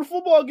coming out with a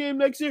football game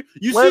next year.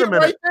 You see it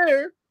right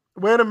there.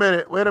 Wait a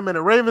minute.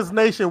 Ravens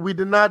Nation, we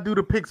did not do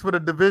the picks for the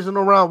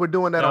divisional round. We're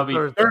doing that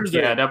on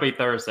Thursday. Yeah, that'll be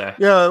Thursday.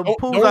 Yeah,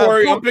 don't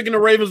worry. I'm picking the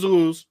Ravens to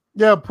lose.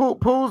 Yeah,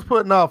 Pooh's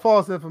putting out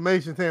false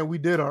information saying we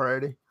did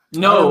already.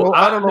 No,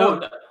 I don't know.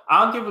 No,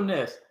 I'll give him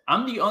this.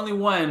 I'm the only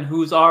one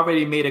who's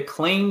already made a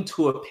claim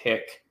to a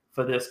pick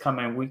for this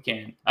coming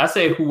weekend. I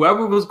say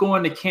whoever was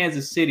going to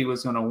Kansas City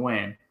was going to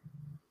win.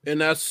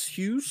 And that's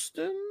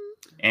Houston?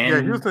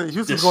 And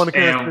Houston's going to Kansas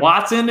City. And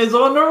Watson is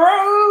on the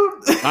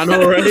road. I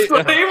know, right?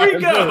 So here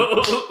we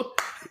go.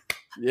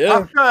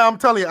 Yeah, I'm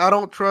telling you, I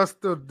don't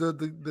trust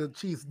the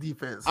Chiefs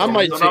defense. I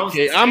might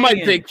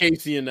take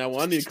Casey in that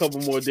one. I need a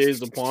couple more days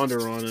to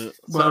ponder on it.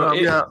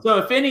 So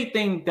if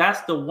anything,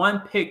 that's the one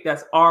pick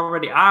that's I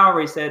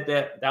already said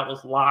that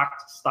was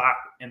locked, stock,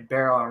 and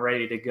barrel and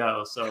ready to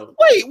go. So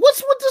wait,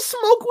 what's with the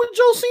smoke with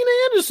Josina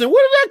Anderson?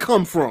 Where did that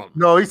come from?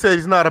 No, he said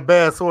he's not a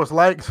bad source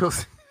like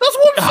Josina. That's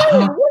what I'm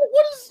saying. What?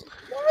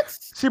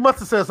 She must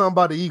have said something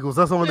about the Eagles.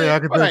 That's the only thing I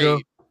can think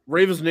of.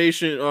 Ravens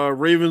Nation,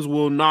 Ravens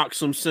will knock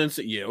some sense.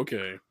 Yeah,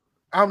 okay.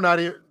 I'm not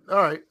even. All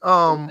right.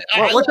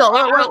 What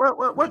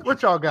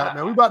y'all got,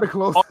 man? We about to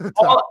close.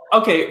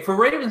 Okay, for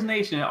Ravens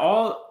Nation,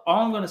 all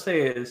I'm going to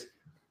say is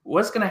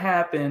what's going to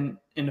happen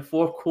in the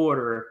fourth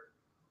quarter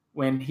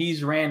when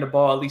he's ran the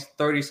ball at least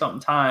 30-something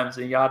times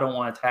and y'all don't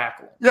want to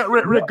tackle him. Yeah,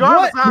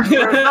 regardless.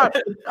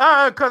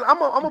 Because I'm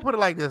gonna put it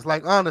like this.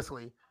 Like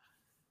honestly,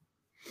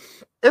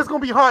 it's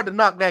gonna be hard to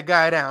knock that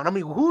guy down. I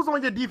mean, who's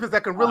on your defense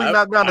that can really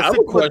knock down the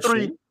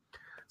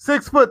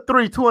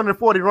 6'3",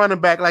 240 running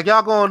back? Like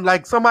y'all going,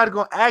 like somebody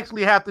gonna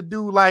actually have to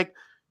do like,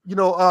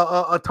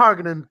 a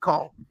targeting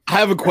call. I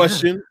have a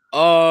question.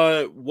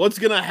 What's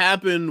gonna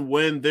happen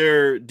when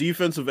their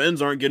defensive ends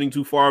aren't getting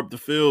too far up the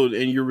field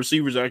and your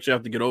receivers actually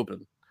have to get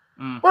open?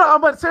 Well,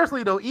 but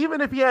seriously though,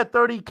 even if he had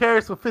 30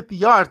 carries for 50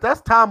 yards,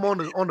 that's time on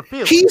the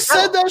field. He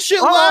said that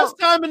shit last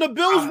time, and the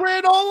Bills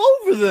ran all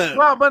over them.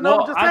 Well, but no,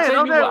 I'm just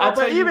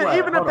saying.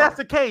 Even if that's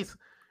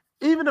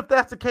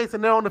the case,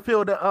 and they're on the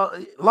field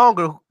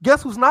longer,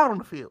 guess who's not on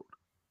the field?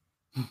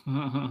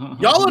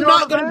 Y'all are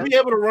not going to be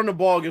able to run the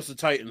ball against the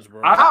Titans,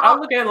 bro. I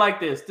look at it like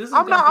this. This is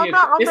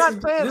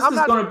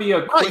going to be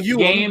a quick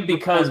game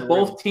because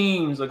both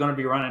teams are going to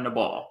be running the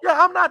ball.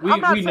 Yeah,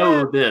 we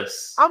know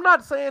this. I'm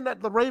not saying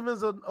that the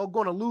Ravens are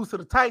going to lose to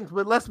the Titans,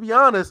 but let's be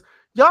honest,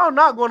 y'all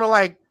not going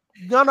to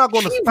He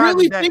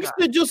really thinks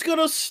they're just going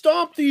to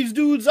stomp these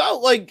dudes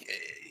out. Like,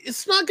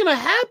 it's not going to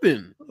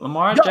happen.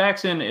 Lamar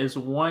Jackson is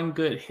one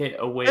good hit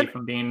away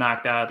from being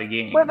knocked out of the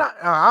game. But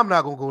I'm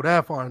not going to go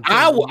that far.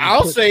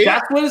 I'll say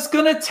that's what it's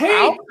going to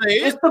take.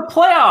 It's the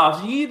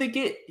playoffs. You either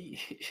get.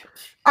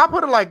 I'll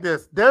put it like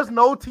this: there's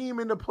no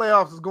team in the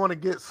playoffs that's going to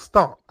get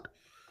stomped.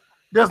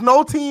 There's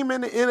no team you're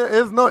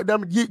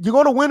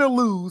going to win or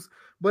lose,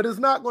 but it's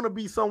not going to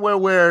be somewhere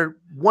where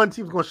one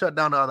team's going to shut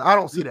down the other. I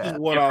don't see that.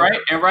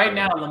 Right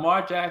now,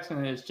 Lamar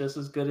Jackson is just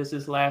as good as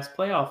his last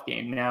playoff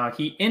game. Now,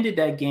 he ended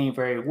that game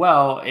very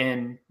well,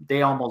 and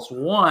they almost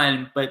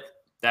won, but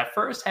that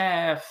first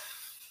half...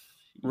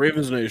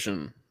 Ravens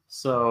Nation.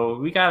 So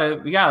we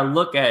gotta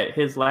look at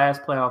his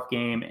last playoff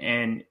game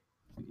and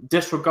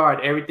disregard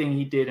everything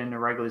he did in the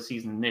regular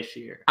season this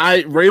year.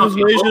 Ravens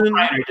Nation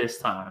this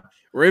time.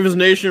 Ravens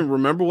Nation,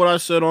 remember what I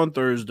said on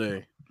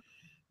Thursday.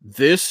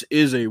 This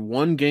is a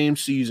one-game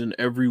season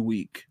every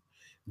week.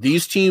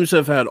 These teams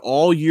have had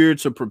all year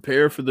to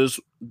prepare for this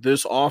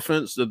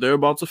offense that they're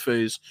about to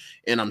face.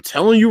 And I'm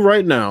telling you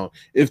right now,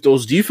 if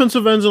those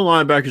defensive ends and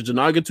linebackers do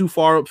not get too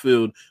far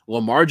upfield,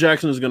 Lamar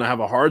Jackson is going to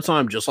have a hard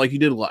time just like he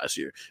did last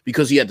year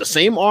because he had the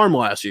same arm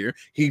last year.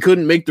 He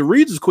couldn't make the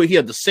reads as quick. He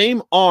had the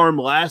same arm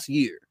last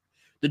year.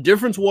 The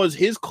difference was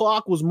his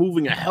clock was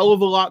moving a hell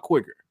of a lot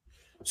quicker.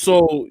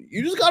 So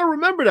you just got to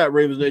remember that,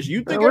 Ravens Nation.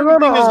 You think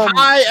everything is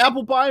high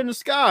apple pie in the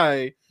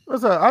sky.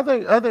 Listen, I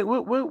think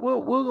we're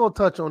gonna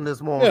touch on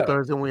this more on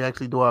Thursday when we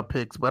actually do our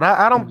picks. But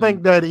I don't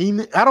think that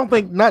I don't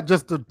think not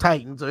just the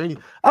Titans or any.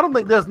 I don't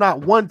think there's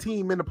not one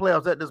team in the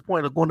playoffs at this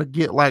point that's going to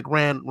get like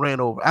ran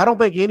over. I don't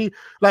think any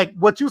like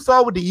what you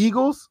saw with the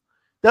Eagles.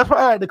 That's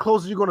probably the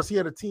closest you're going to see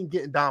at a team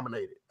getting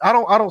dominated. I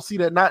don't see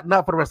that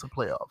not for the rest of the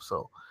playoffs.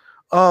 So,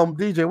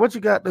 DJ, what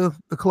you got to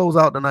close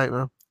out tonight,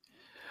 man?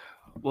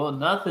 Well,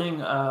 nothing.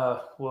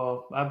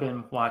 Well, I've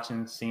been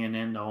watching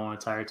CNN the whole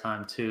entire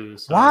time too.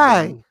 So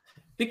why?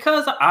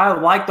 Because I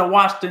like to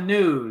watch the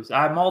news.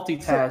 I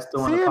multitask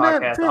during the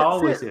podcast. I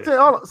always do.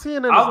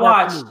 CNN. I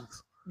watch.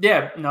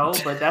 Yeah, no,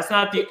 but that's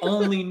not the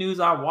only news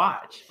I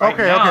watch. Right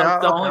now,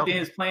 it's the only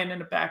thing that's playing in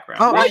the background.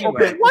 Why are you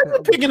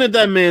picking at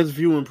that man's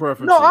viewing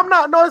preference? No, I'm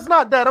not. No, it's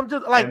not that. I'm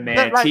just like, I'm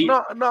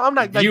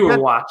not. You were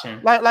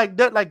watching. Like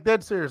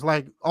dead serious.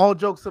 Like all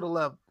jokes to the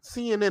left.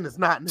 CNN is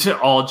not news.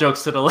 All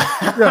jokes to the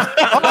left. All jokes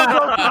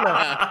to the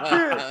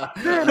left.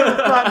 CNN is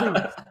not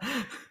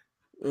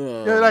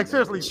news. Like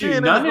seriously,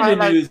 none of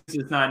the news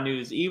is not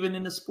news. Even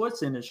in the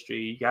sports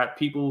industry, you got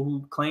people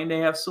who claim they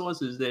have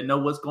sources that know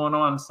what's going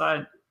on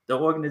inside the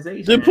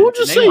organization. Did Pooh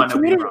just say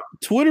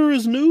Twitter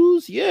is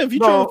news? Yeah, if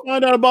you're trying to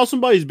find out about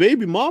somebody's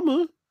baby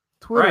mama.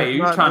 Twitter, right,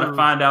 you're trying to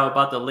find out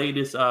about the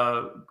latest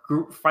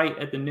group fight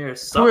at the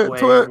nearest subway.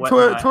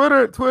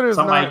 Twitter.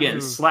 Somebody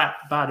getting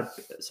slapped by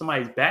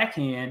somebody's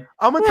backhand.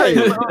 I'm gonna tell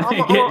you,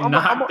 getting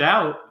knocked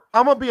out.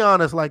 I'm gonna be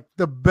honest. Like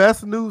the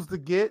best news to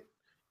get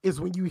is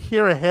when you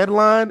hear a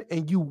headline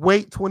and you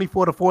wait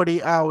 24 to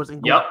 48 hours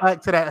and go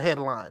back to that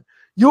headline.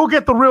 You'll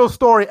get the real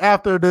story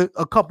after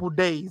a couple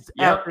days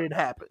after it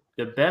happened.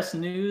 The best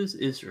news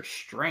is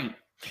restraint.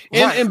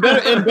 And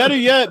better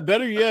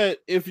yet,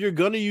 if you're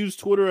gonna use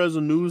Twitter as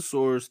a news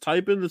source,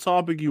 type in the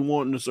topic you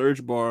want in the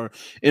search bar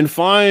and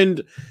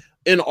find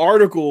an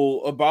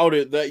article about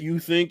it that you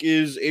think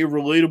is a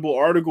relatable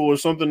article or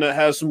something that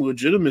has some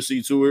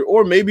legitimacy to it,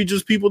 or maybe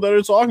just people that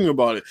are talking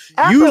about it.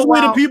 Usually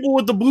the people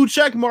with the blue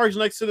check marks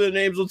next to their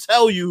names will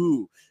tell you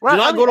who. Right. Do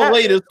not go to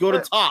latest, go to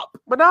top.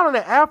 But not only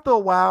after a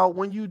while,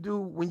 when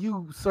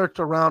you search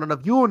around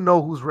enough, you'll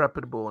know who's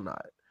reputable or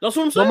not. That's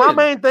what I'm saying. So my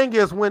main thing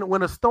is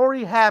when a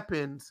story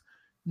happens,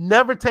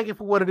 never take it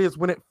for what it is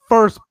when it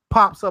first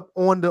pops up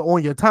on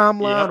your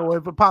timeline, or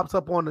if it pops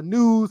up on the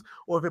news,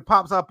 or if it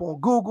pops up on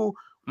Google.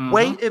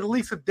 Wait at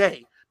least a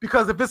day,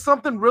 because if it's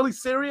something really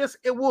serious,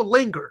 it will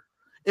linger.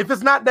 If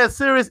it's not that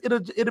serious, it'll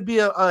be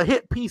a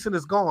hit piece and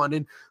it's gone,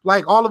 and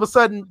like all of a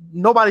sudden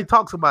nobody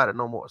talks about it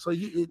no more. So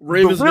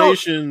Ravens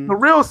Nation, the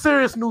real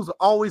serious news will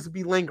always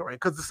be lingering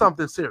because it's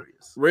something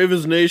serious.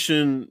 Ravens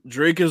Nation,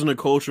 Drake isn't a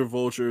culture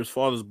vulture. His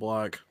father's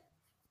black,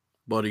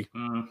 buddy.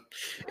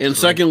 And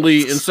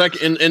secondly,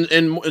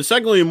 and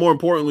more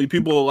importantly,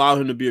 people allow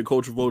him to be a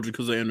culture vulture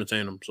because they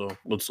entertain him. So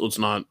let's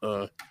not.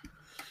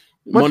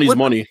 Money's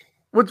money.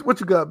 What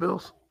you got,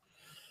 Bills?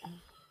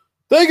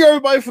 Thank you,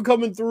 everybody, for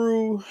coming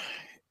through.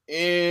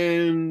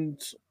 And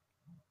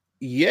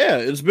yeah,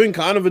 it's been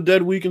kind of a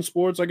dead week in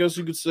sports, I guess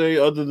you could say,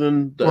 other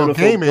than the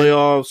NFL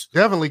playoffs.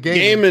 Definitely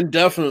gaming,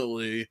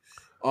 definitely.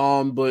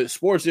 But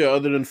sports,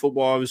 other than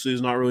football, obviously,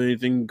 there's not really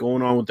anything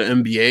going on with the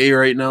NBA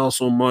right now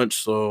so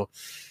much. So,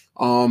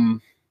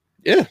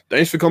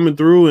 thanks for coming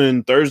through.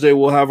 And Thursday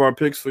we'll have our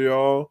picks for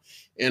y'all.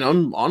 And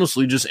I'm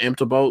honestly just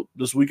amped about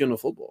this weekend of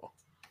football.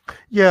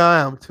 Yeah,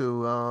 I am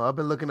too. I've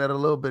been looking at a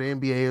little bit of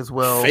NBA as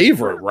well.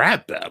 Favorite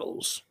rap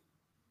battles?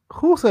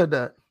 Who said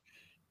that?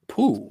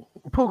 Pooh.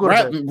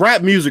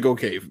 Rap music,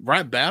 okay.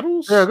 Rap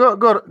battles? Yeah, go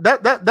to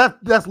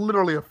that's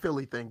literally a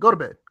Philly thing. Go to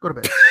bed.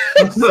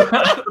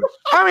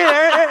 I mean,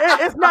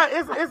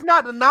 it's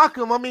not to knock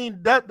them. I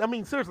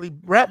mean, seriously,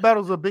 rap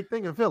battles are a big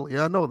thing in Philly.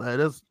 I know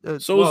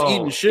that. So is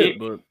eating shit,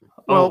 but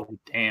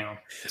damn.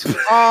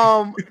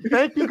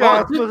 Thank you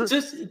guys.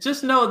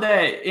 Just know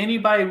that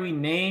anybody we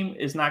name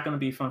is not going to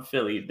be from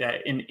Philly.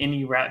 That in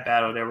any rap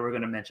battle that we're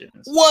going to mention.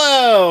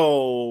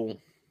 Wow.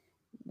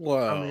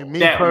 I mean,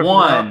 that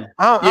one.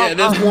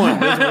 There's one.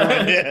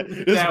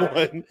 There's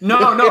one.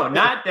 No,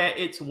 not that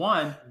it's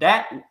one.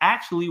 That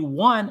actually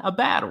won a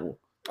battle.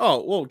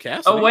 Oh, well,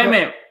 Cassidy. Oh, wait a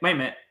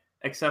minute.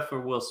 Except for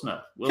Will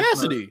Smith.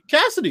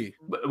 Cassidy.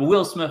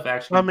 Will Smith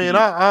actually. I mean,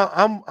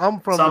 I'm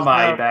from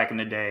somebody back in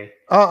the day.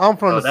 I'm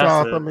from the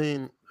South. I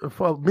mean,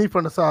 for me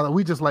from the South,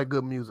 we just like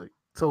good music.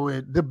 So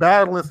the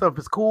battle and stuff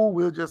is cool.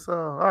 We'll just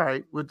all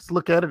right. We'll just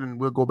look at it and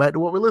we'll go back to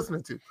what we're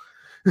listening to.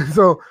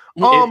 So,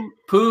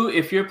 Pooh,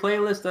 if your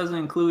playlist doesn't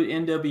include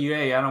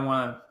NWA, I don't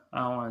want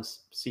to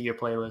see your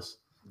playlist.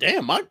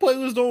 Damn, my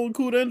playlist don't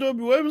include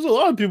NWA. There's a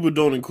lot of people who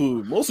don't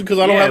include, mostly because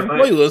I don't have a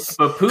playlist.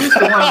 But Pooh's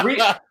the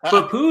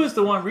one. Pooh is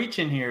the one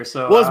reaching here.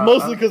 So it's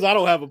mostly because I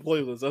don't have a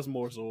playlist. That's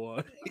more so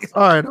why.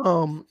 All right.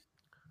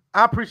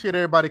 I appreciate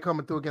everybody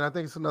coming through again. I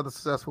think it's another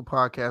successful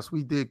podcast.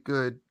 We did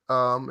good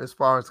as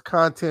far as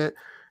content,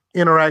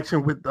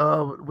 interaction with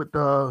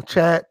the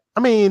chat. I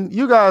mean,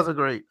 you guys are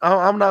great.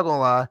 I'm not gonna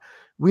lie.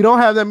 We don't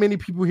have that many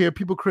people here.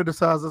 People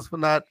criticize us for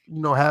not,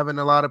 having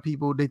a lot of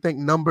people. They think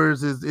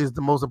numbers is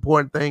the most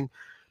important thing.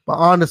 But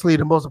honestly,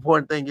 the most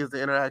important thing is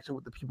the interaction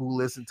with the people who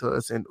listen to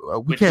us. And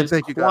we can't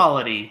thank you guys.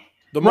 Quality.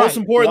 The most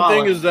important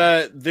thing is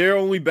that they're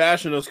only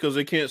bashing us because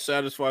they can't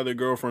satisfy their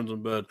girlfriends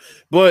in bed.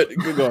 But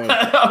go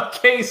ahead.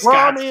 Okay,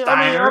 Scott. Let's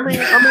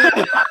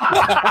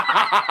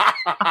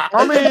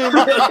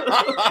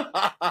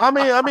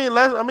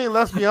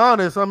be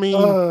honest. I mean,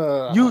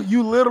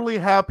 you literally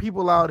have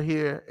people out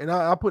here, and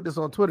I put this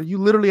on Twitter. You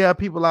literally have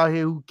people out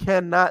here who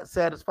cannot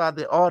satisfy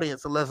their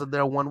audience unless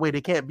they're one way.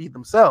 They can't be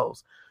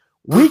themselves.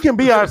 We can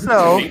be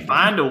ourselves. We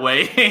find a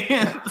way.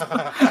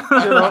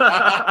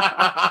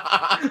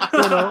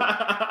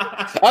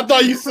 I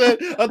thought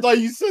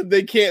you said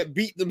they can't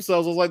beat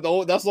themselves. I was like,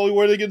 that's the only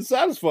way they get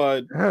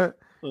satisfied. No,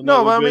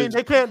 but I mean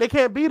they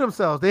can't be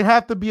themselves. They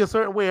have to be a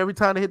certain way every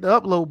time they hit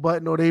the upload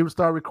button or they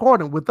start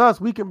recording. With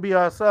us, we can be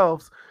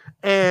ourselves,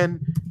 and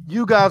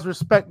you guys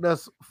respect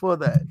us for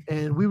that,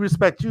 and we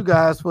respect you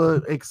guys for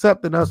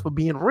accepting us for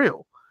being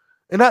real,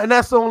 and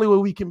that's the only way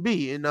we can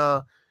be. And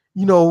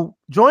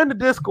join the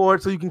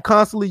Discord so you can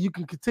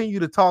continue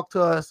to talk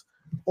to us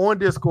on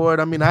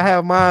Discord. I mean, I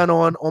have mine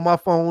on my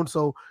phone,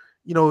 so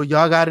y'all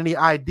got any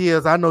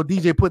ideas? I know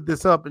DJ put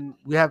this up and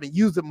we haven't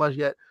used it much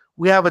yet.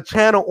 We have a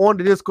channel on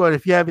the Discord.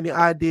 If you have any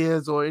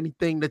ideas or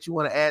anything that you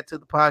want to add to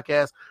the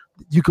podcast,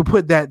 you can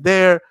put that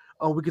there.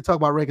 We could talk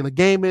about regular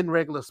gaming,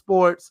 regular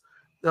sports.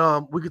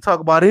 We could talk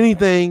about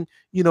anything,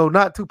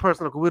 not too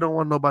personal because we don't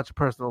want to know about your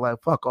personal life.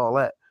 Fuck all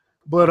that.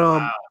 But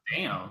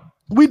damn.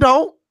 We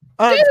don't.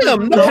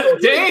 Damn, no,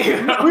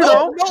 damn.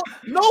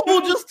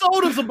 Noble just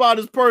told us about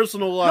his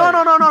personal life.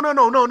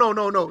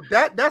 No.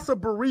 That's a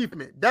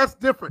bereavement. That's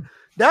different.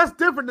 That's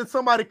different than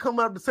somebody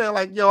coming up and saying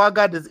like, "Yo, I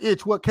got this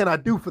itch. What can I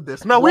do for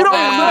this?" No, we don't need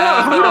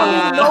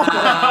to know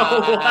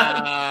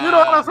that. You know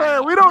what I'm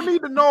saying? We don't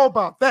need to know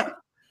about that.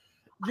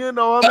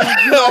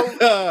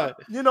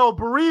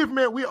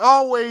 Bereavement. We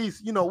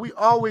always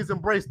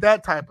embrace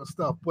that type of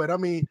stuff. But I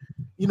mean,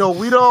 we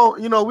don't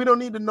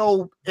need to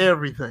know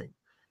everything.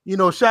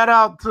 Shout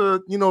out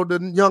to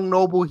the young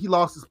Noble. He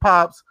lost his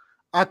pops.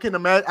 I can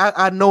imagine.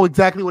 I know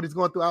exactly what he's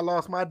going through. I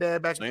lost my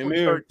dad back in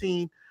 2013.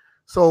 Here.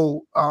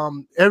 So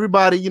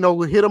everybody,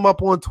 hit him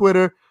up on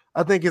Twitter.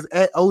 I think it's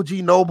at OG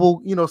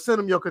Noble. Send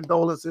him your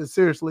condolences.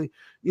 Seriously,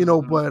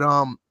 But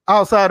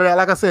outside of that,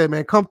 like I said,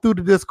 man, come through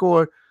the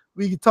Discord.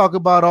 We can talk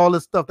about all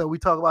this stuff that we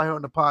talk about here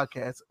on the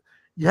podcast.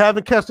 You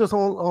haven't catch us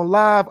on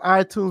live,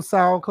 iTunes,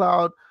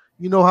 SoundCloud.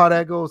 You know how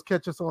that goes.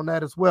 Catch us on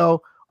that as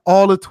well.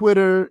 All the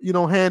Twitter,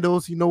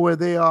 handles, where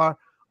they are.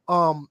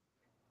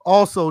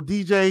 Also,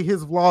 DJ,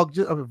 his blog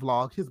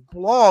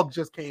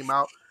just came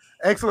out.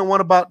 Excellent one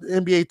about the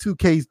NBA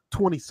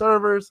 2K20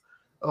 servers.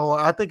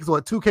 I think it's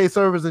 2K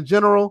servers in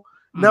general.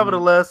 Mm-hmm.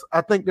 Nevertheless, I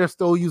think they're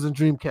still using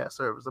Dreamcast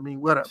servers. I mean,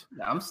 whatever.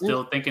 I'm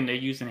still thinking they're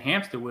using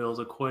hamster wheels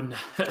according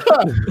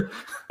to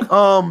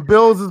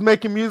Bills is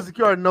making music.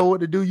 You already know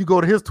what to do. You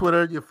go to his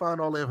Twitter, you find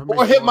all the information.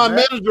 Or hit my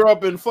manager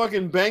up and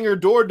fucking bang her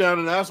door down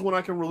and ask when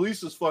I can release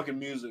this fucking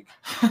music.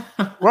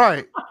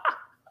 Right.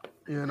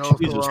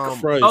 Jesus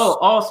Christ. Oh,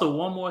 also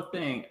one more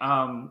thing.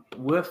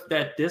 With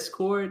that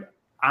Discord,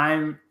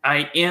 I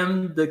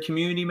am the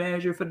community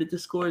manager for the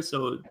Discord,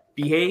 so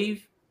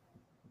behave.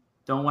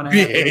 Don't want to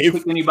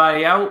kick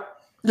anybody out.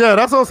 Yeah,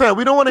 that's what I'm saying.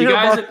 We don't want to hear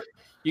about.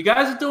 You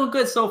guys are doing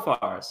good so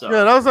far. So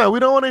yeah, that's right. We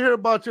don't want to hear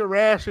about your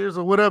rashes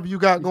or whatever you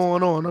got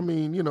going on. I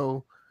mean, you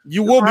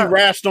will be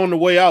rashed on the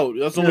way out.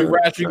 That's the only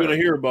rash you're gonna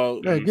hear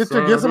about. Yeah, get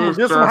some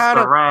how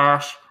to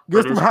rash.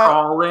 Get some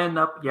crawling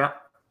up. Yeah.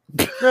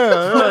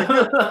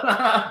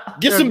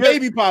 Get some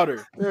baby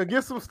powder. Yeah,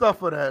 get some stuff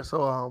for that.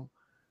 So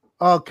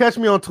catch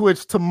me on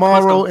Twitch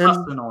tomorrow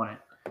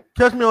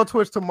catch me on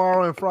Twitch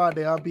tomorrow and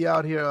Friday. I'll be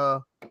out here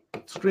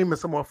streaming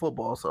some more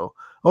football. So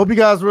I hope you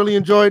guys really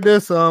enjoyed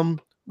this. We're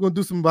gonna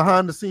do some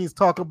behind the scenes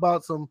talk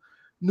about some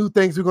new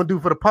things we're gonna do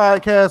for the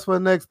podcast for the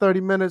next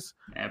 30 minutes.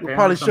 We'll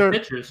probably share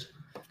pictures.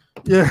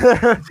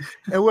 Yeah,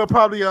 and we'll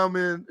probably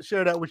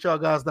share that with y'all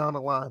guys down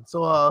the line.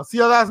 So see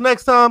y'all guys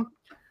next time.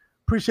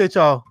 Appreciate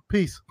y'all.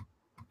 Peace.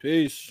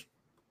 Peace.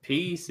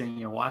 Peace, and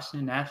your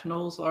Washington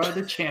Nationals are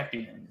the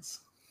champions.